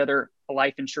all of the other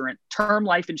term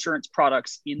life insurance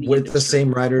products in the with industry. The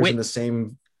same riders and the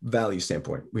same value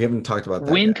standpoint. We haven't talked about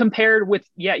that when yet. Compared with,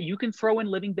 you can throw in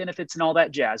living benefits and all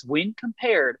that jazz. When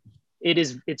compared,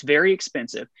 it's very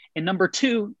expensive. And number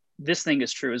two, this thing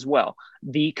is true as well.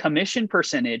 The commission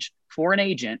percentage for an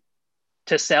agent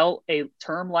to sell a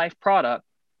term life product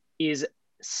is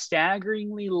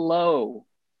staggeringly low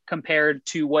compared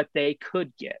to what they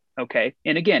could get. Okay.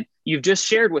 And again, you've just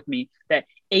shared with me that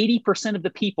 80% of the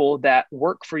people that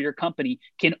work for your company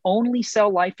can only sell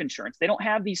life insurance. They don't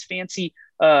have these fancy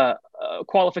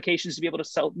qualifications to be able to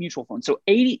sell mutual funds. So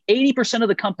 80% of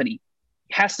the company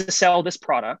has to sell this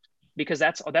product because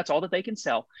that's all that they can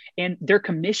sell. And their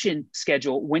commission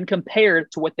schedule, when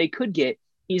compared to what they could get,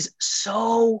 is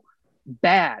so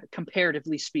bad,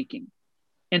 comparatively speaking.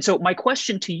 And so my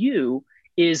question to you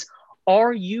is,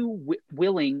 are you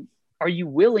willing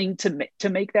to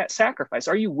make that sacrifice?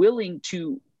 Are you willing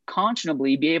to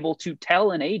conscionably be able to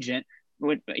tell an agent,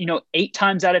 8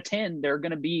 times out of 10, they're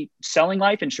going to be selling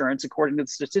life insurance, according to the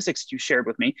statistics you shared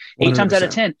with me, 8 times out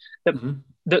of 10,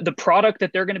 the product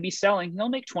that they're going to be selling, they'll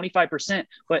make 25%.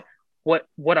 But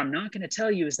what I'm not going to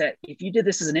tell you is that if you did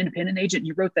this as an independent agent,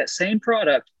 you wrote that same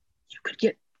product, you could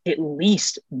get at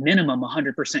least minimum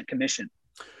 100% commission.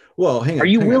 Well, hang on.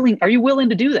 Are you willing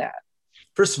to do that?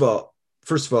 First of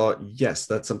all, yes,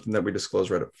 that's something that we disclose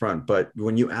right up front. But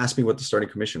when you asked me what the starting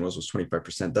commission was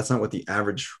 25%. That's not what the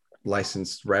average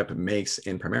licensed rep makes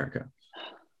in Primerica.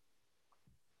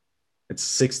 It's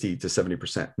 60 to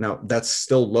 70%. Now, that's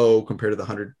still low compared to the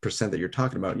 100% that you're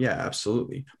talking about. Yeah,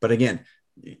 absolutely. But again,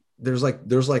 there's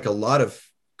like a lot of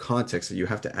context that you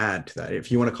have to add to that.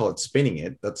 If you want to call it spinning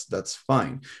it, that's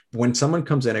fine. When someone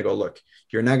comes in, I go, look,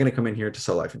 you're not going to come in here to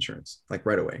sell life insurance like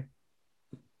right away.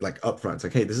 Like upfront, it's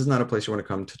like, hey, this is not a place you want to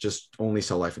come to just only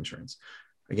sell life insurance.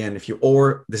 Again,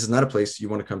 this is not a place you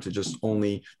want to come to just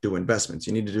only do investments.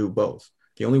 You need to do both.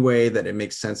 The only way that it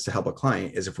makes sense to help a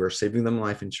client is if we're saving them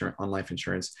life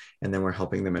insurance, and then we're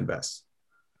helping them invest.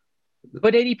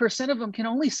 But 80% of them can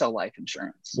only sell life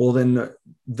insurance. Well, then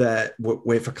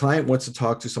if a client wants to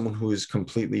talk to someone who is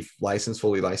completely licensed,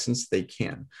 fully licensed, they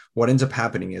can. What ends up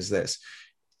happening is this.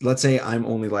 Let's say I'm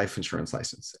only life insurance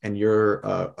licensed and you're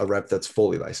a rep that's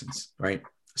fully licensed, right?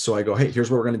 So I go, hey, here's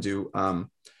what we're going to do.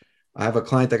 I have a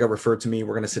client that got referred to me.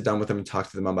 We're going to sit down with them and talk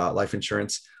to them about life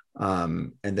insurance.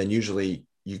 And then usually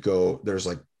there's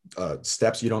like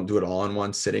steps. You don't do it all in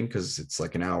one sitting because it's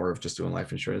like an hour of just doing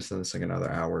life insurance. Then it's like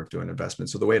another hour of doing investment.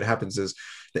 So the way it happens is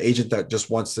the agent that just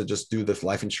wants to just do the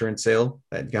life insurance sale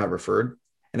that got referred.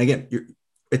 And again,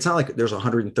 it's not like there's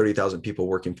 130,000 people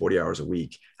working 40 hours a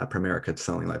week at Primerica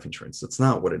selling life insurance. That's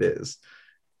not what it is.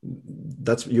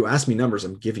 You ask me numbers,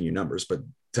 I'm giving you numbers, but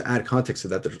to add context to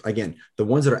that, again, the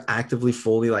ones that are actively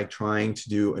fully like trying to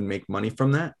do and make money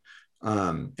from that.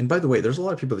 And by the way, there's a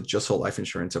lot of people that just sell life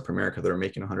insurance at Primerica that are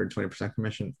making 120%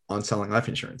 commission on selling life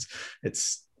insurance.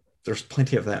 There's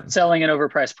plenty of them selling an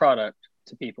overpriced product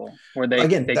to people where they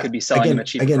could be selling a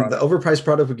cheaper product. The overpriced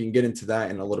product, we can get into that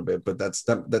in a little bit, but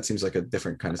that seems like a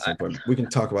different kind of standpoint. We can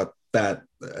talk about that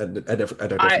at a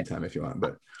different time if you want,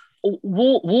 but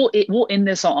we'll end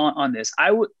this on this.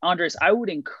 Andres, I would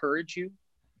encourage you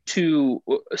to,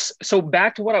 so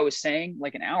back to what I was saying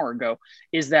like an hour ago,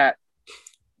 is that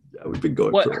we've been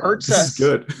going what hurts us is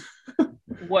good.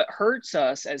 What hurts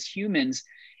us as humans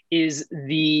is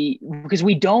because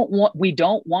we don't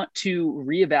want to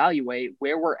reevaluate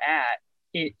where we're at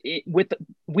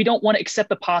we don't want to accept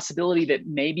the possibility that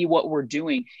maybe what we're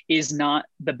doing is not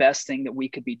the best thing that we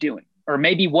could be doing, or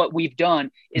maybe what we've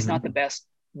done is not the best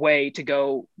way to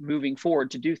go moving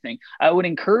forward to do things. I would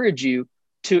encourage you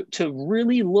to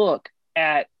really look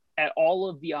at all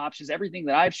of the options, everything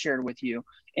that I've shared with you,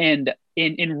 and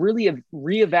really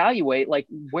reevaluate like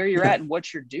where you're at and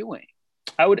what you're doing.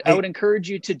 I would encourage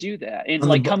you to do that and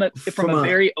like come from a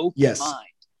very open mind.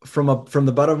 From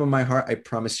the bottom of my heart, I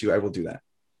promise you I will do that.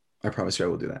 I promise you I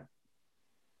will do that.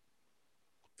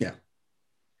 Yeah.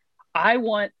 I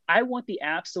want the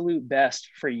absolute best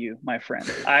for you, my friend.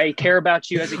 I care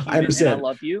about you as a human, and I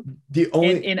love you.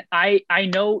 And I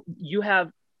know you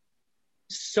have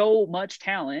so much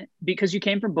talent because you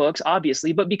came from books,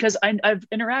 obviously, but because I've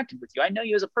interacted with you. I know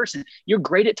you as a person. You're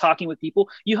great at talking with people.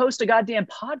 You host a goddamn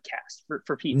podcast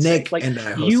for Pete's sake. Like, and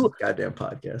I host a goddamn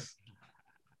podcast.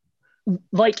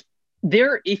 Like,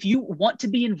 if you want to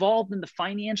be involved in the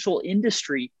financial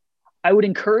industry, I would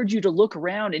encourage you to look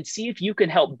around and see if you can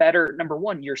help better, number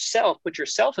one, yourself, put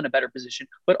yourself in a better position,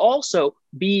 but also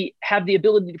have the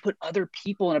ability to put other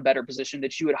people in a better position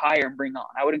that you would hire and bring on.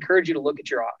 I would encourage you to look at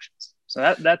your options. So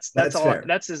that's all. Fair.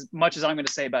 That's as much as I'm going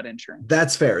to say about insurance.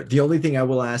 That's fair. The only thing I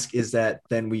will ask is that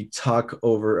then we talk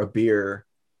over a beer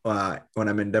when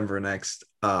I'm in Denver next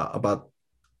about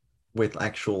with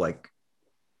actual like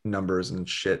numbers and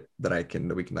shit that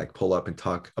we can like pull up and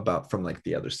talk about from like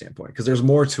the other standpoint, because there's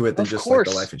more to it than just like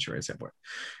the life insurance standpoint.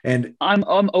 And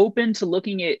I'm open to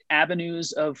looking at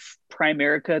avenues of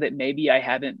Primerica that maybe I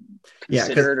haven't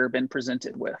considered or been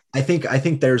presented with. I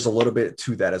think there's a little bit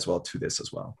to that as well, to this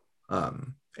as well.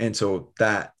 And so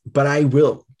that, but I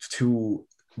will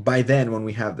by then when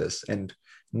we have this, and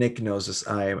Nick knows this,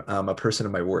 I'm a person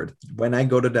of my word. When I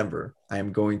go to Denver, I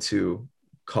am going to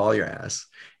call your ass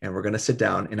and we're going to sit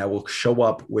down and I will show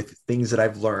up with things that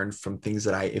I've learned from things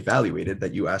that I evaluated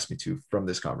that you asked me to from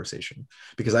this conversation,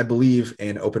 because I believe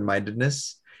in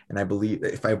open-mindedness. And I believe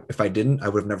if I didn't, I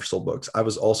would have never sold books. I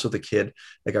was also the kid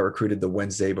that got recruited the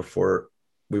Wednesday before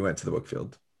we went to the book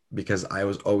field, because I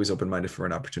was always open-minded for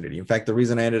an opportunity. In fact, the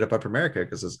reason I ended up at Primerica,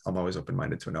 because I'm always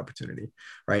open-minded to an opportunity,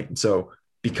 right? And so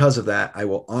because of that, I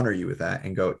will honor you with that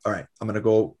and go, all right, I'm going to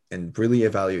go and really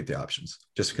evaluate the options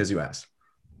just because you asked.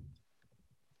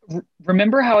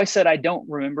 Remember how I said I don't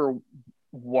remember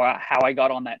how I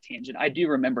got on that tangent? I do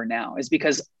remember now, is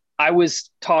because I was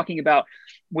talking about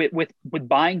with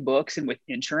buying books and with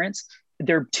insurance.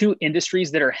 There are two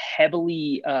industries that are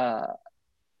heavily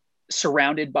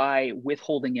surrounded by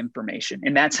withholding information.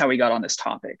 And that's how we got on this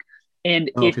topic. And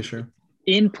sure.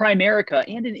 In Primerica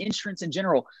and in insurance in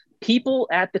general, people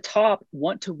at the top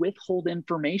want to withhold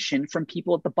information from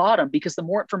people at the bottom, because the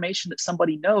more information that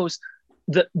somebody knows,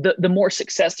 the more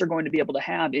success they're going to be able to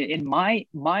have. In my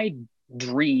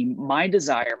dream, my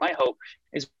desire, my hope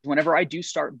is whenever I do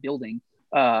start building,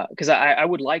 because I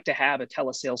would like to have a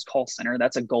telesales call center.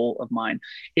 That's a goal of mine,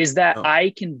 is that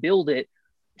I can build it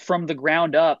from the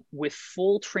ground up with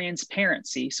full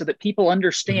transparency so that people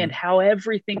understand how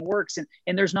everything works.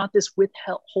 And there's not this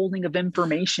withholding of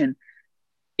information.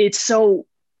 It's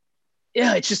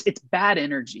bad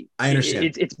energy. I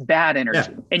understand. It's bad energy.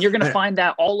 Yeah. And you're going to find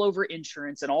that all over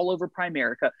insurance and all over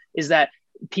Primerica, is that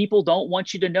people don't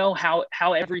want you to know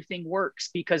how everything works,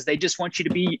 because they just want you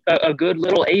to be a good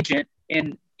little agent.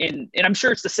 And I'm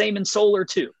sure it's the same in solar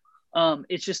too.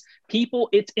 It's just people,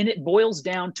 it boils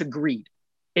down to greed.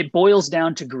 It boils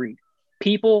down to greed.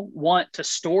 People want to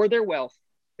store their wealth.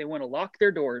 They want to lock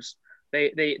their doors.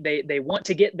 They want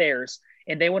to get theirs,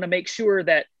 and they want to make sure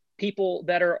that people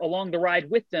that are along the ride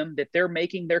with them, that they're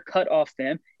making their cut off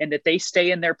them, and that they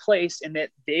stay in their place, and that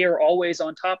they are always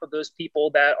on top of those people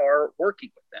that are working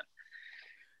with them.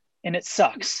 And it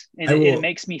sucks. And it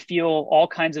makes me feel all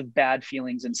kinds of bad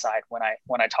feelings inside when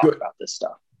I talk about this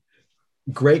stuff.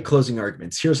 Great closing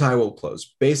arguments. Here's how I will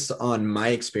close. Based on my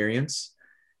experience,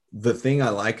 the thing I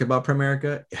like about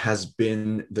Primerica has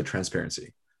been the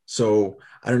transparency. So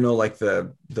I don't know, like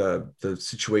the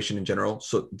situation in general.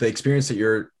 So the experience that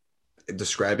you're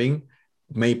describing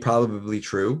may probably be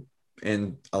true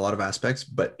in a lot of aspects,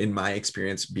 but in my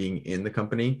experience being in the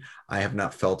company, I have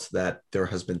not felt that there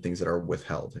has been things that are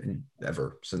withheld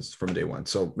ever since from day one.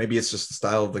 So maybe it's just the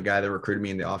style of the guy that recruited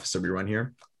me in the office that we run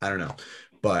here. I don't know,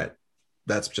 but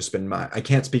that's just been I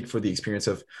can't speak for the experience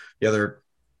of the other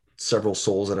several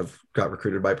souls that have got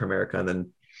recruited by Primerica and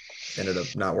then ended up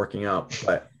not working out.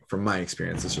 But from my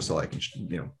experience, it's just all I can,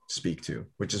 speak to,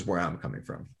 which is where I'm coming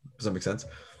from. Does that make sense?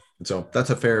 And so that's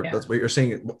that's what you're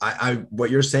saying. What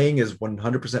you're saying is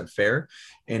 100% fair.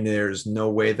 And there's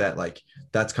no way that like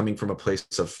that's coming from a place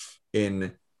of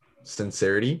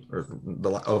insincerity or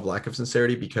of lack of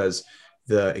sincerity, because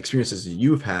the experiences that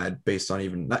you've had based on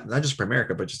even not just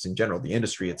Primerica, but just in general, the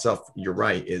industry itself, you're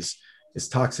right, is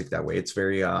toxic that way. It's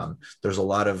very, there's a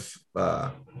lot of,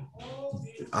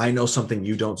 I know something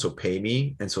you don't, so pay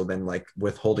me. And so then like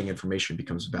withholding information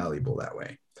becomes valuable that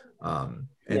way. And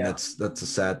that's a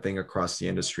sad thing across the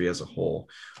industry as a whole.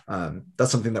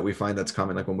 That's something that we find that's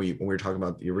common. Like when we were talking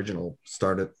about the original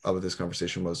start of this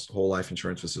conversation was whole life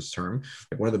insurance versus term.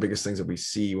 Like one of the biggest things that we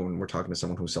see when we're talking to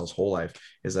someone who sells whole life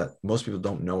is that most people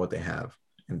don't know what they have.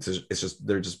 And it's just,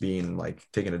 they're just being like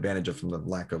taken advantage of from the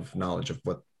lack of knowledge of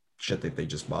what shit that they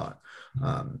just bought.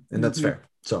 And that's fair.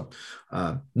 So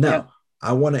now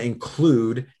I want to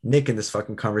include Nick in this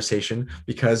fucking conversation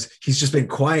because he's just been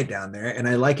quiet down there. And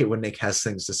I like it when Nick has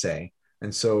things to say.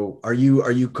 And so are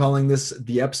you calling this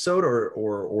the episode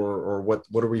or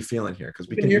what are we feeling here? Because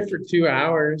we've been here for 2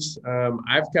 hours.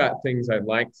 I've got things I'd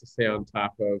like to stay on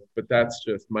top of, but that's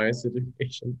just my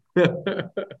situation.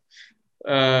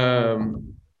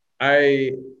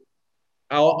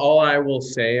 All I will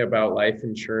say about life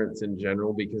insurance in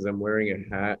general, because I'm wearing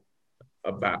a hat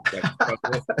about that,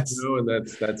 and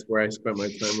that's where I spent my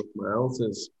time with Miles,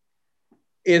 is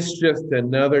it's just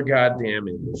another goddamn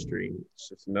industry. It's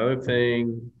just another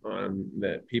thing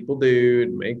that people do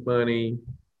to make money,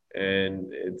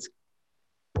 and it's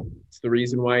the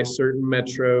reason why certain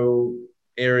metro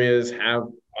areas have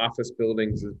office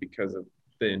buildings is because of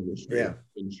the industry of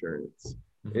insurance.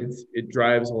 Mm-hmm. It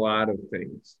drives a lot of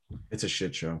things. It's a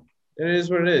shit show. It is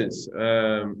what it is.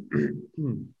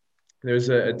 There's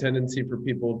a tendency for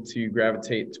people to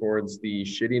gravitate towards the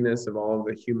shittiness of all of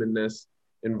the humanness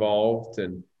involved.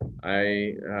 And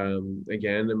I,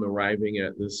 again, am arriving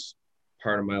at this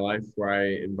part of my life where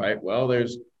I invite, well,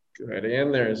 there's good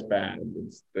and there's bad.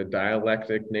 It's the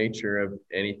dialectic nature of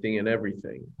anything and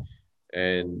everything.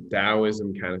 And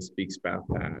Taoism kind of speaks about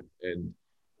that. And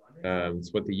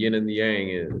it's what the yin and the yang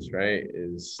is, right?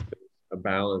 Is a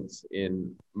balance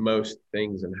in most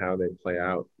things and how they play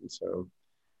out. And so,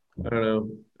 I don't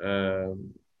know.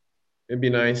 It'd be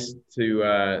nice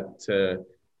to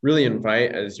really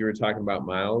invite, as you were talking about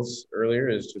Miles earlier,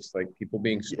 is just like people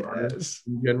being smart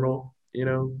in general,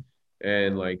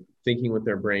 and like thinking with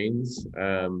their brains.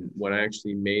 When I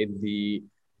actually made the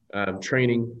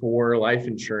training for life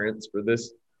insurance for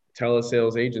this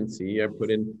telesales agency, I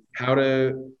put in how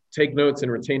to take notes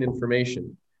and retain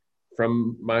information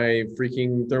from my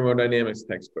freaking thermodynamics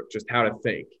textbook, just how to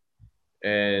think.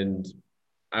 And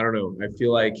I don't know, I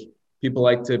feel like people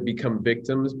like to become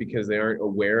victims because they aren't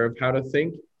aware of how to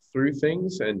think through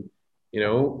things. And,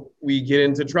 we get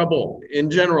into trouble in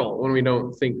general when we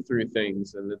don't think through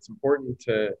things. And it's important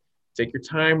to take your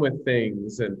time with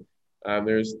things. And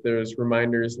there's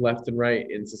reminders left and right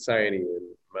in society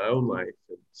and my own life.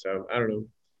 And so, I don't know,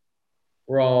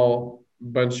 we're all a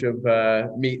bunch of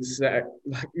meat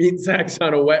sacks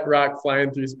on a wet rock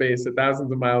flying through space at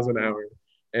thousands of miles an hour.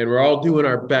 And we're all doing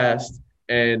our best.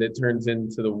 And it turns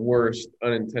into the worst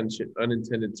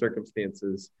unintended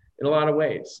circumstances in a lot of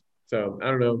ways. So I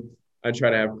don't know. I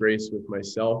try to have grace with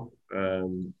myself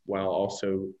while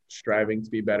also striving to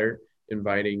be better,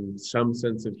 inviting some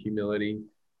sense of humility,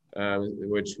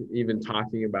 which even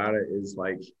talking about it is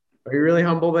like, are you really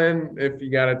humble then? If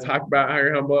you got to talk about how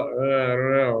you're humble, I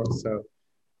don't know. So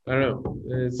I don't know.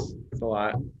 It's a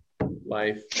lot.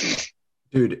 Life.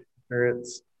 Dude.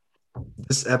 Parents.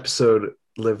 This episode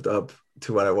lived up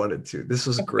to what I wanted to. This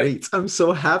was great. I'm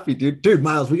so happy, dude. Dude,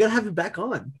 Miles, we gotta have you back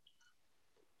on.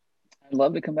 I'd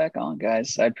love to come back on,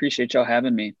 guys. I appreciate y'all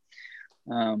having me.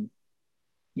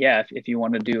 If you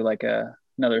want to do like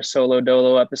another solo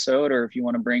dolo episode, or if you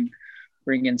want to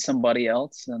bring in somebody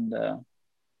else and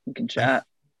we can chat.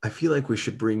 I feel like we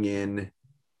should bring in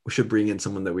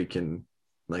someone that we can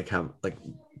like have like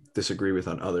disagree with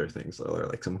on other things, or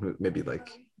like someone who maybe like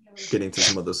getting to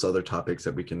some of those other topics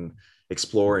that we can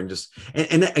explore and just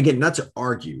and again, not to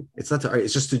argue. It's not to argue.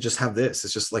 It's just to have this.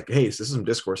 It's just like, hey, this is some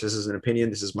discourse. This is an opinion.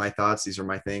 This is my thoughts. These are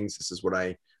my things. This is what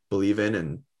I believe in.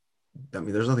 And I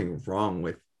mean, there's nothing wrong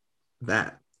with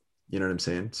that. You know what I'm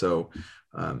saying? So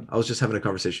I was just having a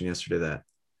conversation yesterday that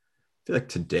I feel like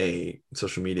today,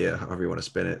 social media, however you want to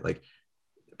spin it, like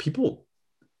people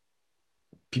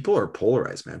are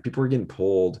polarized, man. People are getting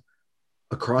pulled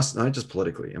across, not just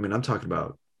politically. I mean, I'm talking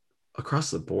about across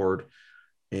the board,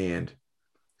 and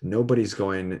nobody's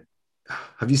going.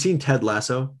 Have you seen Ted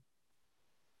Lasso?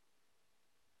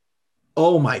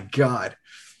 Oh my God.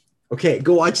 Okay,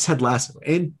 go watch Ted Lasso.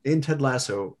 In Ted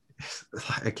Lasso,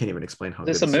 I can't even explain how.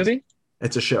 Is this a movie?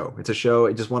 It's a show.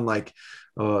 It just won like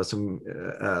some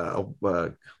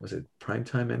was it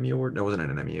Primetime Emmy Award? No, it wasn't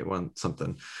an Emmy. It won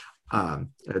something.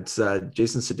 It's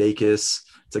Jason Sudeikis.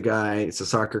 It's a guy. It's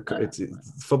a it's a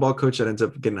football coach that ends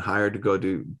up getting hired to go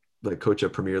do like coach a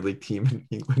Premier League team in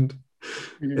England.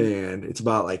 Mm-hmm. And it's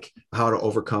about like how to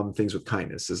overcome things with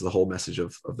kindness is the whole message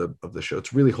of the show.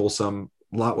 It's really wholesome,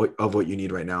 a lot of what you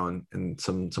need right now in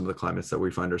some of the climates that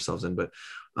we find ourselves in. But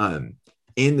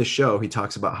in the show, he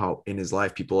talks about how in his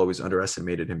life people always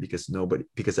underestimated him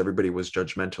because everybody was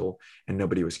judgmental and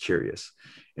nobody was curious.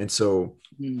 And so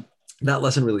that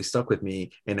lesson really stuck with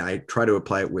me, and I try to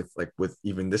apply it with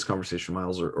even this conversation,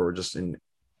 Miles, or just in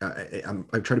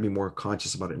I try to be more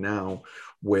conscious about it now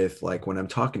with like when I'm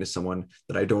talking to someone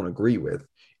that I don't agree with,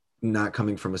 not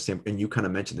coming from a standpoint, and you kind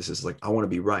of mentioned this, is like, I want to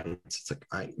be right. It's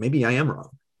like, maybe I am wrong.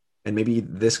 And maybe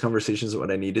this conversation is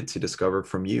what I needed to discover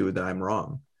from you that I'm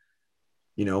wrong,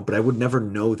 but I would never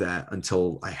know that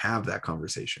until I have that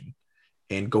conversation.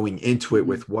 And going into it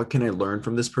with what can I learn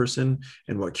from this person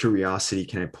and what curiosity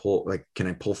can I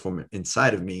pull from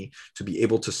inside of me to be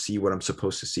able to see what I'm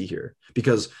supposed to see here.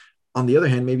 Because on the other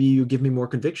hand, maybe you give me more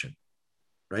conviction,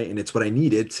 right? And it's what I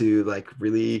needed to like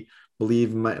really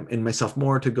believe in myself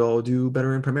more to go do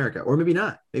better in Primerica, or maybe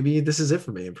not. Maybe this is it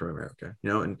for me in Primerica,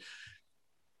 and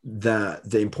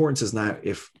the importance is not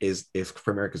if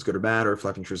Primerica is good or bad, or if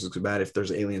life insurance is good or bad, if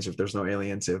there's aliens, if there's no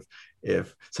aliens,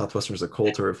 if Southwestern is a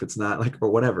cult, or if it's not, like, or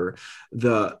whatever.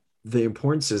 The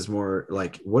importance is more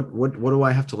like, what do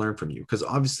I have to learn from you? Because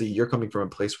obviously you're coming from a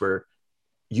place where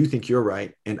you think you're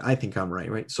right and I think I'm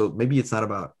right? So maybe it's not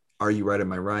about, are you right,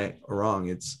 am I right or wrong?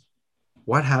 It's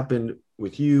what happened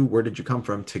with you, where did you come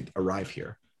from to arrive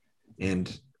here,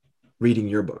 and reading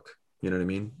your book, you know what I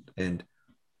mean? And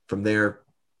from there,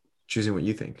 choosing what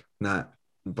you think, not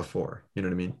before, you know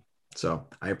what I mean? So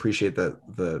I appreciate that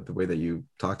the way that you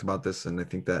talked about this. And I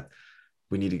think that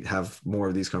we need to have more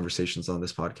of these conversations on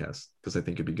this podcast, because I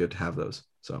think it'd be good to have those.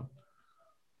 So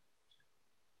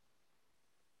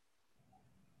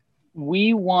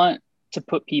we want to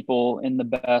put people in the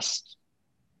best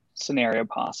scenario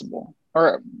possible.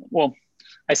 Or, well,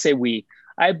 I say we.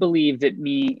 I believe that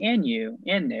me and you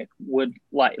and Nick would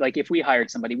like if we hired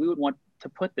somebody, we would want to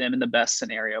put them in the best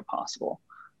scenario possible.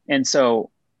 And so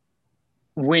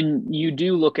when you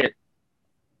do look at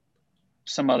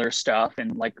some other stuff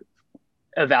and like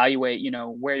evaluate,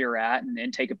 where you're at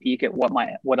and take a peek at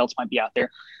what else might be out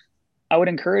there, I would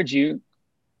encourage you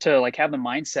to like have the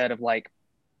mindset of like,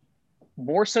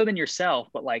 more so than yourself,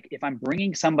 but like, if I'm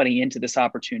bringing somebody into this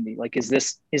opportunity, like, is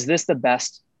this the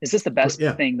best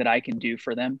thing that I can do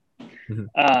for them?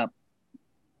 Mm-hmm.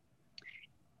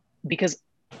 Because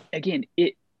again,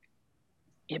 it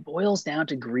boils down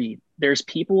to greed. There's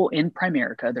people in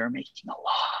Primerica that are making a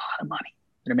lot of money.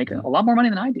 They're making a lot more money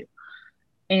than I do.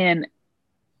 And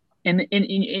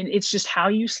it's just how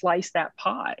you slice that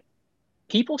pie.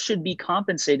 People should be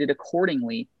compensated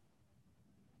accordingly.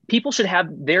 People should have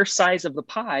their size of the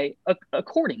pie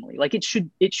accordingly. Like it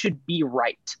should be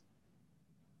right.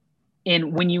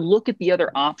 And when you look at the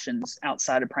other options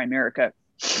outside of Primerica,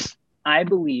 I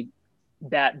believe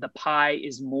that the pie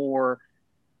is more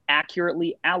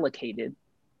accurately allocated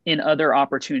in other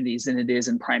opportunities than it is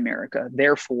in Primerica.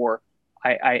 Therefore,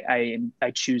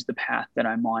 I choose the path that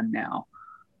I'm on now.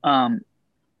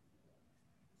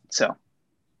 So,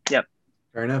 yep.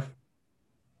 Fair enough.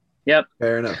 Yep.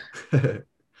 Fair enough.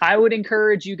 I would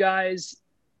encourage you guys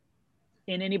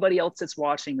and anybody else that's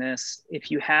watching this,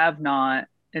 if you have not,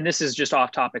 and this is just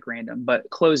off topic random, but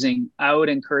closing, I would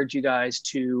encourage you guys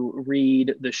to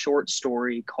read the short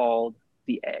story called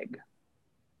The Egg.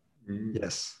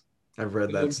 Yes. I've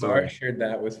read that story. Shared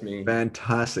that with me.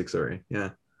 Fantastic story.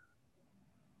 Yeah.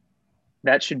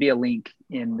 That should be a link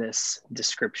in this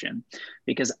description,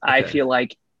 because I feel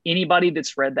like anybody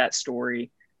that's read that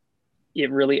story, it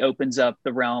really opens up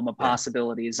the realm of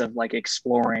possibilities of like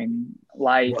exploring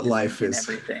life, what life is,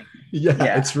 everything.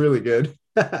 Yeah, it's really good.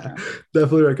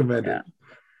 Definitely recommend it.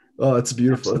 Oh, it's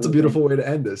beautiful. Absolutely. That's a beautiful way to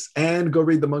end this. And go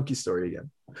read the monkey story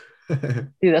again.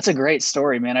 Dude, that's a great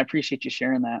story, man. I appreciate you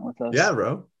sharing that with us. Yeah,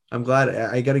 bro. I'm glad.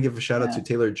 I got to give a shout out to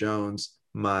Taylor Jones,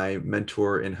 my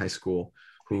mentor in high school,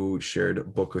 who shared a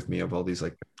book with me of all these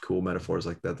like cool metaphors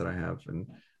like that I have. And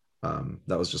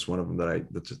that was just one of them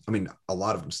that a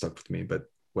lot of them stuck with me, but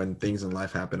when things in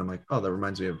life happen, I'm like, oh, that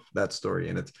reminds me of that story.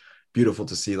 And it's beautiful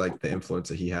to see like the influence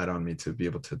that he had on me to be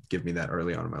able to give me that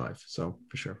early on in my life. So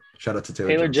for sure. Shout out to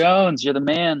Taylor Jones. You're the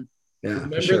man. Yeah,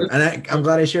 for sure. And I'm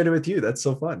glad I shared it with you. That's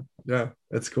so fun. Yeah,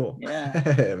 that's cool.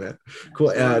 Yeah, man.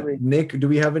 Cool. Nick, do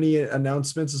we have any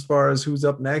announcements as far as who's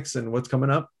up next and what's coming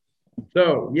up?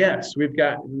 So, yes, we've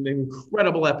got an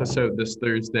incredible episode this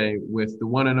Thursday with the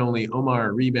one and only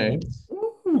Omar Uribe.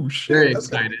 Ooh, shit. Very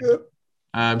excited.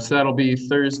 So that'll be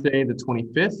Thursday, the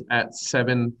 25th at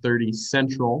 7:30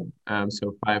 Central,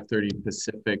 so 5:30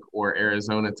 Pacific or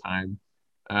Arizona time.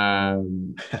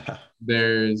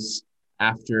 There's,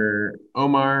 after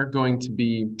Omar, going to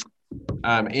be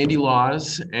Andy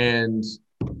Laws and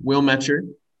Will Metcher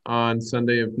on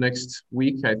Sunday of next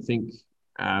week, I think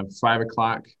 5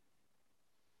 o'clock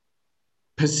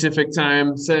Pacific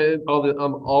time, so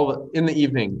all in the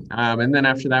evening. And then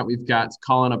after that, we've got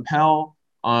Colin Appel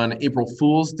on April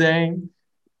Fool's Day,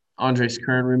 Andre's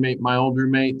current roommate, my old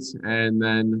roommate. And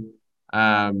then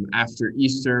after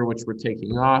Easter, which we're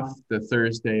taking off, the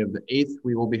Thursday of the 8th,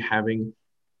 we will be having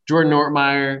Jordan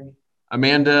Ortmeyer,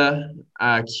 Amanda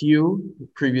Q,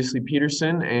 previously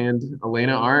Peterson, and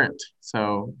Elena Arendt.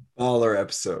 So baller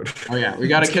episode. Oh yeah, we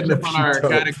got to catch up on our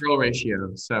guy to girl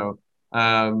ratio. So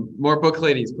more book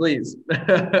ladies, please.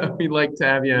 We'd like to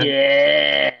have you.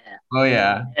 Yeah. Oh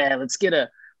yeah. Yeah, let's get a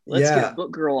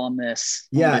book girl on this.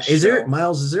 Yeah. On this is show. there,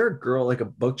 Miles, is there a girl, like a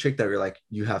book chick that you're like,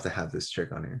 you have to have this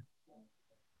chick on here?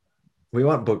 We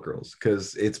want book girls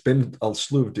because it's been a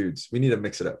slew of dudes. We need to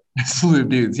mix it up. A slew of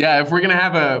dudes. Yeah. If we're going to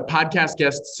have a podcast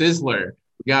guest sizzler,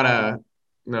 we got to.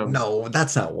 No,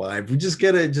 that's not why. We just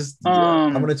got to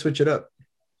I'm going to switch it up.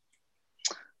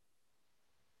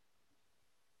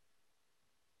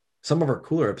 Some of our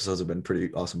cooler episodes have been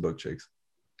pretty awesome book chicks.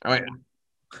 Oh,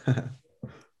 yeah.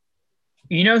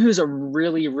 You know who's a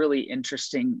really, really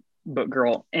interesting book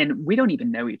girl? And we don't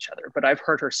even know each other, but I've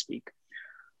heard her speak.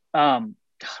 God,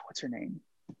 what's her name?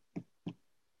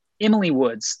 Emily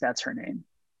Woods. That's her name.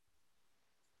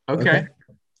 Okay.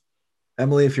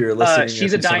 Emily, if you're listening,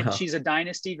 she's a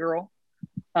Dynasty girl.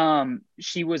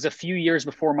 She was a few years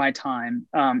before my time,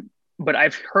 but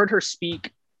I've heard her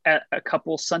speak at a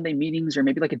couple Sunday meetings or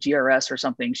maybe like a GRS or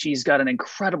something. She's got an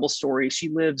incredible story. She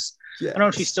lives, yes. I don't know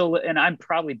if she's still, and I'm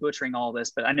probably butchering all this,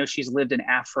 but I know she's lived in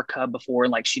Africa before.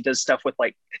 And like, she does stuff with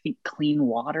like, I think clean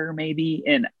water maybe.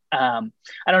 And I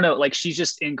don't know, like she's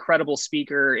just an incredible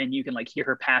speaker and you can like hear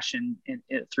her passion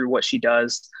through what she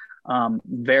does.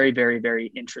 Very, very, very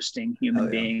interesting human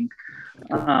being.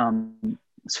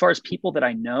 As far as people that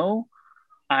I know,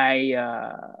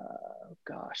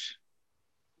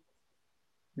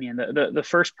 man, the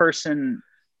first person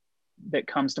that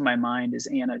comes to my mind is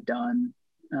Anna Dunn.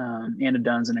 Anna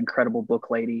Dunn's an incredible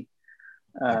book lady.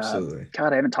 Absolutely.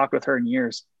 God, I haven't talked with her in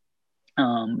years.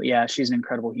 But yeah, she's an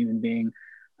incredible human being.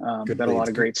 Got a lot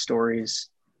of great stories.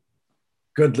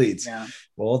 Good leads. Yeah.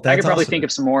 Well, I could probably think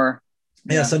of some more.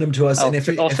 Yeah, send them to us.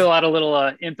 I'll fill out a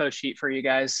little info sheet for you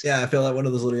guys. Yeah, I fill out one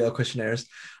of those little yellow questionnaires.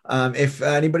 If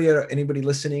anybody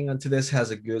listening onto this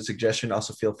has a good suggestion,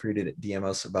 also feel free to DM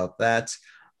us about that.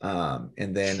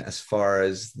 And then as far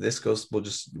as this goes, we'll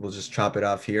just chop it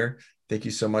off here. Thank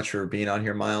you so much for being on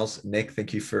here, Miles. Nick,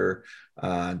 thank you for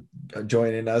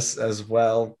joining us as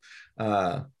well.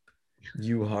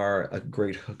 You are a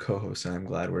great co-host, and I'm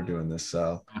glad we're doing this.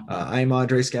 So I'm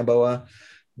Andres Gamboa.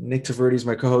 Nick Taverdi is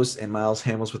my co-host, and Miles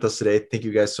Hamill's with us today. Thank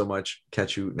you guys so much.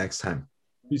 Catch you next time.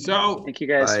 Peace out. Thank you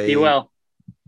guys. Bye. Be well.